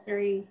 It's not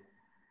very,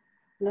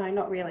 no,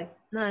 not really.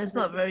 No, it's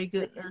not very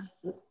good. Yeah,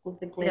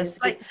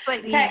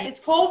 slightly. Okay,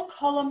 it's called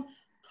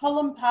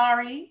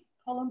Kolompari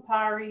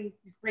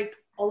Greek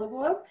olive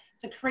oil.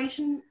 It's a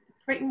Cretan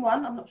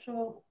one. I'm not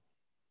sure.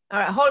 All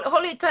right,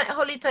 hold it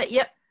tight.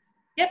 Yep.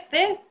 Yep,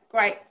 there.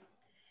 Great.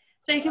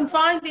 So you can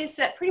find this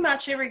at pretty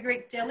much every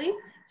Greek deli.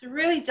 It's a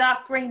really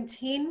dark green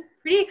tin,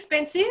 pretty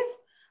expensive,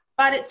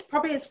 but it's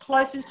probably as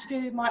closest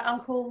to my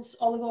uncle's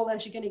olive oil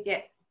as you're going to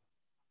get.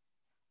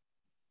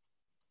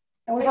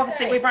 And we've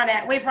obviously we've run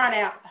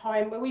out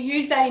home, but we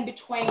use that in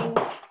between.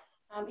 So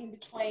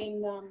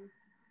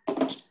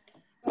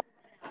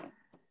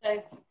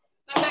go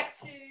back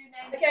to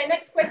Nancy. Okay,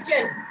 next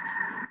question.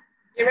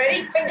 You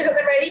ready? Fingers at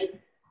the ready.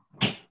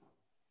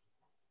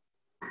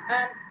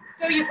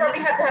 So you probably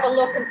have to have a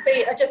look and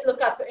see. Just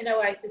look up in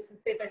Oasis and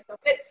see if they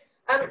stop it.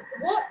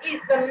 What is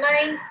the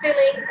main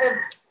filling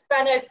of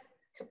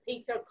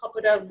spanakopita,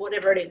 copita,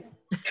 whatever it is?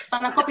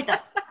 Spanakopita.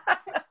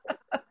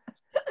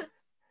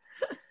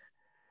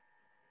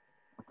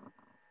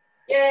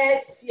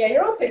 Yes, yeah,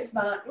 you're all too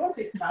smart. You're all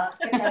too smart.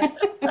 Okay.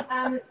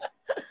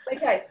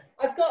 Okay,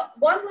 I've got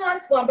one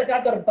last one, but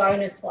I've got a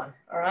bonus one.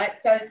 All right.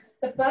 So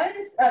the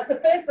bonus,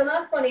 the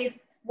last one is,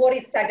 what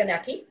is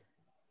Saganaki?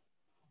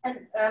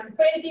 And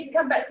Breen, if you can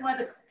come back to my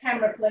other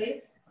camera,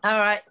 please. All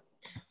right.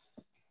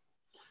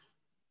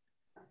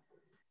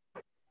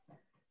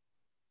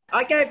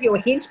 I gave you a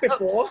hint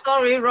before. Oh,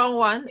 sorry, wrong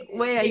one.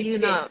 Where are you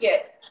now? Yeah,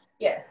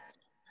 yeah.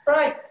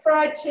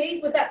 Fried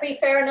cheese, would that be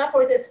fair enough,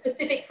 or is it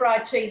specific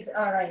fried cheese,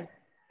 Irene?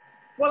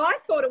 Well, I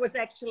thought it was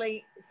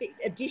actually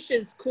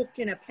dishes cooked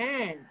in a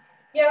pan.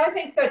 Yeah, I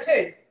think so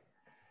too.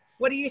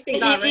 What do you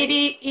think,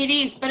 Irene? It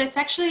is, but it's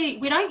actually,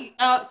 we don't,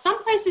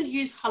 some places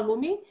use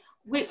halloumi.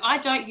 I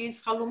don't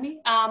use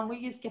halloumi. We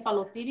use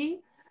kefalotiri.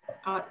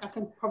 I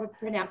can probably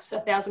pronounce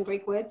 1,000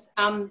 Greek words,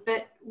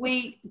 but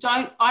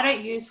I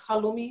don't use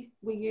halloumi.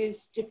 We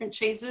use different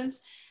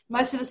cheeses.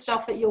 Most of the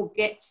stuff that you'll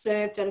get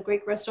served at a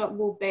Greek restaurant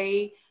will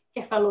be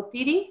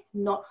kefalotiri,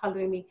 not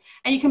halloumi.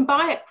 And you can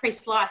buy it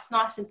pre-sliced,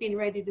 nice and thin,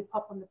 ready to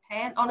pop on the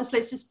pan. Honestly,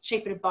 it's just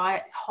cheaper to buy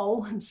it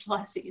whole and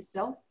slice it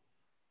yourself,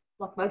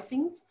 like most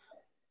things.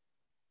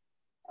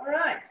 All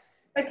right.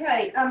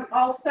 Okay.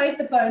 I'll save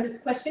the bonus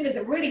question. It's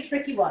a really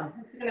tricky one.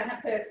 I'm going to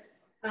have to.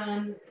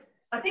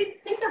 I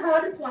think the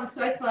hardest one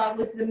so far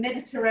was the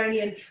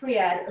Mediterranean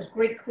triad of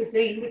Greek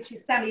cuisine, which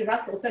is Sammy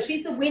Russell. So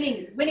she's the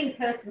winning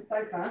person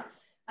so far.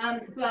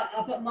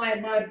 But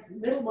my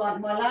little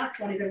one, my last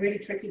one, is a really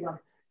tricky one.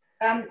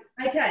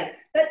 Okay,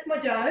 that's my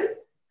dough.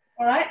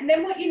 All right. And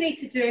then what you need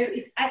to do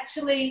is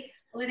actually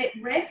let it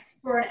rest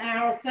for an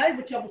hour or so,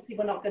 which obviously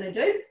we're not going to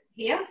do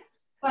here.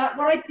 But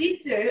what I did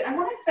do, and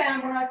what I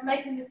found when I was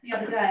making this the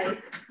other day,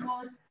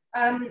 was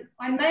I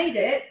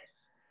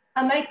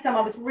made some.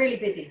 I was really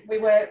busy. We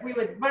were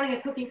running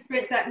a cooking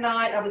experience that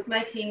night. I was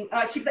making.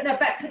 Actually, but no,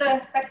 back to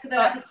the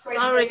other screen.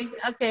 Sorry.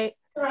 Okay.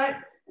 All right.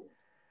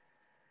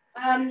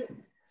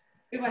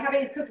 We were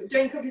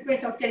doing cooking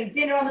experience. I was getting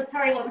dinner on the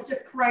table. It was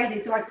just crazy.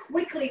 So I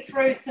quickly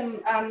threw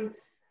some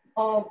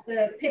of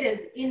the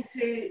pittas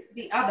into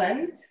the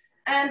oven,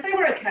 and they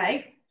were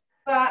okay.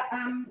 But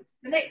I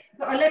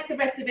left the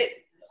rest of it.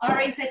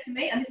 Irene said to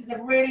me, and this is a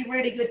really,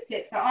 really good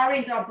tip. So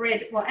Irene's our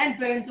bread, and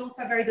Boone's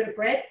also very good at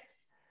bread.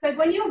 So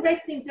when you're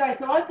resting dough,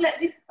 so I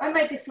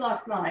made this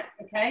last night,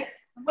 okay?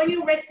 And when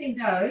you're resting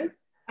dough,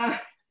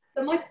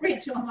 so my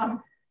fridge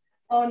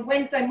on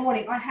Wednesday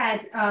morning, I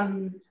had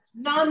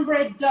naan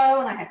bread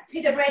dough and I had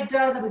pita bread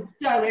dough. There was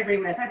dough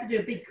everywhere, so I had to do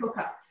a big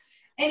cook-up.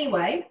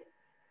 Anyway,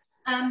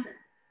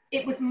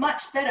 it was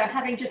much better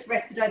having just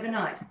rested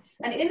overnight.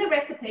 And in the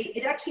recipe,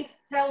 it actually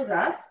tells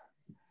us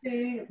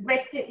to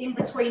rest it in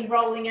between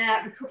rolling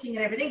out and cooking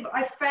and everything. But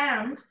I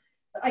found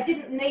that I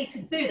didn't need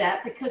to do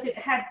that because it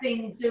had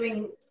been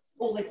doing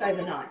all this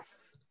overnight.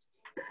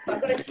 So I've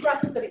got to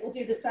trust that it will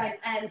do the same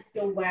and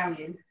still wow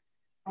you.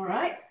 All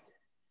right.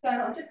 So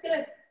I'm just going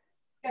to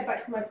go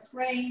back to my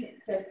screen.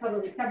 It says cover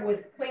with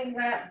cling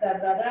wrap, blah,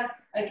 blah, blah.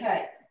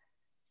 Okay.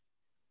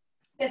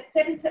 There's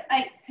 7 to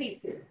 8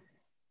 pieces.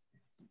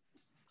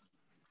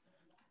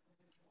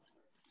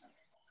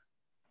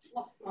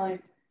 Lost my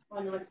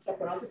nice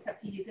chopper. I'll just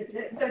have to use this.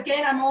 So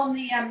again, I'm on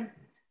the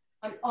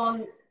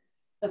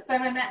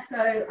Thermomix,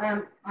 so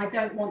I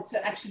don't want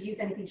to actually use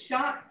anything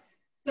sharp.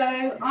 So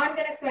I'm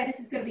going to say this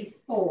is going to be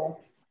 4.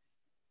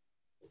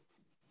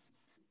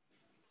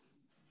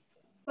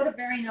 Got a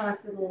very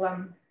nice little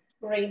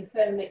green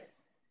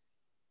Thermomix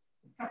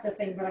cutter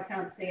thing, but I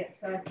can't see it.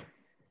 So,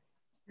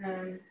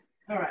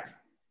 all right.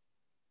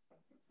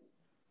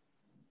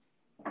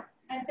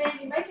 And then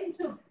you make it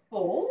into a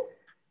ball.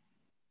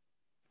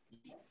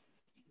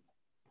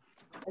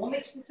 All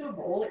mixed into a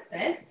ball, it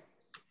says.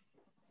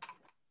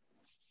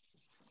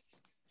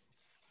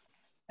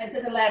 It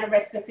says allow to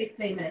rest for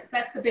 15 minutes.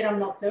 That's the bit I'm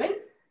not doing.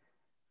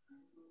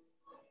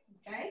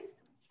 Okay.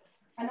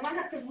 And then I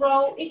have to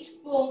roll each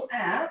ball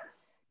out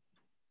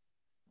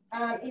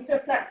into a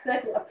flat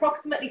circle,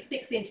 approximately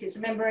 6 inches.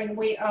 Remembering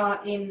we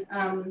are in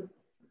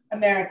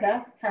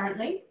America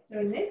currently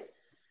doing this.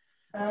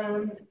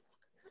 And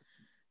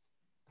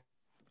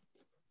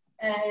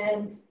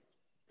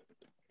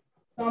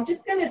so I'm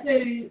just going to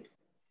do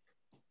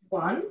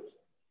 1.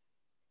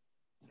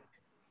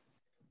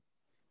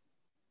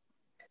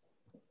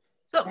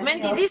 So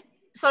Mandy,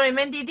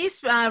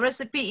 this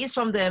recipe is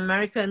from the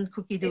American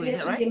cookie dough, is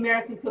that right? The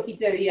American cookie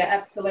dough, yeah,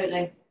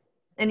 absolutely.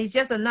 And it's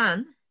just a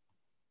naan?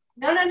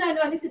 No,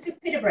 this is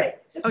just pita bread.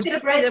 Just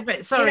pita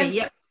bread, sorry,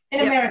 yeah.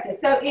 In America,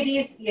 so it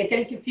is, yeah,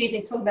 getting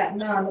confusing talking about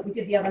naan that we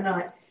did the other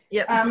night.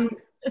 Yeah.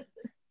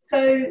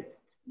 So,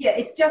 yeah,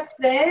 it's just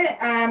there.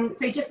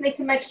 So you just need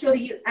to make sure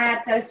that you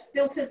add those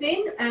filters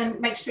in and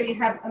make sure you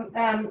have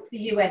the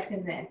US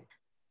in there.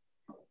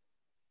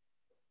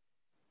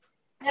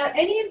 Now,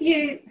 any of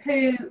you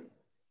who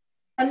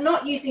are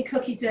not using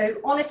cookie dough,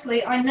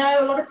 honestly, I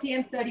know a lot of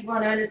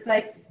TM31 owners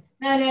say,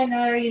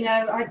 no, you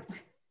know,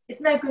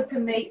 it's no good for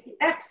me. It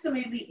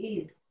absolutely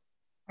is.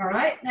 All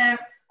right. Now,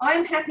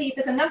 I'm happy if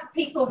there's enough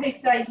people who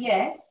say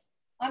yes,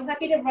 I'm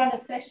happy to run a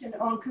session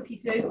on cookie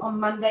dough on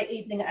Monday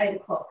evening at 8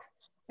 o'clock.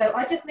 So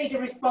I just need a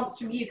response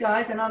from you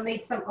guys, and I'll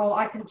need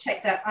I can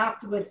check that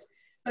afterwards.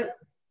 But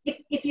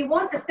if you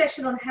want a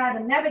session on how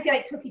to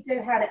navigate cookie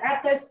dough, how to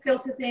add those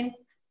filters in,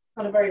 it's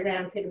not a very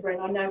round pita bread.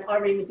 I know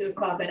Irene would do a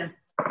far better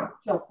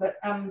job, but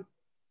and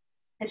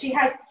she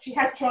has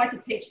tried to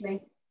teach me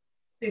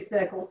to do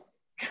circles.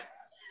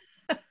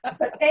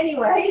 But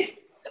anyway,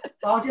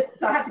 So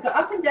I have to go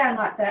up and down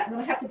like that, and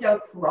then I have to go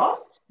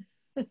across,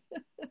 and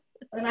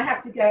then I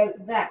have to go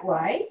that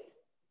way,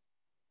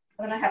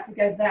 and then I have to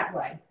go that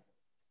way.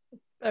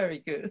 Very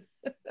good.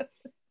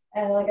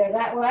 And I go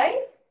that way,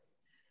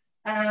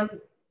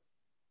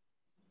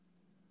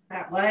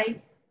 that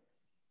way.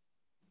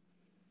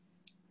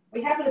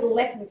 We have a little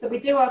lesson, so we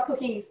do our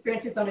cooking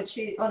experiences on a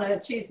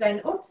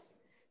Tuesday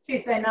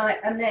night,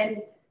 and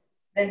then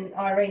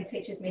Irene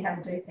teaches me how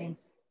to do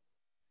things.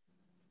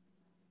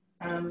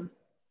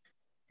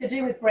 To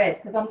do with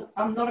bread, because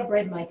I'm not a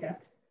bread maker.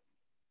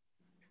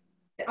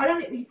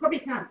 You probably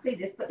can't see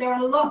this, but there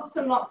are lots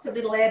and lots of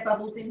little air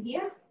bubbles in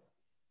here,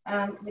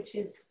 which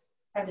is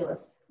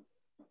fabulous.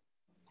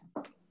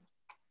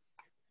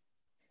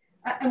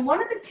 And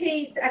one of the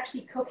keys to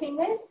actually cooking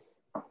this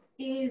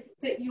is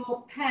that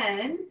your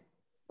pan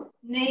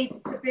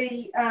needs to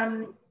be,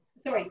 so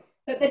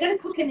they're going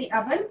to cook in the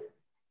oven,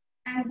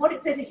 and what it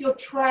says is your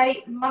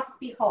tray must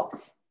be hot.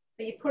 So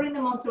you're putting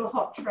them onto a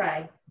hot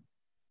tray.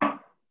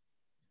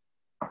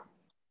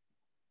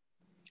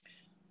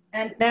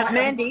 And now,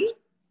 Mandy,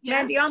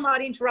 Mandy, I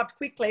might interrupt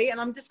quickly,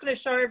 and I'm just going to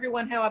show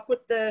everyone how I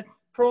put the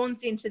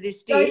prawns into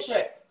this dish. Go for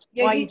it.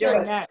 Yeah, while you're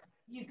doing that.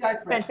 You go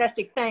for it.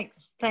 Fantastic.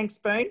 Thanks,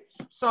 Spoon.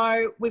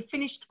 So we've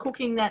finished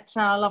cooking that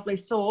lovely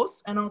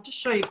sauce, and I'll just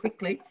show you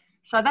quickly.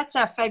 So that's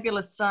our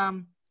fabulous,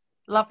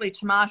 lovely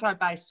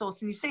tomato-based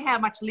sauce, and you see how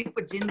much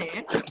liquid's in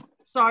there.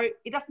 So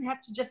it doesn't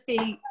have to just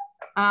be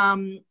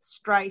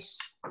straight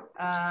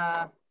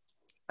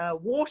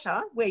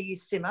water where you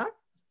simmer,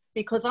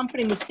 because I'm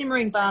putting the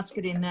simmering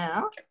basket in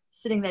now,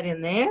 sitting that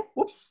in there.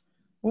 Whoops.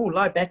 Oh,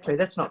 low battery.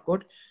 That's not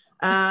good.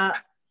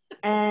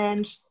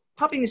 And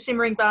popping the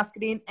simmering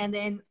basket in, and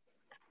then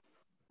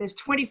there's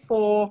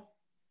 24,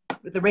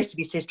 the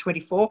recipe says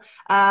 24,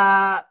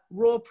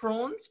 raw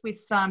prawns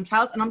with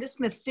tails, and I'm just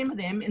going to simmer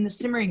them in the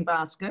simmering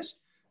basket.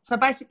 So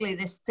basically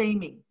they're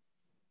steaming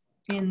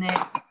in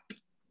there.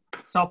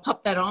 So I'll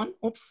pop that on.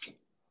 Oops.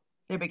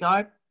 There we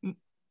go.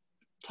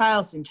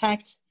 Tails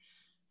intact.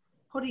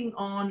 Putting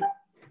on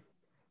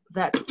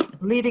that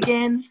lid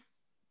again,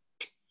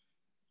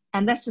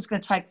 and that's just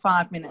going to take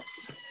 5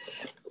 minutes.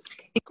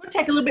 It could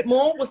take a little bit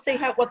more. We'll see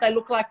what they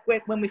look like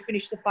when we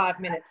finish the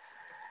 5 minutes.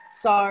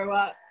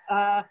 So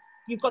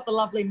you've got the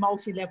lovely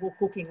multi-level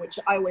cooking, which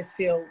I always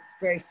feel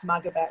very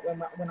smug about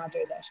when I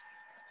do that.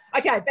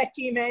 Okay, back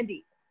to you,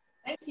 Mandy.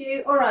 Thank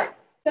you. All right.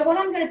 So what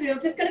I'm going to do,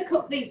 I'm just going to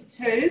cook these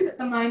two at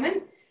the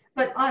moment.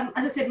 But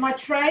as I said, my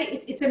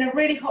tray, it's in a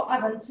really hot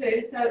oven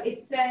too. So it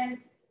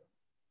says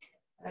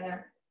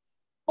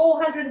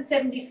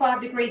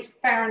 475 degrees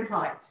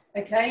Fahrenheit.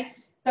 Okay.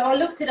 So I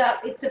looked it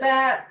up. It's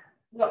about,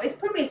 well, it's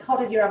probably as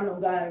hot as your oven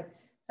will go.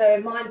 So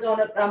mine's on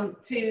at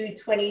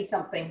 220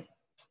 something.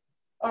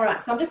 All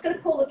right. So I'm just going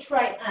to pull the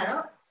tray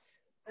out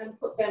and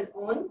put them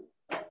on.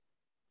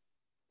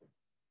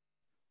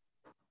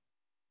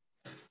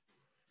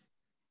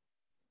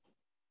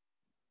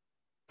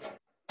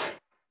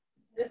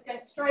 Just going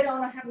straight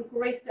on. I haven't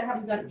greased it, I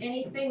haven't done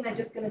anything. They're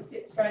just going to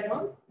sit straight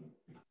on.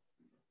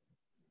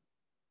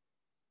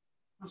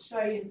 I'll show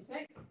you in a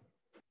sec.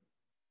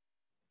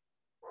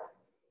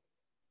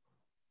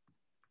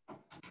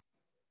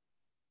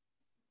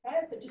 Okay,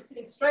 so just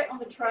sitting straight on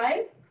the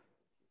tray.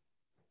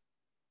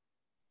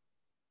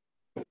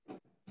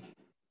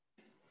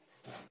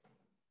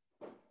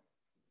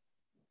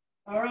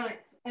 All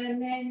right,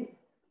 and then,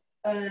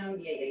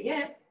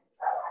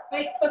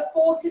 Wait for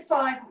 4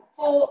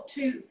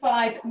 to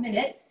 5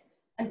 minutes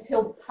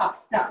until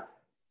puffed up.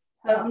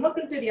 So I'm not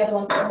going to do the other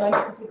ones at the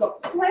moment because we've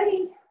got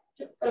plenty.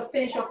 Just got to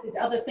finish off these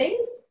other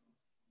things.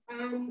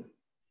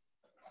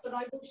 But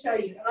I will show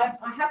you.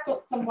 I have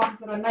got some ones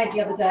that I made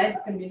the other day.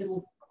 There's going to be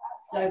little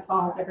dough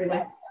piles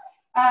everywhere.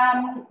 So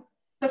I'm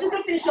just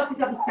going to finish off this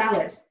other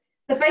salad.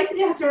 So basically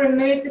you have to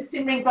remove the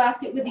simmering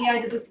basket with the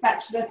aid of the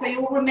spatula. So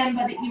you'll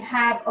remember that you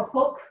have a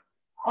hook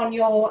on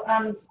your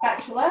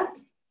spatula.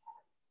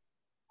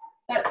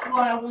 That's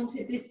why I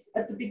wanted this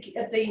at the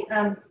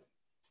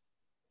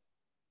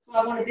so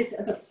I wanted this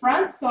at the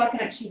front, so I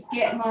can actually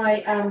get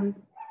my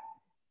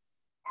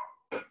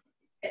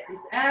get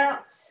this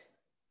out,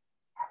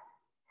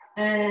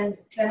 and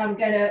then I'm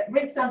going to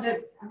rinse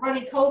under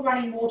cold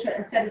running water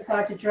and set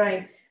aside to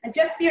drain. And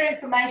just for your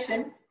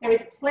information, there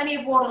is plenty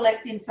of water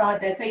left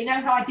inside there. So you know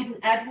how I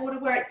didn't add water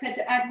where it said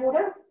to add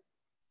water?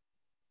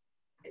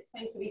 It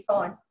seems to be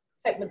fine.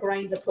 Except my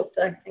grains are cooked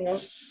though. Hang on.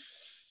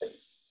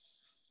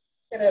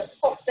 Going to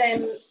pop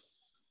them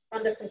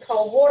under some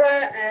cold water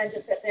and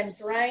just let them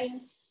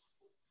drain.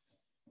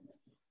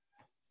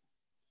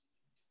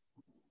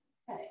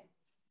 Okay.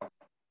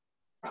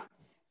 Right.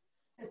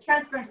 So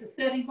transfer into the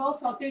serving bowl,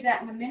 so I'll do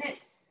that in a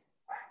minute.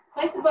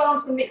 Place the bowl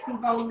onto the mixing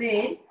bowl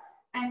lid,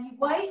 and you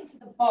weigh into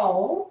the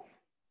bowl.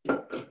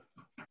 I'm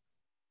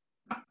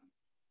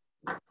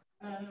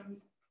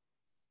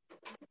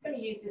going to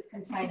use this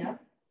container.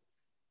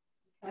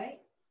 Okay.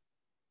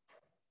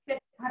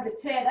 I had to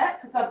tear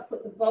that because I've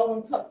put the bowl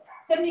on top.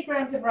 70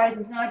 grams of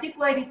raisins. Now, I did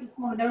weigh these this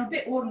morning. They're a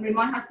bit ordinary.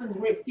 My husband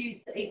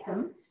refused to eat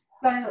them.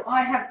 So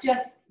I have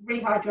just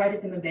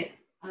rehydrated them a bit.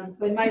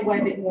 So they may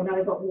weigh a bit more now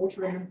they've got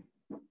water in them.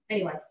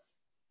 Anyway,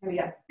 there we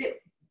go.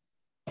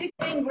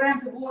 15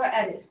 grams of water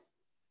added.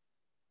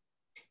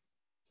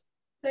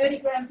 30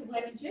 grams of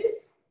lemon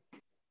juice.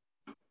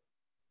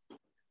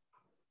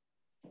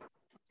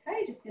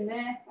 Okay, just in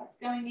there, that's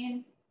going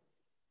in.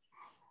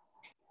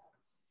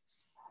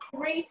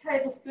 3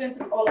 tablespoons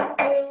of olive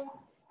oil.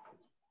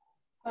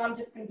 So I'm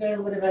just going to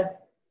do a bit of a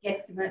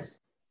guesstimate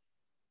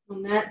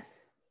on that.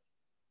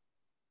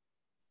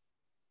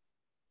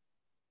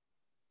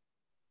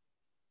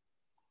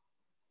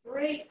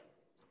 Three.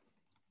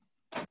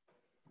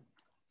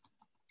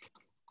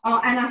 Oh,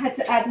 and I had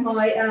to add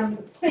my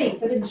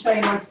seeds. I didn't show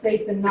you my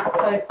seeds and nuts,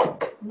 so I'm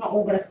not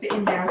all going to fit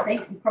in there, I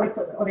think. I'll probably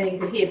put the other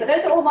into here. But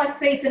those are all my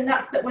seeds and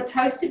nuts that were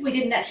toasted. We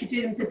didn't actually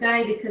do them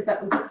today because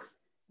that was a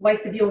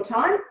waste of your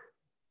time.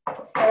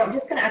 So I'm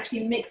just going to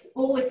actually mix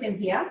all this in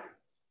here.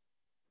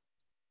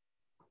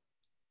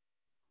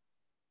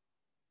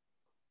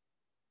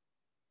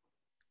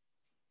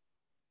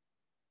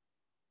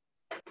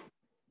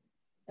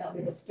 That'll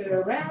be the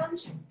stir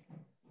around.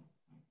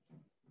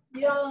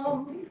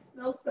 Yum, it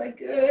smells so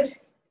good.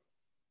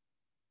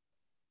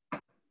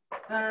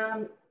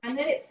 And then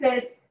it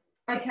says,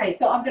 okay,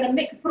 so I'm going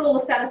to put all the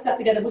salad stuff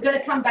together. We're going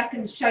to come back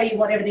and show you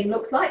what everything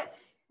looks like.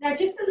 Now,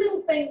 just a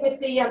little thing with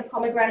the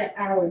pomegranate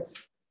arrows.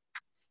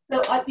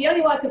 So the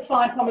only way I could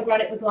find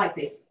pomegranate was like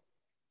this.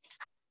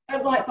 I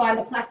don't like buying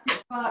the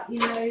plastic part, you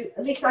know,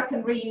 at least I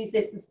can reuse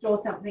this and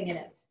store something in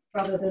it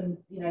rather than,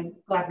 you know,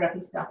 glad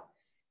wrapping stuff.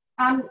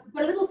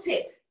 But a little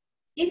tip.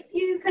 If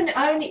you can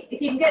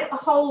get a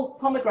whole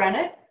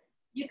pomegranate,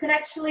 you can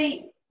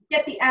actually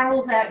get the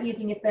arils out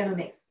using your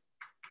Thermomix.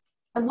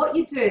 And what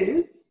you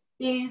do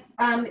is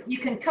you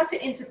can cut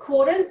it into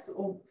quarters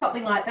or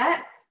something like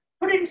that,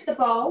 put it into the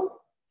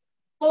bowl,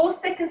 4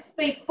 seconds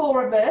speed,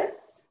 4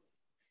 reverse,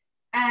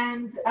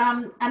 and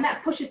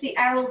that pushes the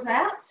arils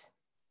out.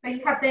 So you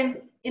have them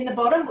in the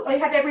bottom, you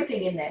have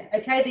everything in there,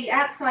 okay? The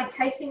outside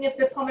casing of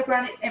the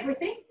pomegranate,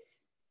 everything.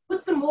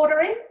 Put some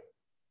water in.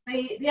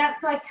 The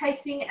outside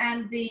casing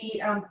and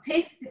the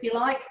pith, if you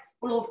like,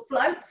 will all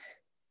float,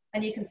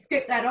 and you can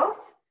scoop that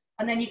off,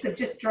 and then you could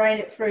just drain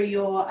it through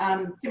your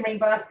simmering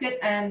basket,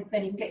 and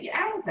then you can get your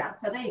arils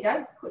out. So there you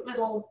go, quick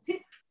little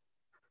tip.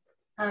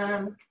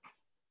 Let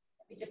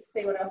me just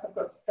see what else I've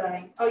got to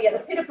say. Oh yeah, the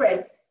pita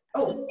breads.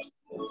 Oh,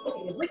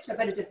 speaking of which, I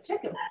better just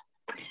check them.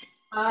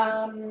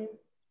 While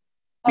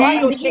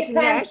you're checking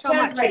that, I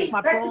might check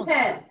my prawns.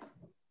 Okay.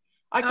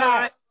 All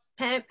right.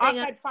 I've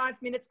had 5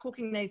 minutes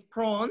cooking these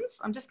prawns.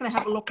 I'm just going to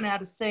have a look now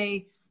to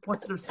see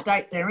what sort of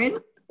state they're in.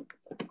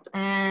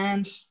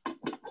 And just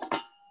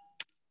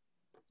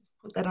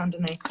put that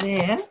underneath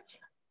there.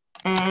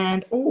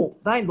 And, oh,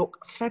 they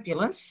look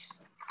fabulous.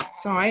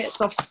 Sorry,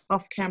 it's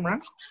off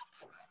camera.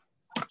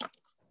 There's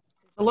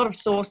a lot of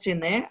sauce in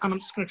there, and I'm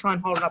just going to try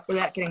and hold it up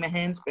without getting my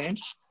hands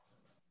burnt.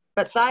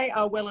 But they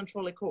are well and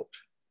truly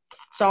cooked.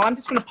 So I'm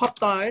just going to pop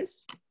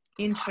those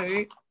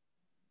into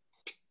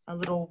a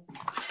little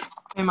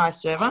thermo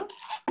server,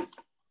 just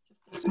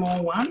a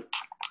small one,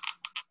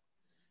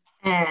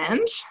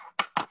 and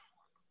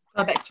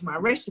go back to my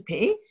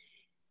recipe.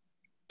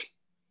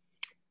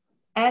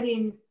 Add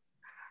in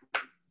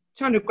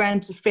 200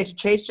 grams of feta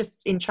cheese, just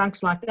in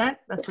chunks like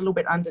that. That's a little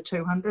bit under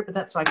 200, but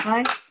that's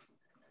okay.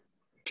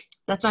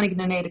 That's only going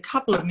to need a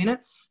couple of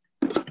minutes.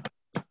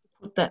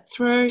 Put that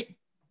through.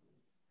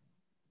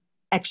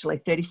 Actually,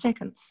 30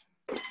 seconds.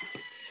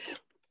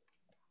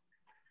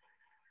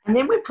 And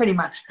then we're pretty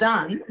much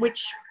done,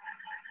 which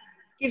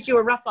gives you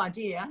a rough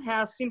idea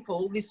how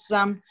simple this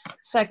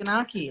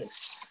Saganaki is.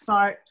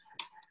 So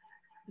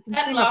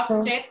that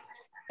last step,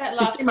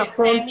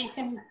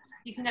 Pam,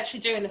 you can actually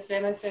do in the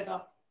thermo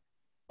server.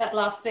 That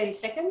last 30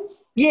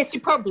 seconds. Yes, you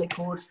probably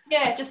could.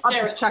 Yeah, just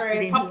stir it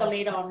through, pop the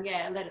lid on,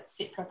 yeah, and let it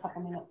sit for a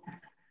couple of minutes.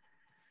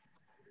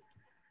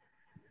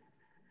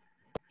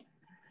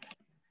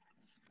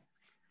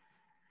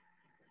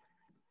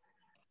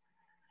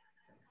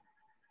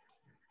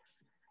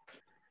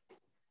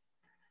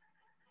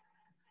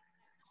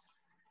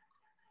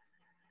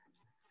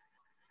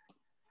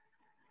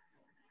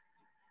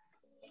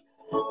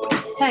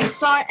 Thanks.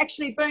 So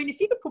actually, Boone, if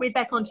you could put me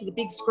back onto the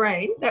big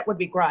screen, that would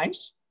be great.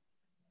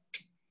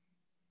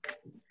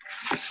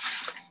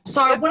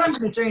 So what I'm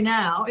going to do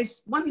now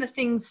is one of the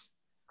things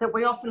that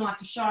we often like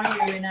to show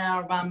you in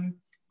our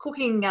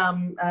cooking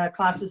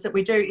classes that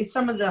we do is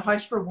some of the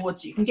host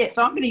rewards you can get.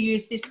 So I'm going to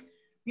use this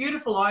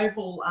beautiful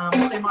oval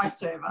thermo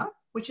server,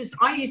 which is,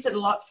 I use it a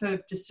lot for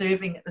just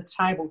serving at the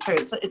table too.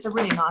 It's a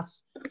really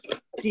nice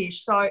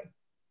dish. So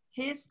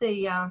here's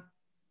the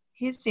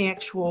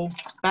actual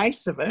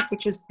base of it,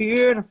 which is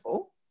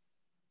beautiful.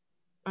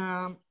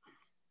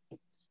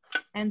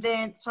 And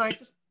then, so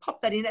just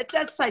pop that in. It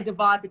does say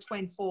divide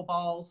between 4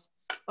 bowls,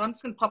 but I'm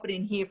just going to pop it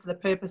in here for the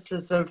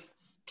purposes of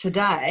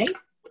today.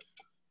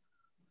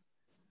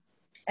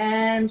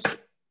 And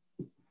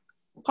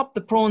pop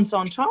the prawns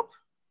on top.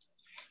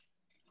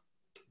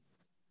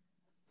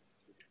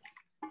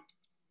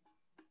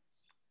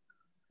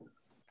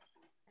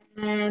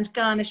 And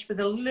garnish with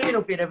a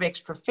little bit of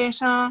extra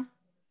feta.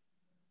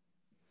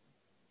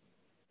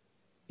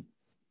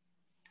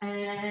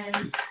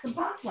 and some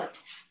parsley,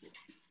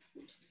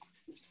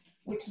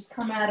 which has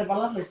come out of a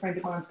lovely friend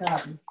of mine's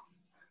garden.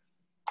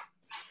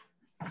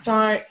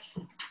 So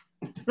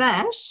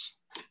that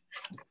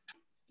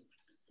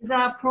is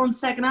our prawn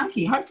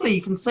saganaki. Hopefully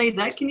you can see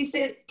that. Can you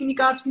see it? Can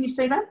you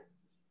see that?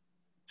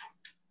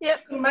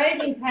 Yep.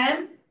 Amazing,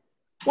 Pam.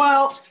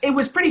 Well, it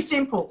was pretty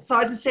simple. So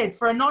as I said,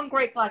 for a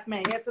non-Greek like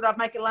me, I said I'd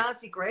make it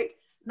largely Greek.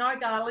 No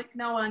garlic,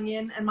 no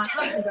onion, and my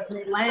husband doesn't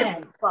eat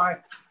lamb. So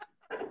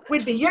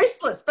we'd be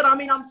useless. But I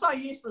mean, I'm so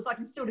useless, I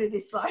can still do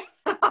this though.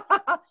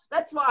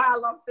 That's why I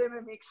love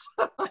Thermomix.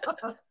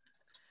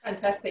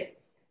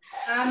 Fantastic.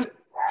 If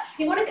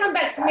you want to come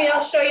back to me,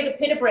 I'll show you the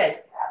pita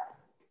bread.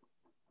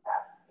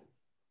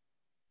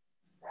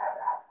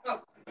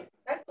 Oh,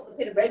 that's not the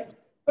pita bread.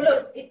 But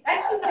look, it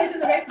actually says in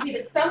the recipe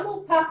that some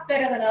will puff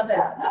better than others.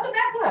 Look at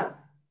that one.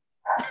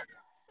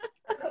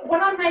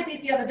 When I made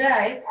these the other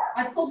day,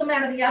 I pulled them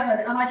out of the oven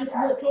and I just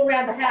walked all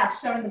around the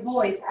house showing the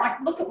boys, like,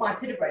 look at my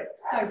pita bread.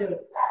 It's so good.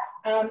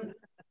 So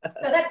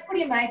that's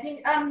pretty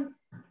amazing. And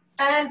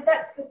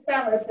that's the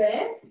salad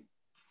there.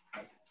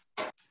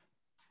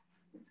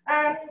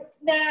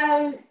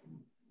 Now,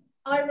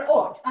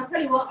 I'll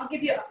tell you what, I'll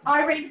give you,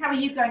 Irene, how are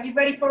you going? You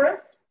ready for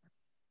us?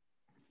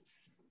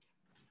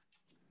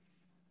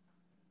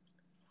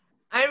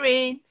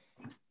 Irene,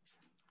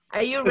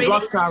 are you We've ready?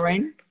 lost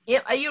Irene.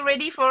 Yep, are you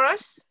ready for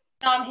us?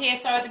 No, I'm here.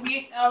 Sorry, the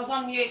mute. I was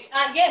on mute.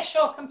 Yeah,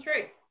 sure, come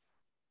through.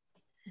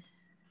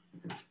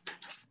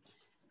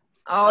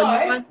 Oh,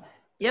 So, you want?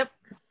 Yep.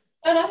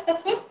 No,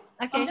 that's good.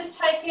 Okay. I'm just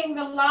taking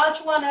the large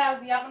one out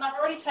of the oven. I've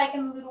already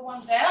taken the little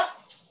ones out.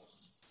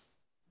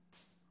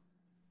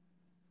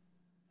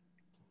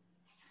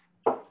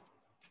 So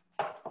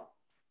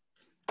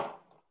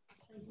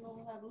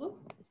we'll have a look.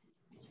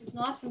 It's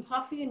nice and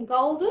puffy and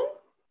golden.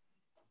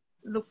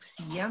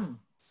 Looks yum.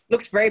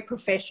 Looks very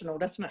professional,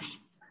 doesn't it?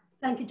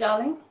 Thank you,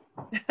 darling.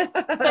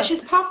 So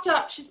she's puffed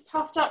up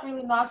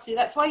really nicely.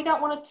 That's why you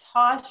don't want to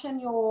tighten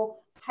your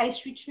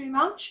pastry too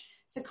much.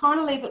 So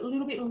kind of leave it a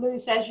little bit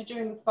loose as you're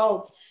doing the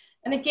folds.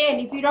 And again,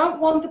 if you don't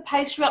want the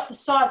pastry up the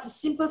sides, the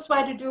simplest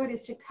way to do it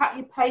is to cut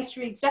your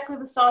pastry exactly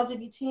the size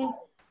of your tin,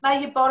 lay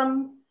your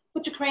bottom,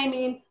 put your cream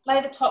in, lay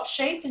the top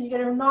sheets, and you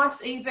get a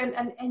nice even,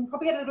 and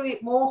probably get a little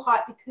bit more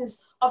height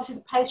because obviously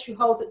the pastry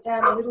holds it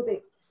down a little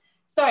bit.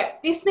 So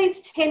this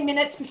needs 10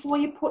 minutes before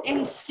you put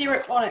any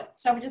syrup on it.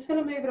 So we're just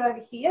going to move it over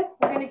here.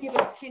 We're going to give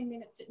it 10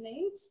 minutes it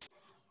needs.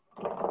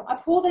 I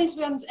pour these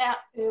ones out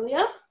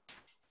earlier.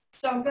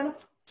 So I'm going to,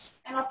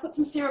 and I've put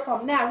some syrup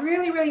on. Now,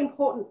 really, really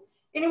important.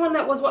 Anyone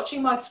that was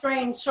watching my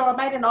screen saw I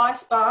made an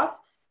ice bath.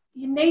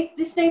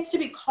 This needs to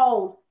be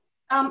cold.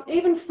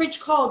 Even fridge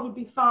cold would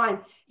be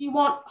fine. You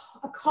want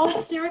a cold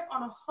syrup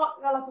on a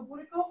hot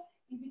Galacktoboureko.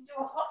 If you do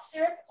a hot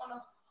syrup on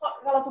a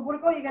hot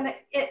Galacktoboureko, you're going to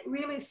get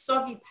really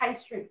soggy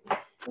pastry,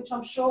 which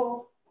I'm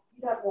sure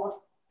you don't want.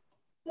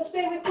 Just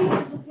bear with me.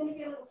 I'm just going to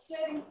get a little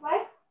serving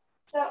plate.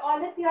 So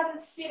I let the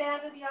others sit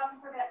out of the oven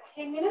for about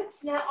 10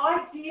 minutes. Now,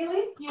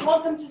 ideally, you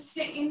want them to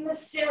sit in the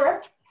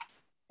syrup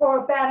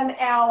for about an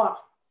hour.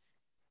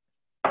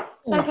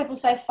 Some people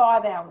say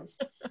 5 hours.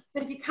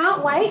 But if you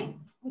can't wait,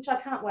 which I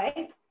can't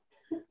wait,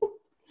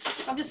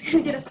 I'm just going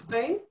to get a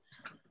spoon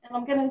and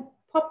I'm going to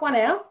pop one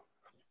out.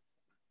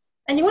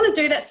 And you want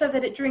to do that so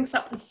that it drinks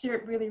up the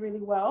syrup really, really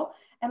well.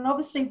 And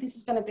obviously this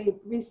is going to be a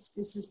risk.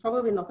 This is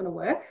probably not going to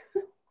work.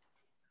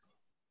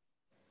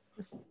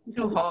 It's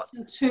too hot.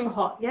 It's too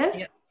hot, yeah?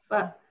 Yeah.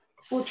 But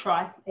we'll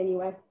try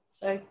anyway.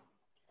 So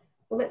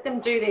we'll let them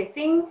do their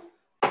thing.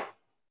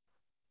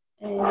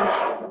 And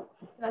you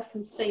guys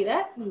can see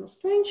that in the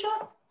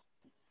screenshot.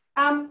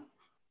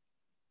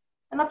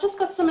 And I've just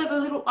got some of the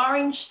little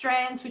orange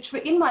strands which were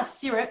in my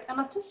syrup and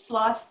I've just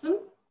sliced them.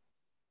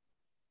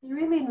 They're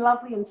really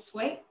lovely and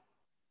sweet.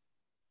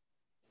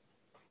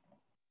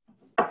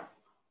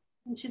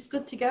 And she's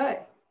good to go.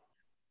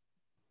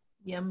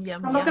 Yum,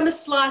 yum, I'm not going to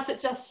slice it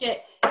just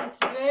yet. It's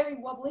very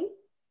wobbly.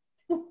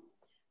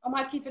 I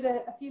might give it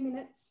a few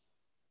minutes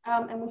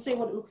and we'll see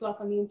what it looks like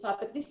on the inside.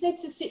 But this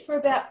needs to sit for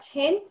about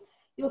 10.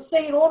 You'll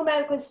see it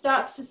automatically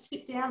starts to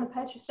sit down. The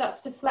pastry starts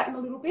to flatten a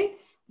little bit,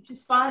 which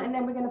is fine. And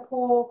then we're going to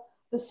pour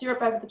the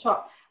syrup over the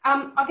top.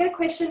 I get a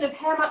question of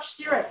how much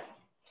syrup.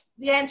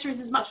 The answer is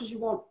as much as you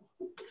want.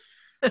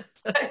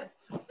 So,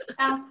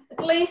 at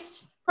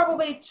least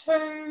probably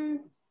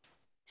 2.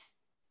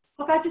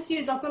 Like I've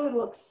got a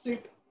little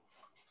soup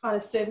kind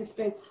of serving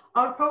spoon.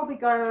 I would probably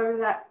go over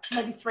that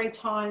maybe 3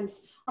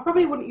 times. I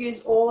probably wouldn't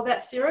use all of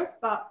that syrup,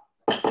 but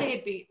a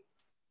fair bit.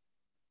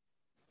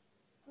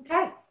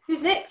 Okay,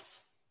 who's next?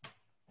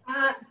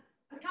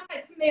 Come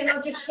back to me and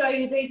I'll just show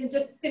you these and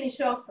just finish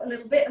off a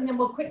little bit and then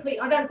we'll quickly,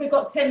 I don't think we've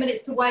got 10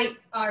 minutes to wait,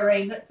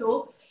 Irene, that's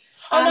all.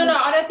 Oh, no,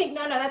 I don't think,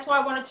 no, that's why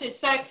I wanted to.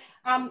 So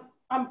I'm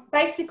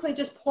basically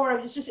just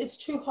pouring, it's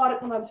too hot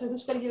at the moment, so I'm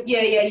just going to give it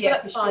 2 minutes, but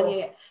that's fine,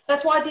 yeah.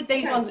 That's why I did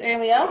these ones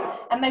earlier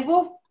and they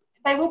will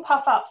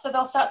puff up, so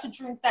they'll start to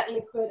drink that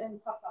liquid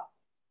and puff up.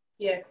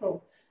 Yeah,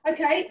 cool.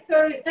 Okay,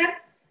 so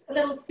that's a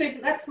little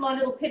soup, that's my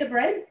little pita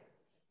bread.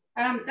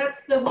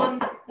 That's the one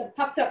that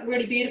puffed up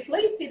really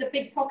beautifully. See the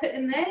big pocket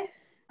in there?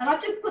 And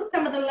I've just put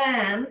some of the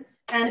lamb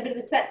and a bit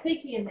of the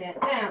tzatziki in there.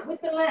 Now,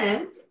 with the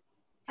lamb,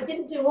 I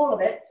didn't do all of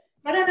it.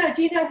 I don't know,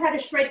 do you know how to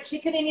shred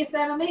chicken in your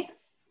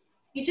Thermomix?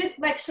 You just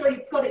make sure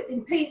you've got it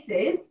in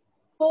pieces.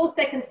 4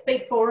 seconds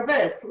speed for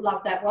reverse.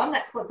 Love that one.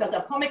 That's what does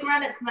our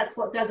pomegranates, and that's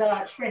what does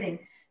our shredding.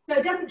 So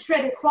it doesn't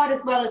shred it quite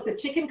as well as the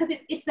chicken because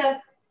it's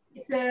a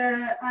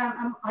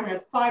I don't know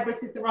if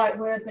fibrous is the right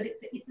word, but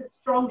it's a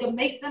stronger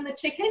meat than the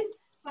chicken,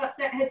 but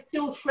that has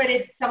still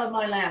shredded some of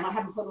my lamb.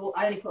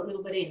 I only put a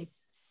little bit in.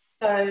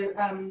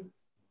 So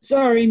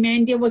sorry,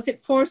 Mandy, was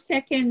it 4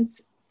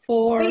 seconds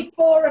for speed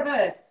for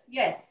reverse?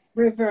 Yes.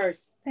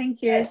 Reverse.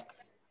 Thank you. Yes.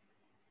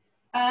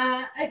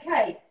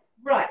 Okay,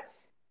 right.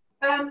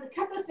 A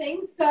couple of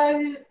things.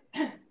 So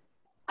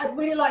I'd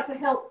really like to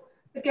help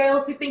the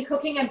girls who've been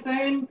cooking, and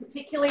Boone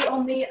particularly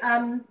on the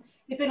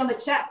who've been on the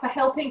chat for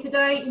helping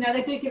today. You know,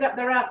 they do give up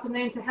their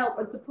afternoon to help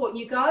and support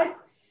you guys.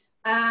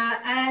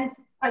 And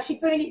actually,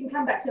 Boone, you can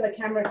come back to the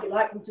camera if you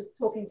like. I'm just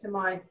talking to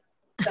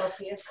myself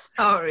here.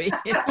 Sorry.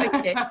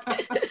 Okay.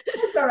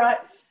 That's all right.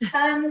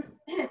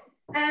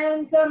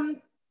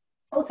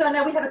 Also, I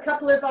know we have a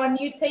couple of our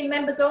new team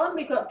members on.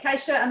 We've got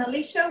Keisha and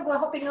Alicia who are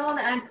hopping on,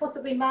 and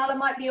possibly Marla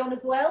might be on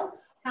as well.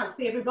 Can't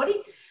see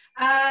everybody.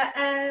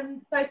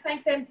 And so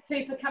thank them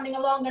too for coming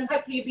along, and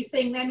hopefully you'll be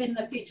seeing them in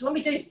the future. When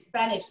we do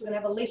Spanish, we're going to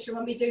have Alicia.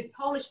 When we do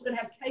Polish, we're going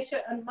to have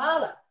Keisha and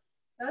Marla.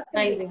 So that's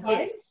amazing.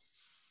 Yes.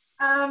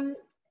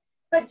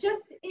 But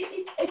just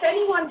if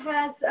anyone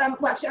has,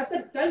 well, actually,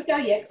 don't go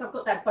yet because I've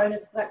got that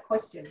bonus for that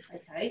question.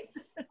 Okay.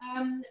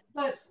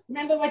 But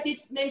remember, I did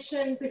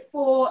mention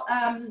before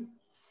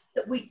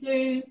that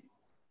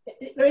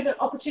there is an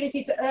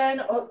opportunity to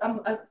earn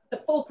the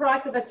full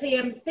price of a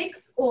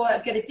TM6 or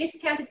get a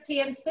discounted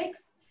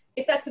TM6.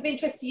 If that's of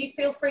interest to you,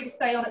 feel free to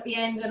stay on at the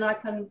end and I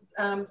can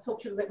talk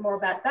to you a little bit more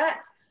about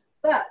that.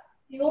 But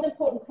the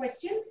all-important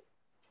question,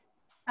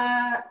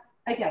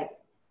 okay,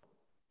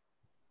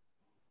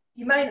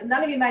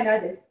 none of you may know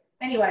this.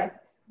 Anyway,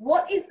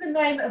 what is the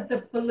name of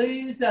the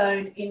blue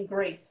zone in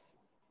Greece?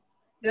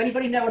 Does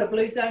anybody know what a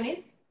blue zone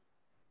is?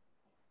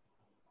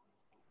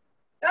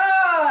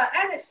 Oh,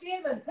 Anna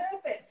Shearman,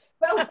 perfect.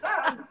 Well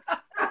done.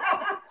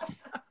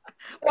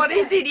 What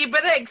is it? You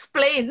better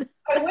explain.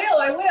 I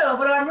will,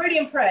 but I'm really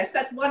impressed.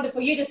 That's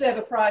wonderful. You deserve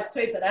a prize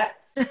too for that.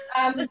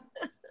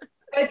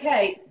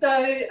 Okay,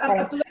 so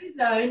a blue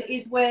zone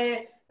is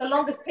where the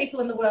longest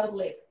people in the world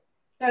live.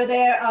 So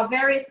there are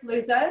various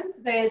blue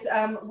zones. There's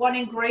one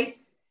in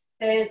Greece.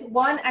 There's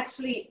one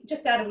actually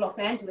just out of Los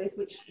Angeles,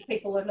 which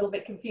people are a little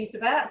bit confused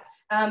about.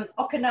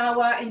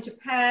 Okinawa in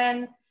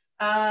Japan.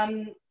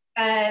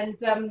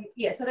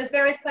 Yeah, so there's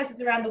various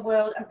places around the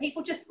world, and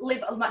people just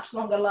live a much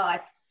longer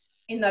life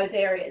in those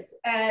areas.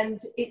 And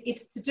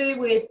it's to do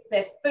with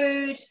their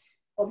food.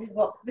 Well,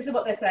 this is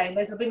what they're saying.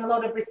 There's been a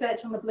lot of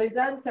research on the blue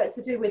zones. So it's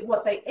to do with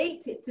what they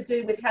eat. It's to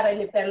do with how they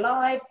live their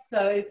lives.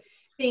 So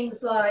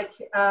things like,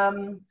 you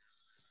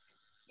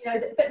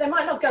know, they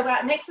might not go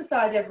out and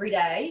exercise every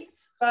day,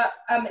 but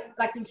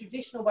like in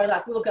traditional way,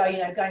 like we'll go, you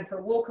know, going for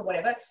a walk or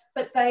whatever,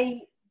 but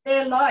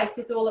their life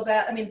is all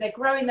about, I mean, they're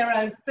growing their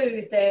own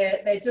food,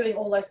 they're doing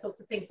all those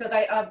sorts of things. So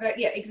they are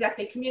very, yeah,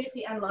 exactly.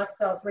 Community and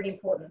lifestyle is really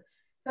important.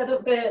 So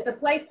the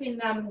place in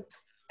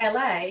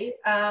LA,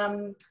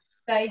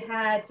 they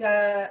had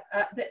a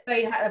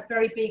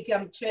very big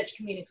church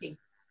community,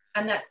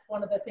 and that's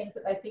one of the things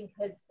that they think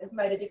has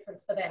made a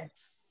difference for them.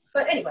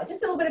 But anyway,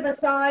 just a little bit of an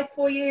aside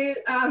for you,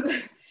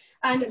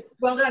 and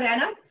well done,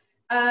 Anna.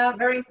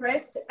 Very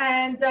impressed,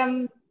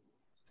 and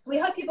we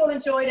hope you've all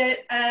enjoyed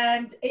it.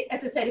 And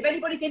as I said, if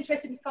anybody's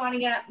interested in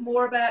finding out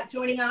more about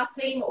joining our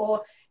team,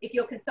 or if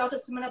you're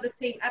consultants from another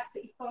team,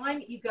 absolutely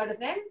fine. You go to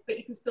them, but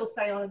you can still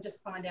stay on and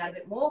just find out a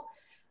bit more.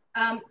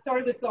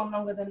 Sorry, we've gone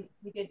longer than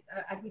we did,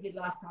 as we did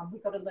last time.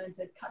 We've got to learn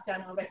to cut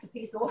down our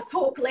recipes or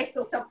talk less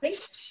or something.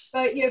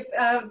 But you're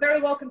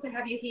very welcome to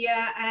have you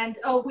here. And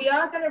we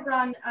are going to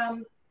run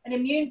an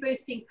immune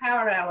boosting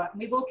power hour.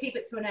 We will keep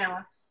it to an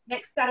hour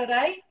next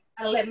Saturday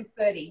at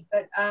 11:30.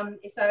 But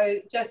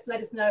so just let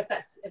us know if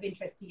that's of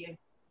interest to you.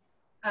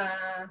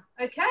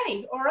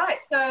 Okay, all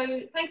right.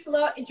 So thanks a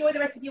lot. Enjoy the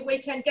rest of your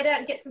weekend. Get out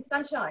and get some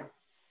sunshine.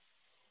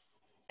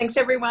 Thanks,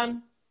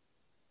 everyone.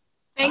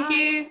 Thank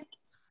you.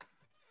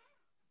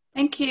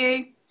 Thank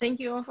you.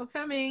 Thank you all for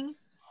coming.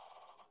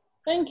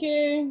 Thank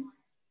you.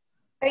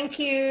 Thank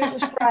you. It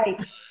was great.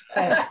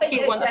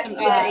 He wants some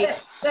Jackie,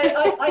 eggs.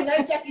 I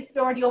know Jackie's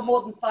story. You're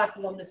more than 5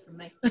 kilometres from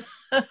me.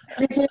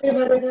 We'd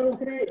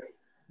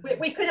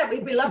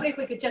be lovely if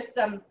we could just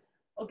go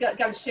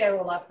and share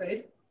all our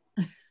food.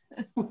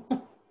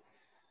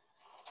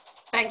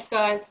 Thanks,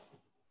 guys.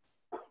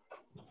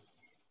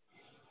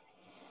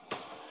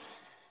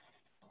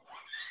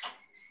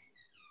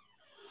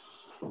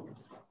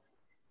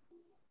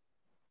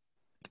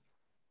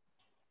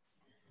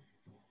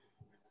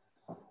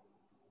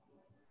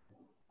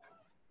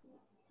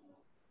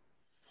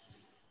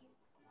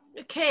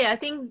 Okay, I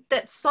think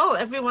that's all.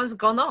 Everyone's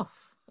gone off.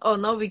 Oh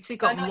no, we still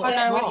got No, more. not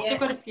Oh no, we've Yeah. still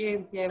got a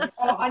few. Yeah, we've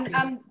still Oh, got a few.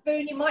 and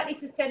Boone, you might need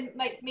to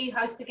make me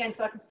host again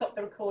so I can stop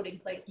the recording,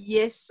 please.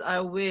 Yes, I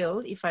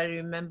will if I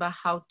remember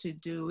how to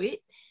do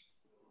it.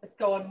 Let's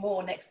go on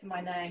more next to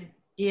my name.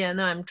 Yeah,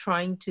 no, I'm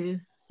trying to.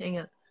 Hang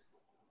on.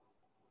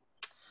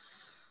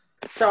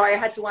 Sorry, I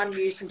had to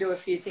unmute and do a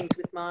few things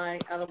with my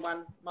other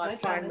one. My No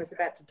phone dramas. was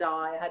about to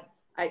die. I had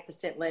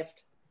 8%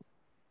 left.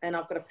 And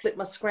I've got to flip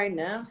my screen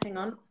now. Hang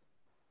on.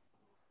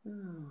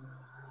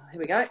 Here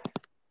we go.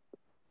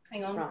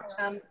 Hang on.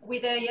 Right. We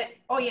there yet?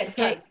 Oh, yes,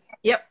 Okay. host.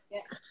 Yep. Yeah,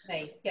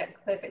 me.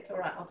 Yep, perfect. All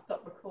right, I'll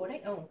stop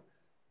recording. Oh,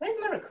 where's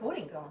my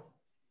recording gone?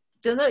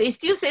 Don't know. It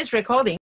still says recording.